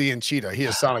Knuckles the Enchita. He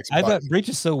is Sonic's I thought Breach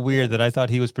is so weird that I thought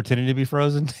he was pretending to be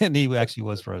frozen, and he actually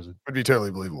was frozen. Would be totally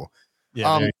believable.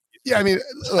 Yeah. Yeah, I mean,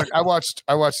 look, I watched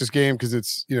this game because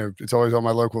it's it's always on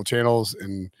my local channels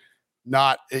and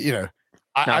not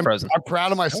I'm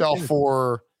proud of myself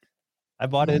for. I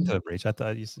bought into it, Breach. I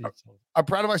thought you see. I'm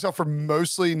proud of myself for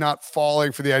mostly not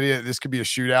falling for the idea that this could be a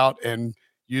shootout and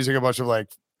using a bunch of like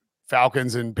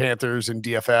Falcons and Panthers and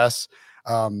DFS.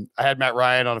 I had Matt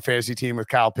Ryan on a fantasy team with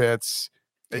Kyle Pitts.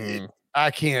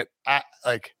 I can't.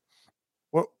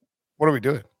 What are we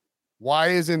doing? Why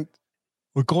isn't?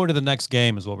 We're going to the next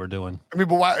game is what we're doing. I mean,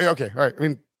 but why? Okay. All right. I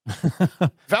mean,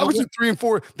 Falcons are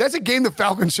 3-4. That's a game the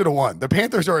Falcons should have won. The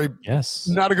Panthers are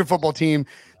not a good football team.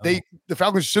 The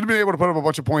Falcons should have been able to put up a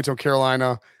bunch of points on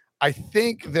Carolina. I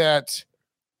think that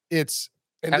it's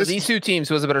out of these 2 teams,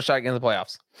 who has a better shot against the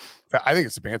playoffs? I think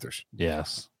it's the Panthers.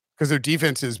 Yes. Because their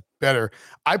defense is better.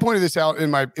 I pointed this out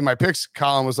in my picks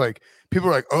column. Was like, people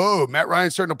are like, oh, Matt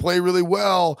Ryan's starting to play really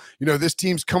well. This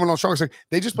team's coming on strong. It's like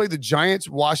they just played the Giants,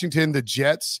 Washington, the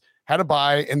Jets, had a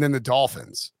bye, and then the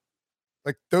Dolphins.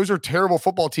 Like those are terrible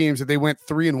football teams that they went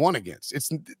 3-1 against.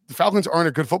 The Falcons aren't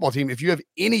a good football team. If you have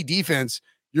any defense,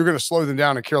 you're going to slow them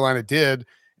down, and Carolina did.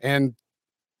 And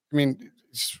I mean,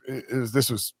 we can go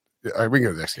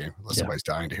to the next game unless somebody's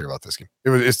dying to hear about this game.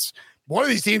 It's one of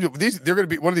these teams. One of these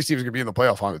teams is going to be in the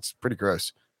playoff hunt. It's pretty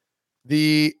gross.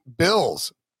 The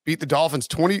Bills beat the Dolphins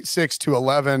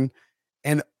 26-11,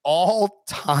 an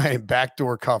all-time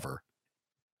backdoor cover.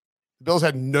 The Bills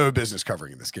had no business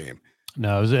covering in this game.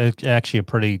 No, it was actually a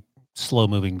pretty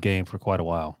slow-moving game for quite a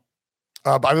while.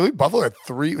 I believe Buffalo had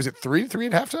 3. Was it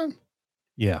 3-3 at halftime?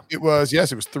 Yeah, it was.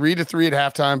 Yes, it was 3-3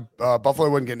 at halftime. Buffalo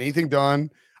wasn't getting anything done.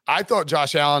 I thought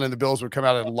Josh Allen and the Bills would come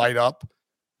out and light up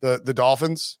the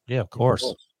Dolphins. Yeah, of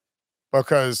course.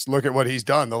 Because look at what he's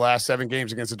done the last 7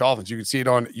 games against the Dolphins. You can see it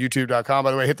on youtube.com.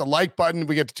 By the way, hit the like button.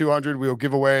 We get to 200. We'll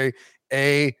give away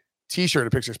a t-shirt, a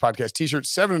Pick Six Podcast t-shirt,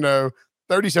 7-0,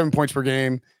 37 points per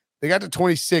game. They got to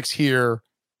 26 here.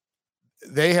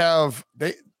 The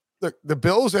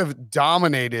Bills have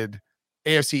dominated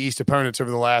AFC East opponents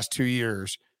over the last 2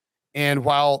 years. And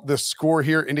while the score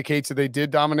here indicates that they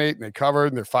did dominate and they covered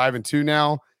and they're 5-2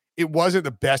 now, it wasn't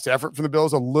the best effort from the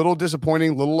Bills. A little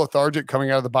disappointing, a little lethargic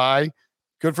coming out of the bye.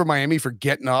 Good for Miami for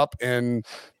getting up and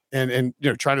trying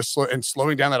to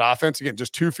slowing down that offense. Again,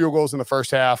 just 2 field goals in the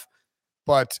first half.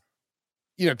 But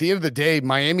at the end of the day,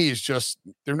 Miami is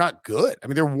they're not good. I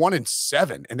mean, they're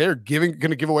 1-7 and they're going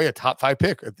to give away a top 5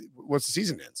 pick once the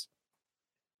season ends.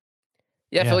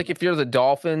 Yeah, I feel like if you're the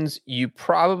Dolphins, you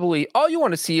probably all you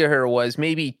want to see here was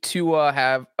maybe Tua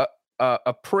have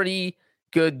a pretty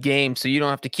good game, so you don't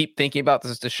have to keep thinking about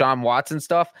this Deshaun Watson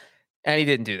stuff. And he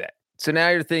didn't do that. So now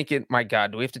you're thinking, my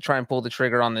God, do we have to try and pull the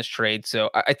trigger on this trade? So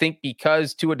I think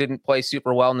because Tua didn't play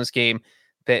super well in this game,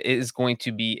 that is going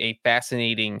to be a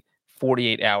fascinating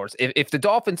 48 hours. If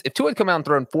Tua had come out and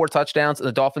thrown 4 touchdowns and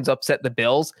the Dolphins upset the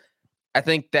Bills, I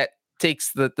think that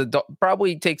takes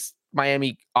probably takes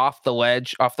Miami off the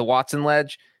Watson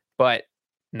ledge, but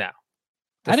no.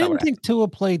 I didn't think Tua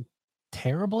played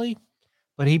terribly,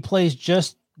 but he plays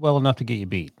just well enough to get you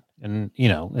beat. And,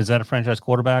 is that a franchise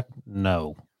quarterback?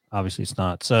 No, obviously it's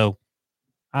not. So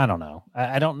I don't know.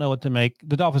 I don't know what to make.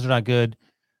 The Dolphins are not good.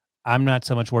 I'm not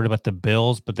so much worried about the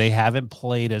Bills, but they haven't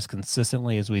played as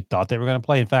consistently as we thought they were going to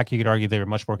play. In fact, you could argue they were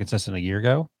much more consistent a year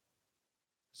ago.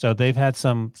 So they've had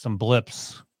some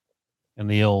blips in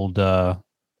the old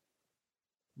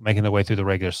making their way through the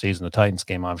regular season. The Titans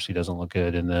game obviously doesn't look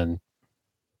good, and then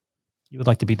you would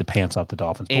like to beat the pants off the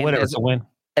Dolphins. But whatever, it's a win.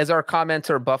 As our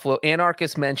commenter, Buffalo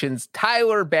Anarchist mentions,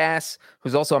 Tyler Bass,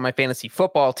 who's also on my fantasy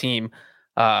football team,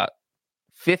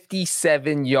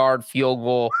 57-yard field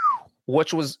goal,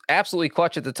 which was absolutely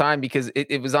clutch at the time because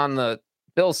it was on the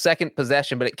Bills' second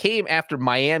possession, but it came after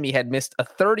Miami had missed a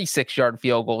 36-yard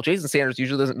field goal. Jason Sanders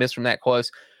usually doesn't miss from that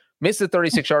close. Missed a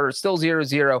 36-yarder, still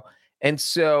 0-0. And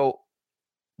so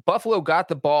Buffalo got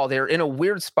the ball. They're in a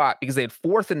weird spot because they had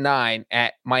 4th and 9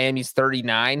 at Miami's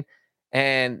 39.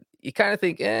 And you kind of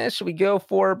think, should we go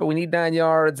for it? But we need 9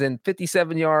 yards, and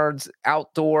 57 yards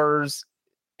outdoors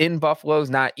in Buffalo is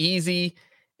not easy.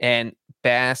 And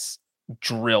Bass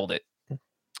drilled it.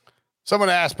 Someone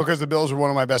asked, because the Bills are one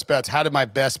of my best bets, how did my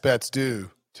best bets do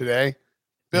today?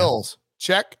 Bills,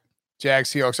 check.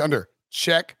 Jags, Seahawks under,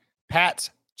 check.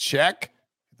 Pats, check.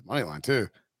 The money line too.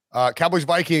 Cowboys,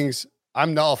 Vikings,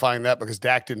 I'm nullifying that because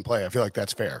Dak didn't play. I feel like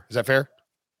that's fair. Is that fair?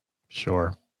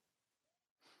 Sure.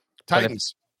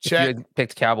 Titans, check. If you had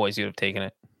picked Cowboys, you'd have taken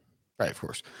it. Right, of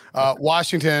course.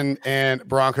 Washington and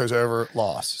Broncos over,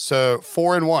 loss. So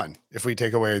 4-1 if we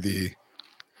take away the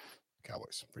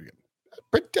Cowboys. Pretty good.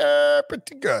 Pretty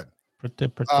good. Pretty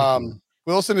good.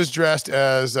 Wilson is dressed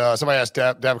as somebody asked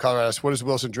Dab Colorado asked, what is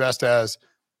Wilson dressed as?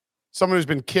 Someone who's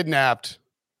been kidnapped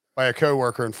by a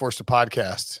coworker and forced to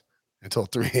podcast until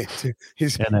 3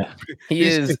 He's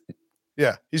dressed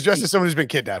as someone who's been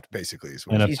kidnapped, basically. He's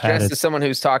dressed as someone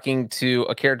who's talking to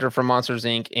a character from Monsters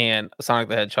Inc. and Sonic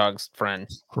the Hedgehog's friend.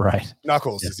 Right.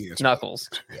 Knuckles is the answer. Knuckles.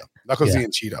 Yeah. Knuckles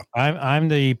and Cheeto. I'm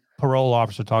the parole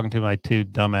officer talking to my 2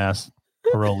 dumbass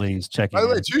parolees checking. By the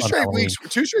way,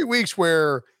 2 straight weeks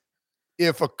where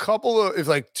if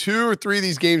like 2 or 3 of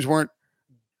these games weren't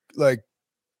like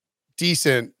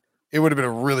decent, it would have been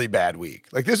a really bad week.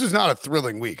 Like, this was not a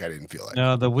thrilling week. I didn't feel like.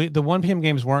 No, the 1 p.m.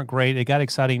 games weren't great. It got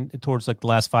exciting towards like the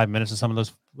last 5 minutes of some of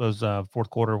those fourth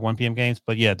quarter 1 p.m. games.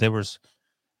 But yeah, there was,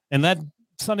 and that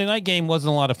Sunday night game wasn't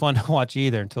a lot of fun to watch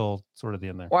either until sort of the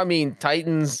end there. Well, I mean,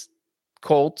 Titans,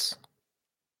 Colts,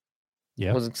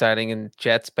 was exciting, and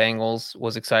Jets, Bengals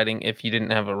was exciting if you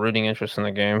didn't have a rooting interest in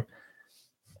the game.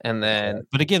 And then,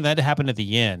 but again, that happened at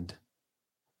the end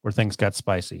where things got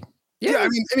spicy. Yeah, I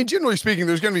mean, generally speaking,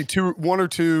 there's going to be 1 or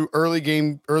 2 early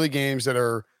games that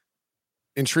are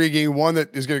intriguing. One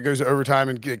that is going to go to overtime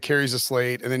and carries a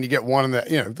slate, and then you get one in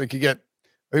that, like you get.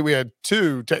 I think we had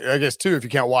 2 if you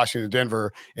count Washington and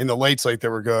Denver in the late slate that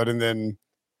were good, and then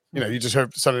you just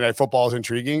hope Sunday Night Football is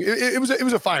intriguing. It was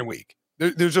a fine week.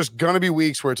 There's just going to be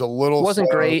weeks where it's a little. It wasn't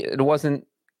slow. great. It wasn't.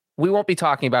 We won't be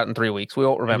talking about it in 3 weeks. We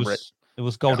won't remember it. It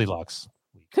was Goldilocks.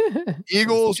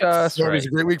 Eagles. It was a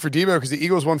great week for Debo because the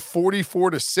Eagles won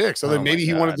 44-6. Although maybe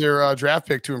he wanted their draft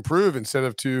pick to improve instead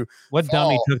of to. What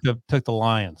dummy took the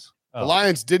Lions? The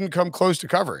Lions didn't come close to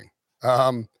covering.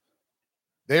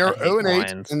 They are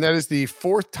 0-8, and that is the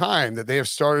 4th time that they have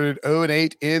started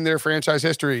 0-8 in their franchise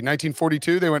history.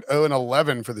 1942, they went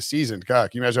 0-11 for the season.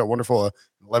 God, can you imagine how wonderful a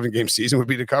 11-game season would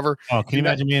be to cover? Oh, can you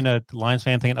imagine being a Lions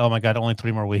fan thinking, "Oh my God, only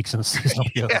 3 more weeks in the season"?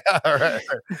 Right.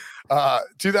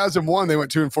 2001, they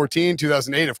went 2-14.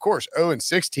 2008, of course,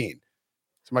 0-16.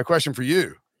 So my question for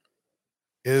you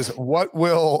is, what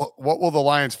will the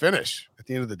Lions finish at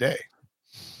the end of the day?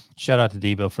 Shout out to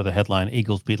Debo for the headline: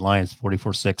 Eagles beat Lions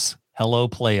 44-6. Hello,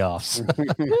 playoffs.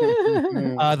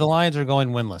 The Lions are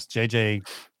going winless. JJ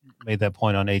made that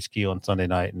point on HQ on Sunday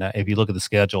night. And if you look at the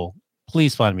schedule,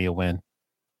 please find me a win.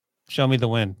 Show me the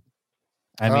win.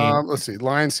 I mean, let's see.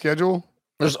 Lions schedule.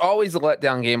 There's always a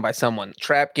letdown game by someone.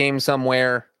 Trap game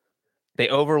somewhere. They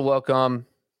overlook them.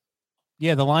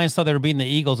 Yeah, the Lions thought they were beating the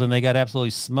Eagles, and they got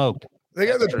absolutely smoked. They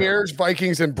got the Bears,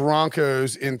 Vikings, and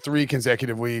Broncos in 3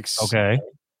 consecutive weeks. Okay.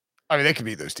 I mean, they could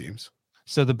beat those teams.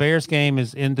 So the Bears game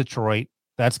is in Detroit.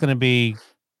 That's going to be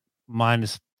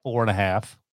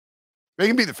 -4.5. They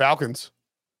can beat the Falcons.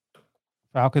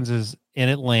 Falcons is in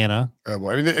Atlanta. I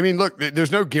mean, look,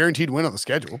 there's no guaranteed win on the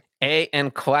schedule.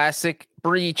 And classic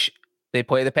breach. They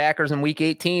play the Packers in week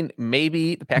 18.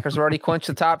 Maybe the Packers already clinched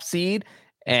the top seed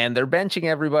and they're benching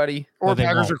everybody. Or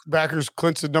Packers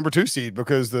clinched the number 2 seed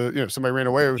because somebody ran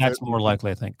away with That's more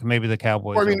likely, I think. Maybe the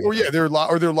Cowboys. They're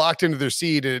locked into their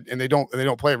seed and they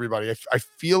don't play everybody. I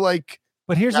feel like.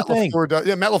 But here's the thing.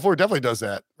 Matt LaFleur definitely does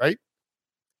that, right?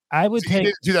 I would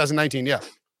take 2019. Yeah,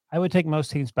 I would take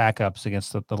most teams' backups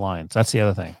against the Lions. That's the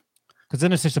other thing, because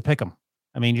then it's just a pick 'em.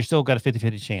 I mean, you're still got a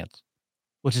 50-50 chance,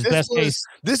 which is best case.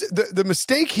 The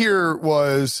mistake here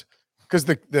was because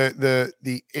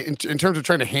in terms of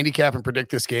trying to handicap and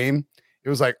predict this game, it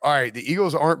was like, all right, the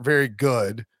Eagles aren't very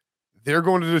good. They're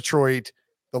going to Detroit.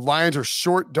 The Lions are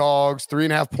short dogs,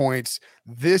 3.5 points.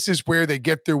 This is where they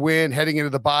get their win heading into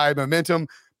the bye momentum.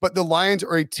 But the Lions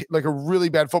are like a really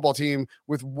bad football team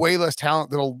with way less talent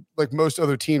than like most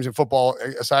other teams in football,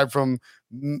 aside from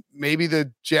maybe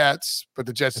the Jets, but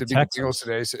the Jets did beat the Bengals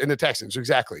today, and the Texans,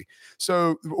 exactly.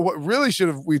 So what really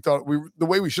the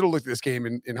way we should have looked at this game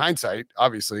in hindsight,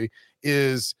 obviously,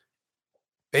 is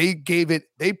they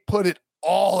put it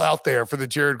all out there for the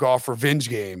Jared Goff revenge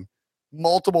game.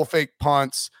 Multiple fake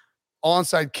punts,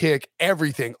 onside kick,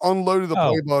 everything, unloaded the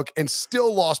playbook, and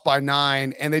still lost by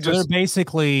 9. And they're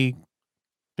basically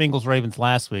Bengals Ravens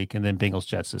last week, and then Bengals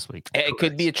Jets this week. It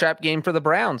could be a trap game for the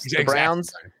Browns. Exactly.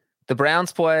 The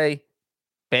Browns play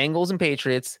Bengals and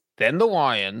Patriots, then the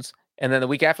Lions, and then the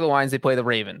week after the Lions, they play the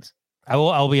Ravens.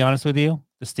 I'll be honest with you.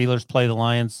 The Steelers play the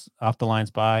Lions off the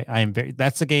Lions bye.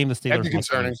 That's a game the Steelers. That'd be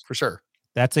concerning for sure.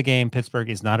 That's a game Pittsburgh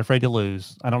is not afraid to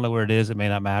lose. I don't know where it is. It may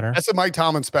not matter. That's a Mike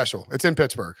Tomlin special. It's in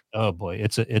Pittsburgh. Oh boy,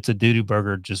 it's a doo-doo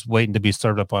burger just waiting to be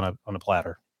served up on a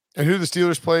platter. And who the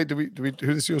Steelers play? Who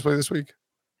the Steelers play this week?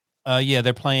 Yeah,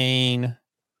 they're playing.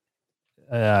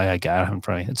 I got it in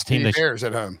front of me. It's team the Bears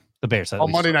at home. The Bears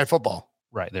on Monday Night Football.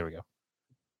 Right, there we go.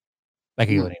 I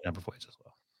can go any number of ways as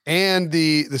well. And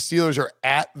the Steelers are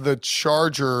at the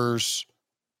Chargers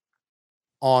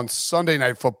on Sunday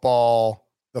Night Football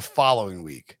the following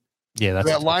week. Yeah, that's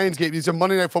that Lions game. It's a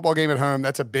Monday Night Football game at home.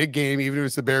 That's a big game, even if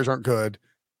it's the Bears aren't good.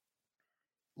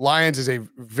 Lions is a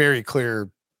very clear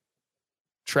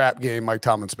trap game, Mike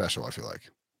Tomlin special, I feel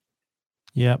like.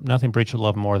 Yeah, nothing Breach would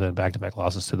love more than back-to-back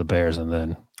losses to the Bears, and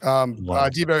then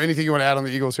Debo, anything you want to add on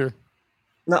the Eagles here?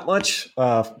 Not much.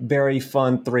 Very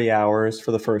fun 3 hours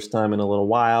for the first time in a little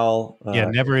while.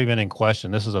 Never even in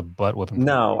question. This is a butt whipping.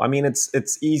 No, I mean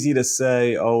it's easy to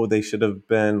say, oh, they should have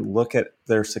been. Look at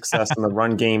their success in the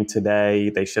run game today.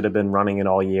 They should have been running it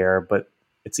all year. But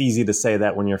it's easy to say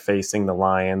that when you're facing the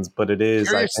Lions. But it is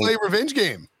Darius Slay revenge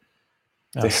game.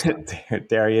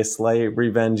 Darius Slay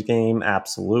revenge game,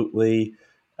 absolutely.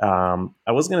 I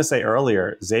was going to say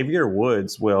earlier, Xavier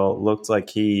Woods looked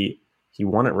like he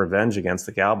wanted revenge against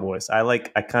the Cowboys. I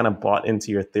kind of bought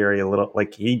into your theory a little.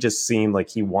 Like he just seemed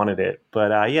like he wanted it. But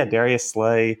Darius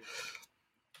Slay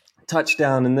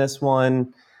touchdown in this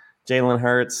one. Jalen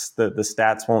Hurts, the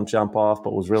stats won't jump off,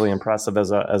 but was really impressive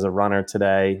as a runner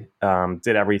today.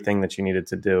 Did everything that you needed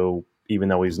to do, even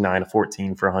though he was 9 of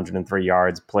 14 for 103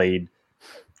 yards. Played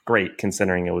great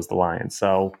considering it was the Lions.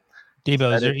 So,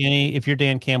 Debo, is there if you're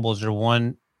Dan Campbell, is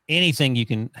there anything you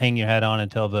can hang your hat on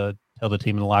and tell the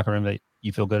team in the locker room that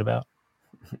you feel good about?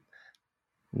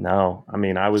 No, I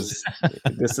mean,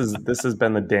 this has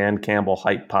been the Dan Campbell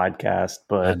hype podcast,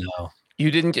 but I know. You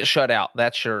didn't get shut out.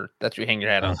 That's you hang your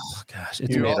hat on. Oh gosh,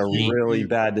 you made a really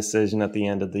bad decision at the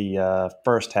end of the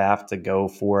first half to go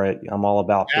for it. I'm all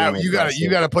about. Yeah, you got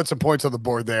to put some points on the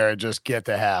board there and just get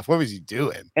the half. What was he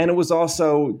doing? And it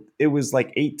was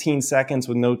like 18 seconds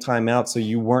with no timeout, so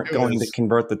you weren't going to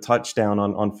convert the touchdown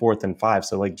on 4th and 5.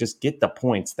 So like, just get the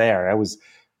points there. It was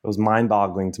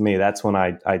mind-boggling to me. That's when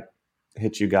I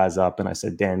hit you guys up and I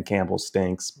said Dan Campbell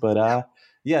stinks. But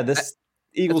this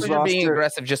Eagles roster being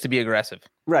aggressive just to be aggressive,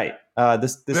 right? That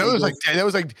was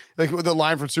like the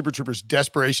line from Super Troopers: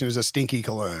 "Desperation is a stinky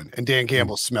cologne," and Dan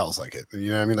Campbell smells like it.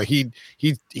 You know what I mean? Like he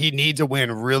needs a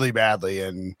win really badly,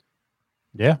 and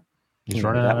he's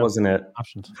running. That wasn't it.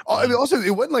 Options. I mean, also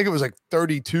it wasn't like it was like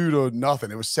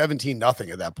 32-0. It was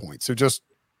 17-0 at that point. So just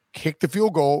kick the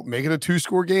field goal, make it a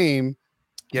 2-score game,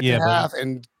 get the half,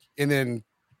 and then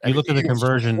you look at the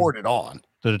conversion. Poured it on.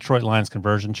 The Detroit Lions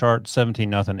conversion chart,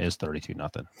 17-0 is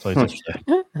 32-0. So it's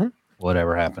just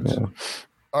whatever happens. Yeah.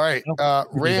 All right.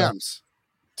 Rams.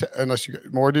 Unless you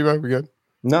got more, Debo, we good?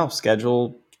 No,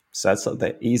 schedule sets up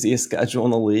the easiest schedule in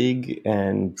the league.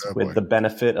 And the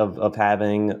benefit of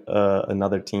having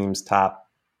another team's top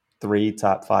 3,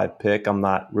 top 5 pick, I'm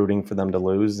not rooting for them to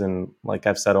lose. And like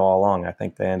I've said all along, I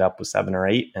think they end up with 7 or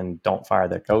 8 and don't fire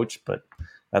their coach. But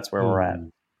that's where we're at.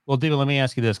 Well, Debo, let me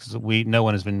ask you this, because no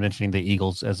one has been mentioning the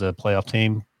Eagles as a playoff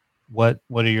team. What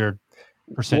are your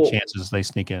chances they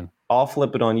sneak in? I'll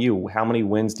flip it on you. How many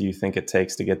wins do you think it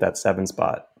takes to get that 7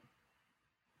 spot?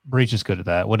 Breach is good at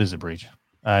that. What is it, Breach?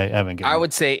 I haven't given. I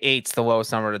would say 8's the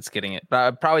lowest number that's getting it, but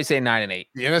I'd probably say 9 and 8.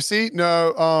 The NFC?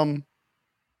 No.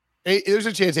 8. There's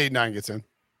a chance 8-9 gets in.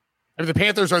 I mean, the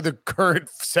Panthers are the current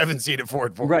 7 seed at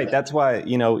 4-4. Right. That's why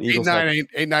Eagles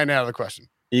 8-9 out of the question.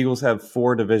 Eagles have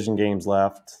 4 division games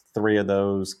left, 3 of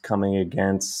those coming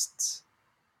against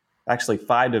actually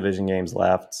 5 division games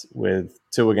left, with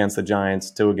 2 against the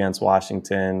Giants, 2 against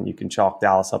Washington. You can chalk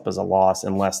Dallas up as a loss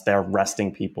unless they're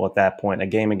resting people at that point. A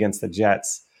game against the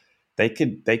Jets, they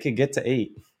could get to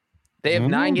 8. They have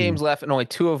 9 games left, and only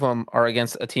 2 of them are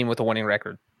against a team with a winning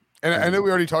record. And I know we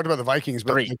already talked about the Vikings,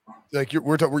 but like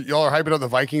y'all are hyping up the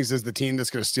Vikings as the team that's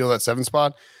going to steal that 7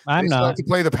 spot. I'm They still not. have to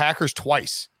play the Packers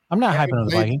twice. I'm not hyping on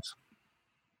the Vikings.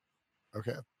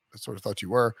 Okay, I sort of thought you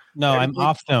were. No, I'm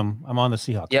off them. I'm on the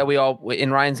Seahawks. Yeah,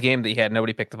 in Ryan's game that he had,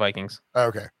 nobody picked the Vikings.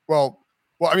 Okay, well,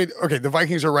 I mean, okay, the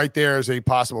Vikings are right there as a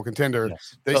possible contender.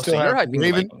 Yes. They So still you're have hyping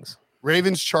the Vikings.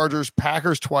 Ravens, Chargers,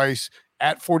 Packers twice,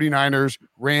 at 49ers,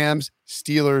 Rams,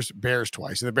 Steelers, Bears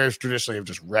twice. And the Bears traditionally have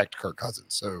just wrecked Kirk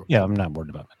Cousins. So Yeah, I'm not worried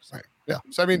about it. right. Yeah.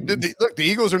 So I mean, look, the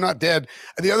Eagles are not dead.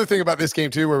 And the other thing about this game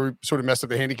too, where we sort of messed up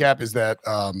the handicap, is that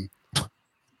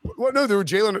well, no, there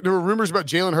were rumors about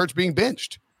Jalen Hurts being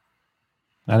benched.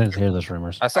 I didn't hear those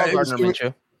rumors. I saw Gardner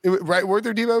Minshew. Right, weren't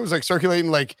there, Devo? It was like circulating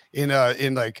like in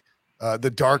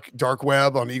the dark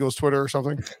web on Eagles Twitter or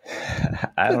something.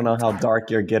 I don't know how dark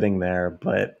you're getting there,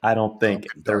 but I don't think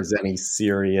there's any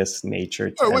serious nature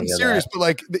to Oh, it any wasn't of serious, that. but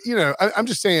like I'm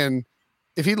just saying,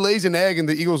 if he lays an egg and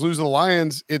the Eagles lose to the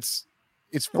Lions, it's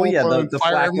full blown the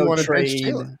fire everyone Flacco and bench trade.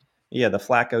 Jalen. Yeah, the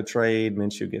Flacco trade,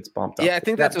 Minshew gets bumped up. Yeah, I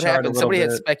think that's what happened. Somebody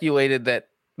had speculated that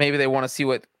maybe they want to see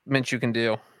what Minshew can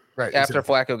do right after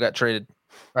Flacco got traded.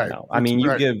 Right. No, I mean,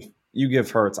 you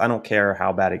give Hurts. I don't care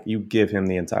how bad you give him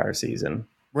the entire season.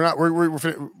 We're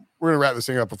gonna wrap this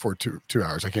thing up before 2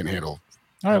 hours. I can't handle.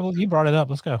 All right, well, you brought it up.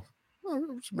 Let's go.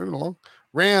 Oh, just moving along.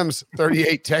 Rams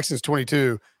 38, Texans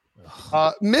 22.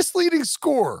 Misleading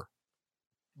score.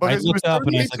 I Because it was looked up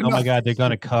and I was 38 like, to "Oh my nothing. god, they're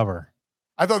going to cover."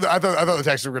 I thought the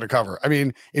Texans were going to cover. I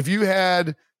mean, if you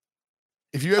had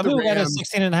I the mean, we got a Rams,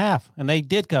 16.5, and they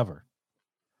did cover.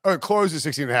 oh, it closed at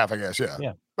 16.5, I guess. Yeah.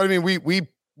 Yeah. But I mean,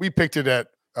 we picked it at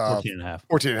 14.5.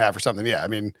 14.5 or something. Yeah. I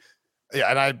mean, yeah,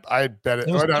 and I bet it.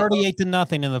 It was oh, no, 38 to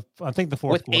nothing in the fourth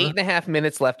With quarter. 8.5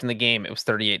 minutes left in the game, it was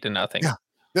 38 to nothing. Yeah.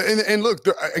 And look,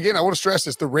 again, I want to stress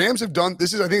this. The Rams have done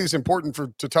this. I think it's important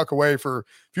to tuck away for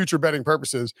future betting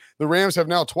purposes. The Rams have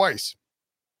now twice,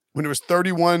 when it was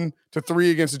 31-3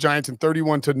 against the Giants and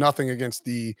 31-0 against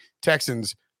the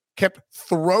Texans, kept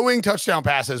throwing touchdown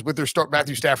passes with their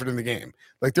Matthew Stafford in the game.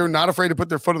 Like, they're not afraid to put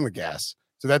their foot on the gas.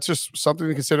 So that's just something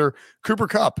to consider. Cooper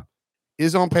Kupp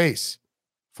is on pace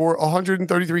for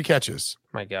 133 catches.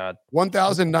 My God.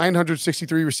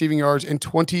 1,963 receiving yards and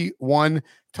 21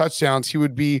 touchdowns.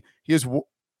 He is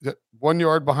 1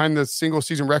 yard behind the single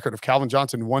season record of Calvin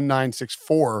Johnson,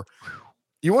 1,964.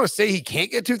 You want to say he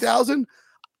can't get 2,000?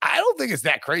 I don't think it's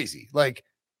that crazy. Like,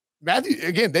 Matthew,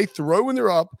 again, they throw when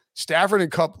they're up. Stafford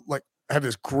and Kupp like have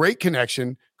this great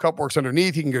connection. Kupp works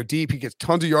underneath. He can go deep. He gets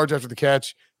tons of yards after the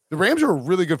catch. The Rams are a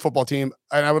really good football team.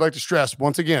 And I would like to stress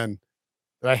once again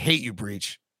that I hate you,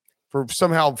 Breach, for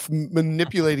somehow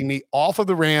manipulating me off of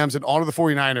the Rams and onto the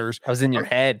 49ers. I was in your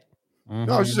head.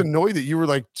 No, I was just annoyed that you were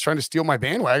like trying to steal my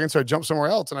bandwagon. So I jumped somewhere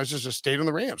else and I just stayed on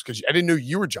the Rams because I didn't know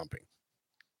you were jumping.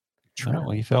 Oh,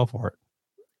 well, you fell for it.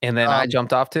 And then I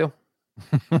jumped off too.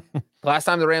 Last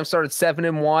time the Rams started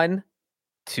 7-1,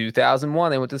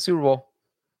 2001, they went to the Super Bowl.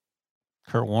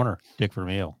 Kurt Warner, Dick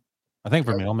Vermeil. I think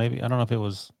Vermeil, maybe. I don't know if it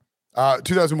was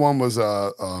 2001 was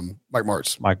Mike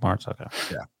Martz. Mike Martz. Okay.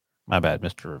 Yeah. My bad,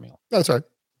 Mr. Vermeil. That's right.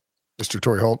 Mr.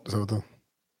 Torrey Holt. Is that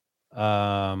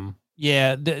what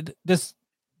yeah,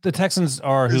 the Texans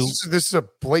are this is a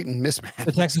blatant mismatch.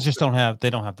 The Texans just don't have the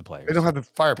players. They don't have the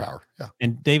firepower. Yeah.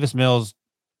 And Davis Mills,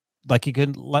 like he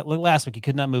couldn't last week, he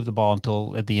could not move the ball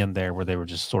until at the end there, where they were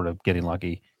just sort of getting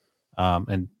lucky,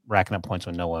 and racking up points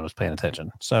when no one was paying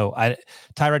attention. So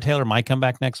Tyrod Taylor might come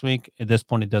back next week. At this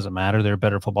point, it doesn't matter. They're a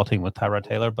better football team with Tyrod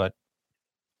Taylor, but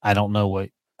I don't know what.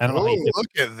 I don't know.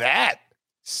 Look at that.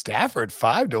 Stafford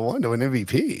 5-1 to an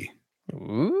MVP.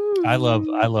 Ooh. I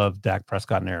love Dak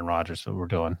Prescott and Aaron Rodgers. So we're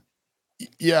doing.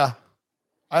 Yeah.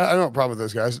 I don't have a problem with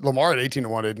those guys. Lamar at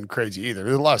 18-1 isn't crazy either.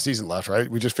 There's a lot of season left, right?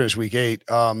 We just finished week 8.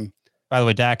 By the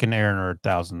way, Dak and Aaron are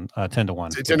 10-1.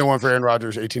 10-1 for Aaron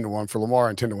Rodgers, 18-1 for Lamar,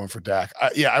 and 10-1 for Dak.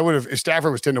 I would have, if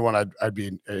Stafford was 10-1, I'd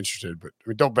be interested. But I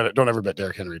mean, don't ever bet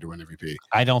Derrick Henry to win MVP.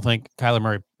 I don't think Kyler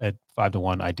Murray at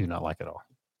 5-1. I do not like at all.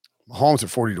 Mahomes at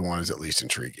 40-1 is at least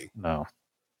intriguing. No.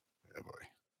 Yeah, boy.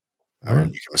 I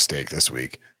would make a mistake this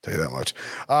week. Tell you that much.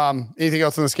 Anything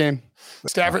else in this game?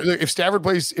 Stafford. If Stafford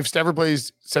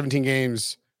plays 17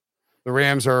 games, the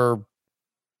Rams are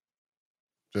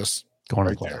just going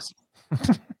right to the playoffs.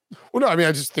 Well, no, I mean,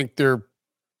 I just think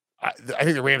I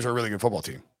think the Rams are a really good football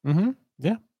team. Mm-hmm.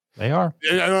 Yeah, they are.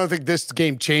 I don't think this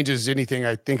game changes anything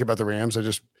I think about the Rams.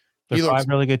 There's 5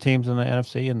 really good teams in the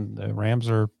NFC, and the Rams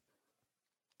are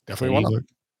definitely one of them.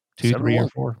 2, 3, or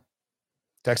 4.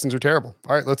 Texans are terrible.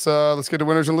 All right, let's get to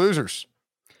winners and losers.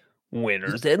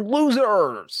 Winners and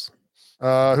losers. Who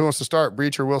wants to start,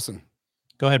 Breach or Wilson?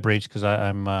 Go ahead, Breach, because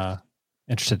I'm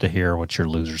Interested to hear what your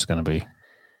loser's going to be.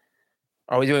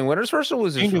 Are we doing winners first or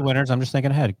losers? You can do winners. I'm just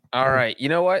thinking ahead. All right. You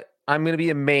know what? I'm going to be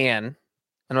a man, and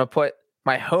I'm going to put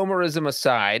my homerism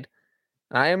aside.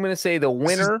 And I am going to say the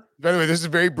winner. By the way, this is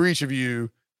very breach of you.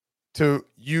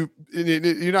 You're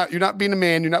not being a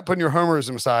man. You're not putting your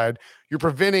homerism aside. You're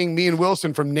preventing me and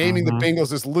Wilson from naming the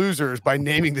Bengals as losers by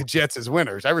naming the Jets as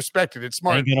winners. I respect it. It's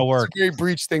smart. Ain't gonna work. It's a very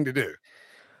breach thing to do.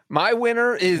 My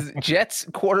winner is Jets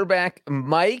quarterback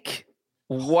Mike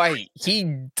White. He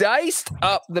diced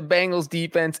up the Bengals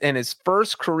defense in his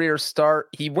first career start.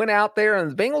 He went out there,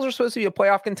 and the Bengals are supposed to be a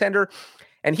playoff contender,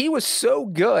 and he was so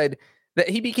good that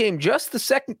he became just the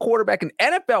second quarterback in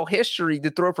NFL history to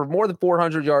throw for more than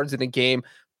 400 yards in a game.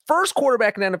 First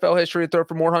quarterback in NFL history to throw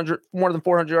for more than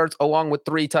 400 yards, along with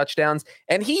 3 touchdowns.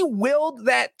 And he willed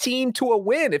that team to a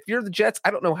win. If you're the Jets,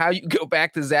 I don't know how you go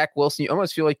back to Zach Wilson. You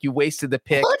almost feel like you wasted the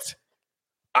pick. What?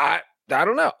 I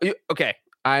don't know. Okay,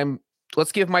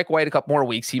 let's give Mike White a couple more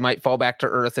weeks. He might fall back to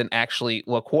earth and actually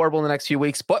look horrible in the next few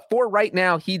weeks. But for right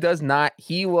now, he does not.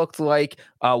 He looked like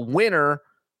a winner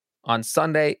on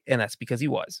Sunday, and that's because he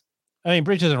was. I mean,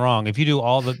 Breach isn't wrong. If you do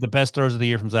all the best throws of the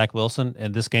year from Zach Wilson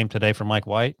and this game today from Mike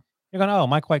White, you're going, oh,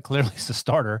 Mike White clearly is the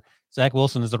starter. Zach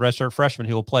Wilson is the redshirt freshman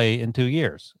who will play in 2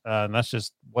 years. And that's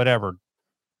just whatever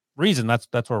reason. That's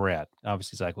where we're at.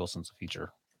 Obviously, Zach Wilson's a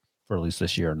feature for at least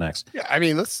this year or next. Yeah, I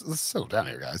mean, let's settle down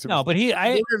here, guys. No, but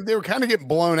they were kind of getting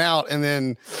blown out, and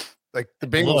then like the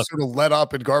Bengals sort of let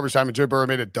up in garbage time, and Joe Burrow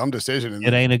made a dumb decision. And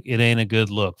it ain't a good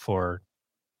look for.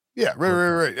 Yeah,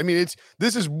 right. I mean,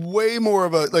 this is way more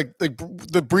of a like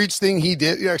the breach thing he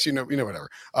did. Yeah, actually, no, whatever.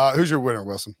 Who's your winner,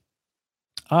 Wilson?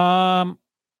 Do I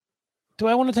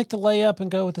want to take the layup and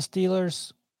go with the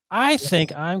Steelers? I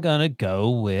think I'm gonna go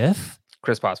with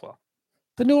Chris Boswell,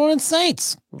 the New Orleans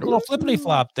Saints. A little flippity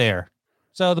flop there.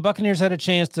 So the Buccaneers had a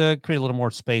chance to create a little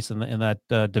more space in that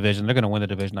division. They're going to win the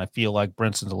division. I feel like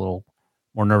Brinson's a little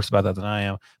more nervous about that than I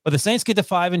am. But the Saints get to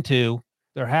 5-2.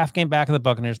 They're half game back of the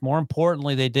Buccaneers. More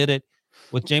importantly, they did it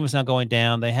with Jameis now going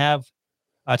down. They have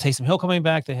Taysom Hill coming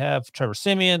back. They have Trevor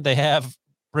Siemian. They have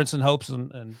Brinson hopes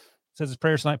and says his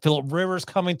prayers tonight. Phillip Rivers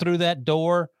coming through that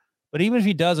door. But even if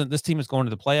he doesn't, this team is going to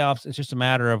the playoffs. It's just a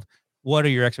matter of what are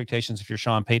your expectations if you're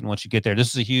Sean Payton once you get there. This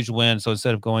is a huge win. So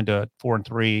instead of going to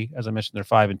 4-3, as I mentioned, they're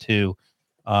 5-2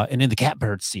 and in the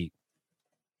catbird seat.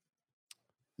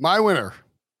 My winner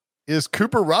is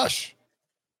Cooper Rush.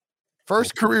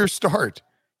 First career start.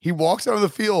 He walks out of the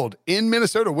field in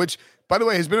Minnesota, which, by the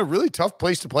way, has been a really tough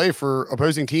place to play for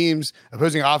opposing teams,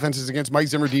 opposing offenses against Mike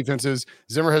Zimmer defenses.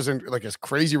 Zimmer has his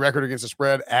crazy record against the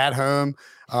spread at home.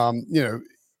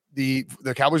 The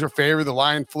Cowboys are favored. The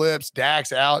line flips.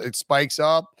 Dak's out. It spikes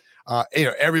up.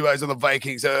 Everybody's on the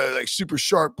Vikings. Like super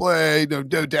sharp play. No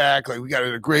Dak. Like we got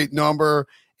a great number.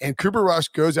 And Cooper Rush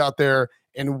goes out there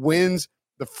and wins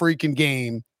the freaking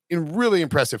game in really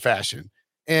impressive fashion.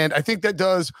 And I think that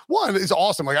does one. It's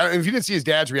awesome. Like if you didn't see his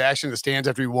dad's reaction in the stands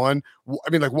after he won, I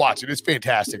mean, like watch it. It's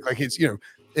fantastic. Like it's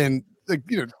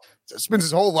spends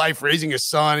his whole life raising his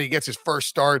son. He gets his first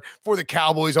start for the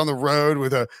Cowboys on the road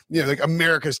with like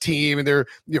America's team, and they're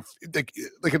like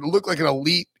it looked like an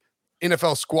elite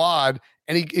NFL squad.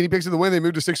 And he picks up the win. They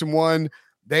moved to 6-1.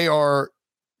 They are,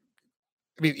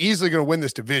 I mean, easily going to win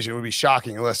this division. It would be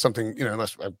shocking unless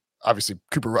obviously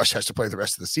Cooper Rush has to play the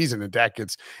rest of the season and Dak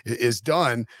is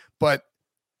done. But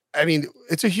I mean,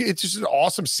 it's just an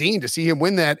awesome scene to see him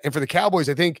win that. And for the Cowboys,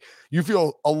 I think you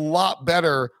feel a lot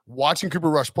better watching Cooper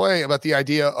Rush play about the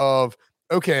idea of,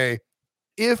 okay,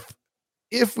 if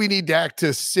we need Dak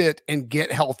to sit and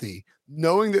get healthy,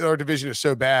 knowing that our division is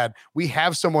so bad, we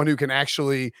have someone who can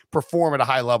actually perform at a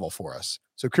high level for us.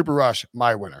 So Cooper Rush,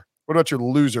 my winner. What about your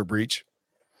loser, Breach?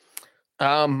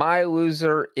 My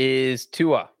loser is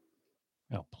Tua.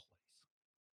 Oh, please.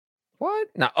 What?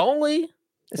 Not only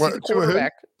is he the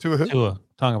quarterback. Tua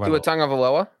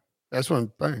Tagovailoa. That's what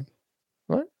I'm saying.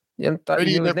 What? Yeah,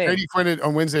 Brady Quinn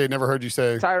on Wednesday never heard you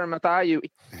say Tyrann Mathieu.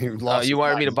 You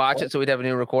wanted me to botch it so we'd have a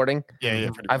new recording?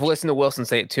 Yeah. I've listened to Wilson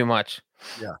say it too much.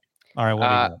 Yeah. All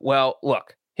right. Well,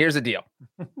 look, here's the deal.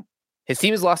 His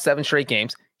team has lost 7 straight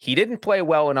games. He didn't play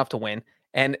well enough to win.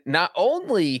 And not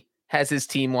only has his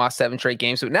team lost 7 straight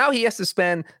games, but now he has to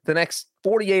spend the next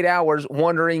 48 hours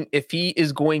wondering if he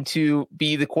is going to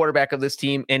be the quarterback of this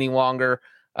team any longer.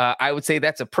 I would say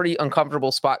that's a pretty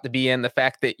uncomfortable spot to be in. The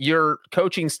fact that your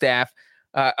coaching staff,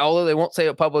 although they won't say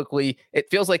it publicly, it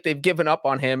feels like they've given up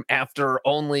on him after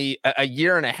only a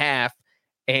year and a half,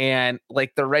 and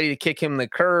like they're ready to kick him in the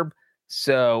curb.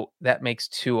 So that makes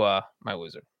Tua my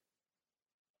loser.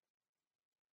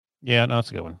 Yeah, no,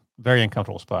 that's a good one. Very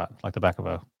uncomfortable spot, like the back of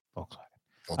a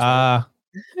Volkswagen.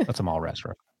 That's a mall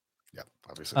restaurant. Yeah,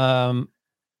 obviously.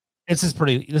 This is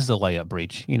a layup,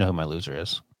 Breach. You know who my loser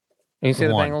is. You see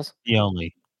the Bengals? The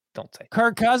only. Don't say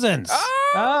Kirk Cousins.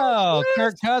 Oh,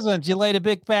 Kirk Cousins. You laid a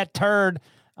big fat turd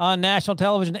on national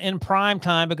television in prime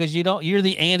time because you're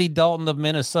the Andy Dalton of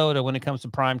Minnesota when it comes to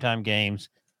primetime games.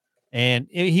 And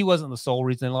he wasn't the sole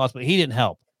reason they lost, but he didn't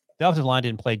help. The offensive line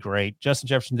didn't play great. Justin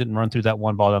Jefferson didn't run through that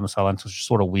one ball down the sideline, which was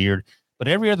sort of weird. But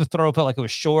every other throw felt like it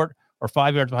was short or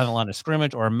 5 yards behind the line of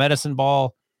scrimmage or a medicine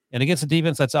ball. And against the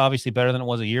defense, that's obviously better than it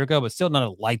was a year ago, but still not a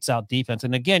lights out defense.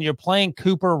 And again, you're playing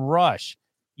Cooper Rush.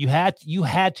 You had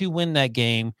to win that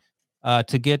game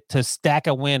to get to stack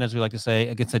a win, as we like to say,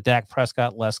 against a Dak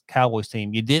Prescott-less Cowboys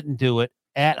team. You didn't do it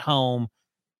at home.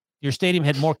 Your stadium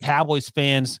had more Cowboys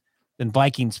fans than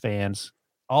Vikings fans.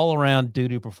 All around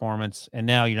doo-doo performance, and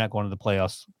now you're not going to the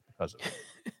playoffs because of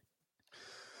it.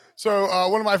 So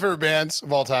one of my favorite bands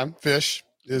of all time, Phish,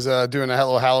 is doing a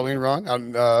little Halloween run out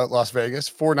in Las Vegas,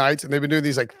 4 nights, and they've been doing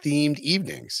these like themed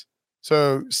evenings.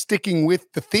 So sticking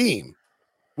with the theme,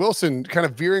 Wilson kind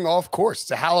of veering off course.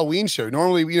 It's a Halloween show.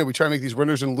 Normally, we try to make these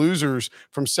winners and losers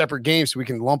from separate games so we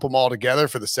can lump them all together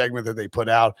for the segment that they put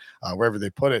out wherever they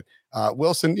put it.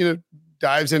 Wilson,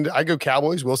 dives into, I go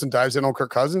Cowboys. Wilson dives in on Kirk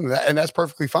Cousins, and that's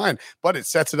perfectly fine. But it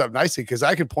sets it up nicely because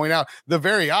I can point out the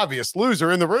very obvious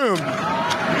loser in the room.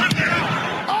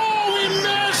 Oh, he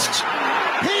missed!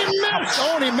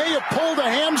 Oh, and he may have pulled a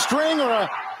hamstring or a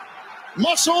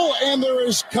muscle, and there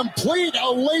is complete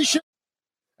elation.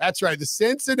 That's right, the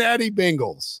Cincinnati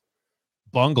Bengals.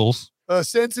 Bungles.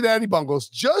 Cincinnati Bungles.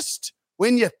 Just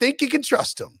when you think you can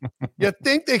trust them, you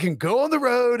think they can go on the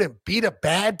road and beat a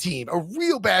bad team, a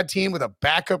real bad team with a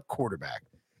backup quarterback.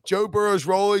 Joe Burrow's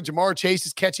rolling. Jamar Chase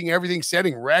is catching everything,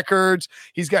 setting records.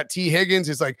 He's got T. Higgins.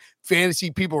 It's like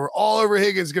fantasy people are all over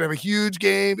Higgins. He's going to have a huge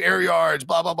game, air yards,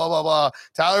 blah, blah, blah, blah, blah.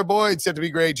 Tyler Boyd set to be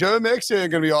great. Joe Mixon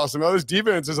going to be awesome. Oh, his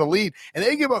defense is elite. And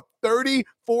they give up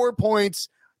 34 points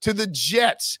to the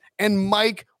Jets and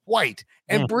Mike White.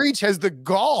 And Breach has the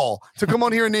gall to come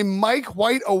on here and name Mike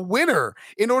White a winner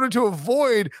in order to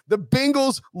avoid the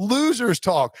Bengals losers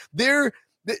talk. It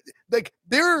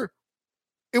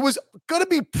was going to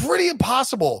be pretty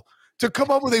impossible to come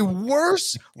up with a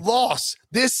worse loss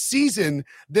this season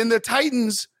than the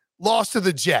Titans lost to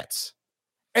the Jets.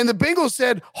 And the Bengals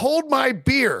said, hold my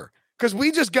beer. Because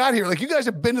we just got here. Like, you guys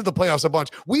have been to the playoffs a bunch.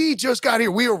 We just got here.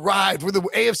 We arrived. We're the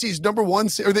AFC's number one,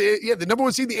 or the number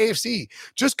one seed in the AFC.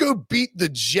 Just go beat the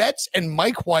Jets and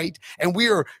Mike White, and we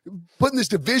are putting this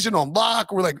division on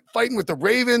lock. We're like fighting with the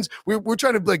Ravens. We're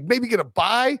trying to like maybe get a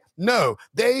bye. No,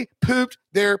 they pooped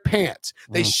their pants.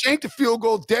 They shanked a field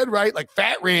goal dead right, like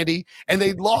Fat Randy, and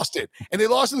they lost it. And they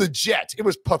lost to the Jets. It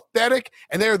was pathetic,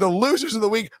 and they're the losers of the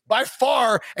week by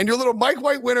far. And your little Mike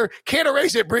White winner can't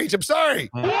erase it, Breach. I'm sorry.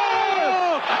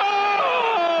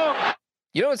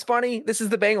 You know what's funny? This is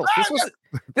the Bengals.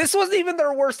 This wasn't even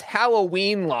their worst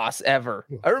Halloween loss ever.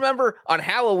 I remember on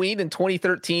Halloween in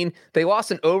 2013, they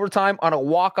lost in overtime on a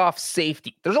walk-off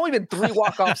safety. There's only been 3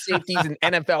 walk-off safeties in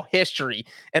NFL history,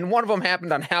 and one of them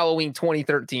happened on Halloween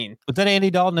 2013. Was that Andy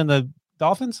Dalton and the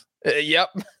Dolphins? Yep.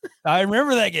 I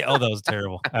remember that game. Oh, that was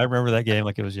terrible. I remember that game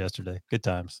like it was yesterday. Good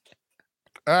times.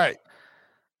 All right.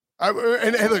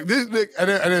 And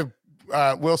look,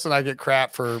 Wilson, I get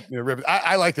crap for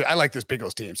I like it. I like this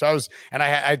Bengals team. So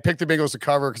I picked the Bengals to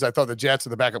cover because I thought the Jets are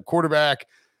the backup quarterback.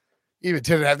 Even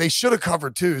 10.5, they should have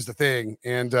covered too is the thing.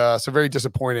 And so very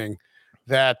disappointing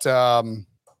that the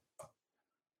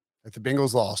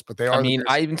Bengals lost, but they are. I mean,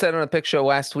 I even said on a pick show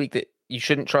last week that you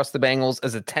shouldn't trust the Bengals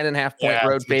as a 10.5 point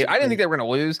road favorite. I didn't think they were going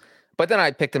to lose, but then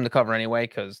I picked them to cover anyway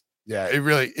because. Yeah,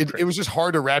 it was just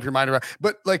hard to wrap your mind around.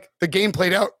 But like the game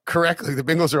played out correctly. The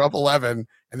Bengals are up 11,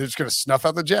 and they're just going to snuff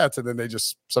out the Jets, and then they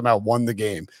just somehow won the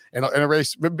game. And in a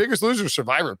race, the biggest loser,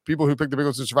 Survivor. People who picked the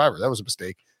Bengals in Survivor. That was a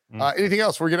mistake. Anything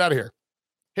else before we get out of here?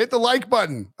 Hit the like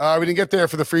button. We didn't get there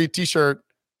for the free T-shirt.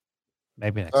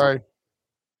 Maybe next. Sorry,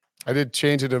 I did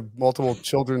change it to multiple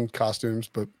children costumes,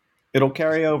 but it'll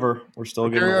carry over. We're still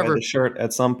giving away the shirt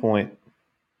at some point.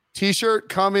 T-shirt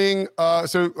coming.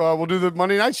 So we'll do the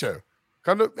Monday night show.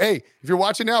 Hey, if you're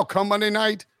watching now, come Monday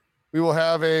night. We will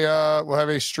have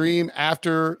a stream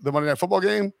after the Monday Night Football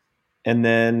game. And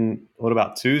then what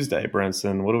about Tuesday,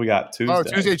 Brinson? What do we got Tuesday? Oh,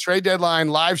 Tuesday trade deadline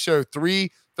live show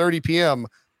 3:30 p.m.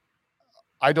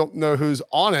 I don't know who's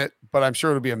on it, but I'm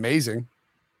sure it'll be amazing.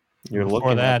 You're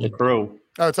looking at the crew.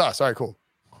 Oh, it's us. All right, cool.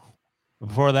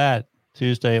 Before that,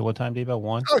 Tuesday at what time, Debo?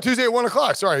 1? Oh, Tuesday at 1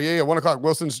 o'clock. Sorry. Yeah, 1 o'clock.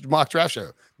 Wilson's mock draft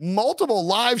show. Multiple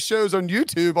live shows on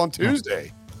YouTube on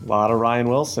Tuesday. A lot of Ryan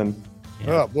Wilson.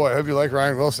 Yeah. Oh, boy. I hope you like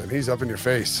Ryan Wilson. He's up in your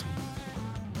face.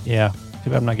 Yeah. Too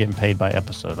bad I'm not getting paid by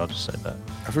episode. I'll just say that.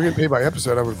 If we're getting paid by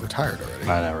episode, I would have retired already.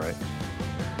 I know, right?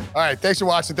 All right, thanks for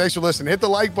watching. Thanks for listening. Hit the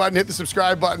like button, hit the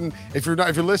subscribe button. If you're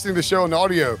listening to the show in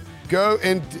audio, go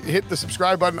and hit the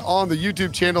subscribe button on the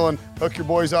YouTube channel and hook your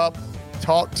boys up.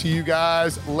 Talk to you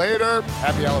guys later.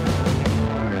 Happy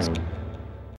Halloween.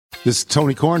 This is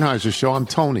Tony Kornheiser's show. I'm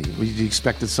Tony. You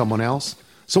expected someone else?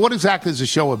 So what exactly is the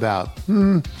show about?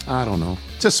 I don't know.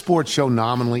 It's a sports show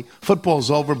nominally.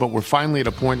 Football's over, but we're finally at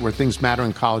a point where things matter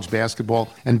in college basketball,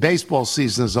 and baseball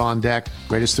season is on deck.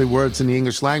 Greatest 3 words in the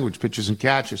English language, pitchers and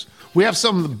catchers. We have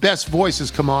some of the best voices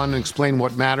come on and explain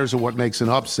what matters or what makes an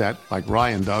upset, like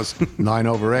Ryan does,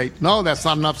 9/8. No, that's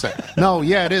not an upset. No,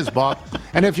 yeah, it is, Bob.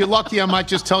 And if you're lucky, I might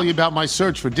just tell you about my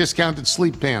search for discounted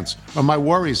sleep pants or my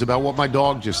worries about what my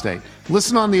dog just ate.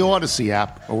 Listen on the Odyssey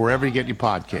app or wherever you get your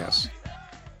podcasts.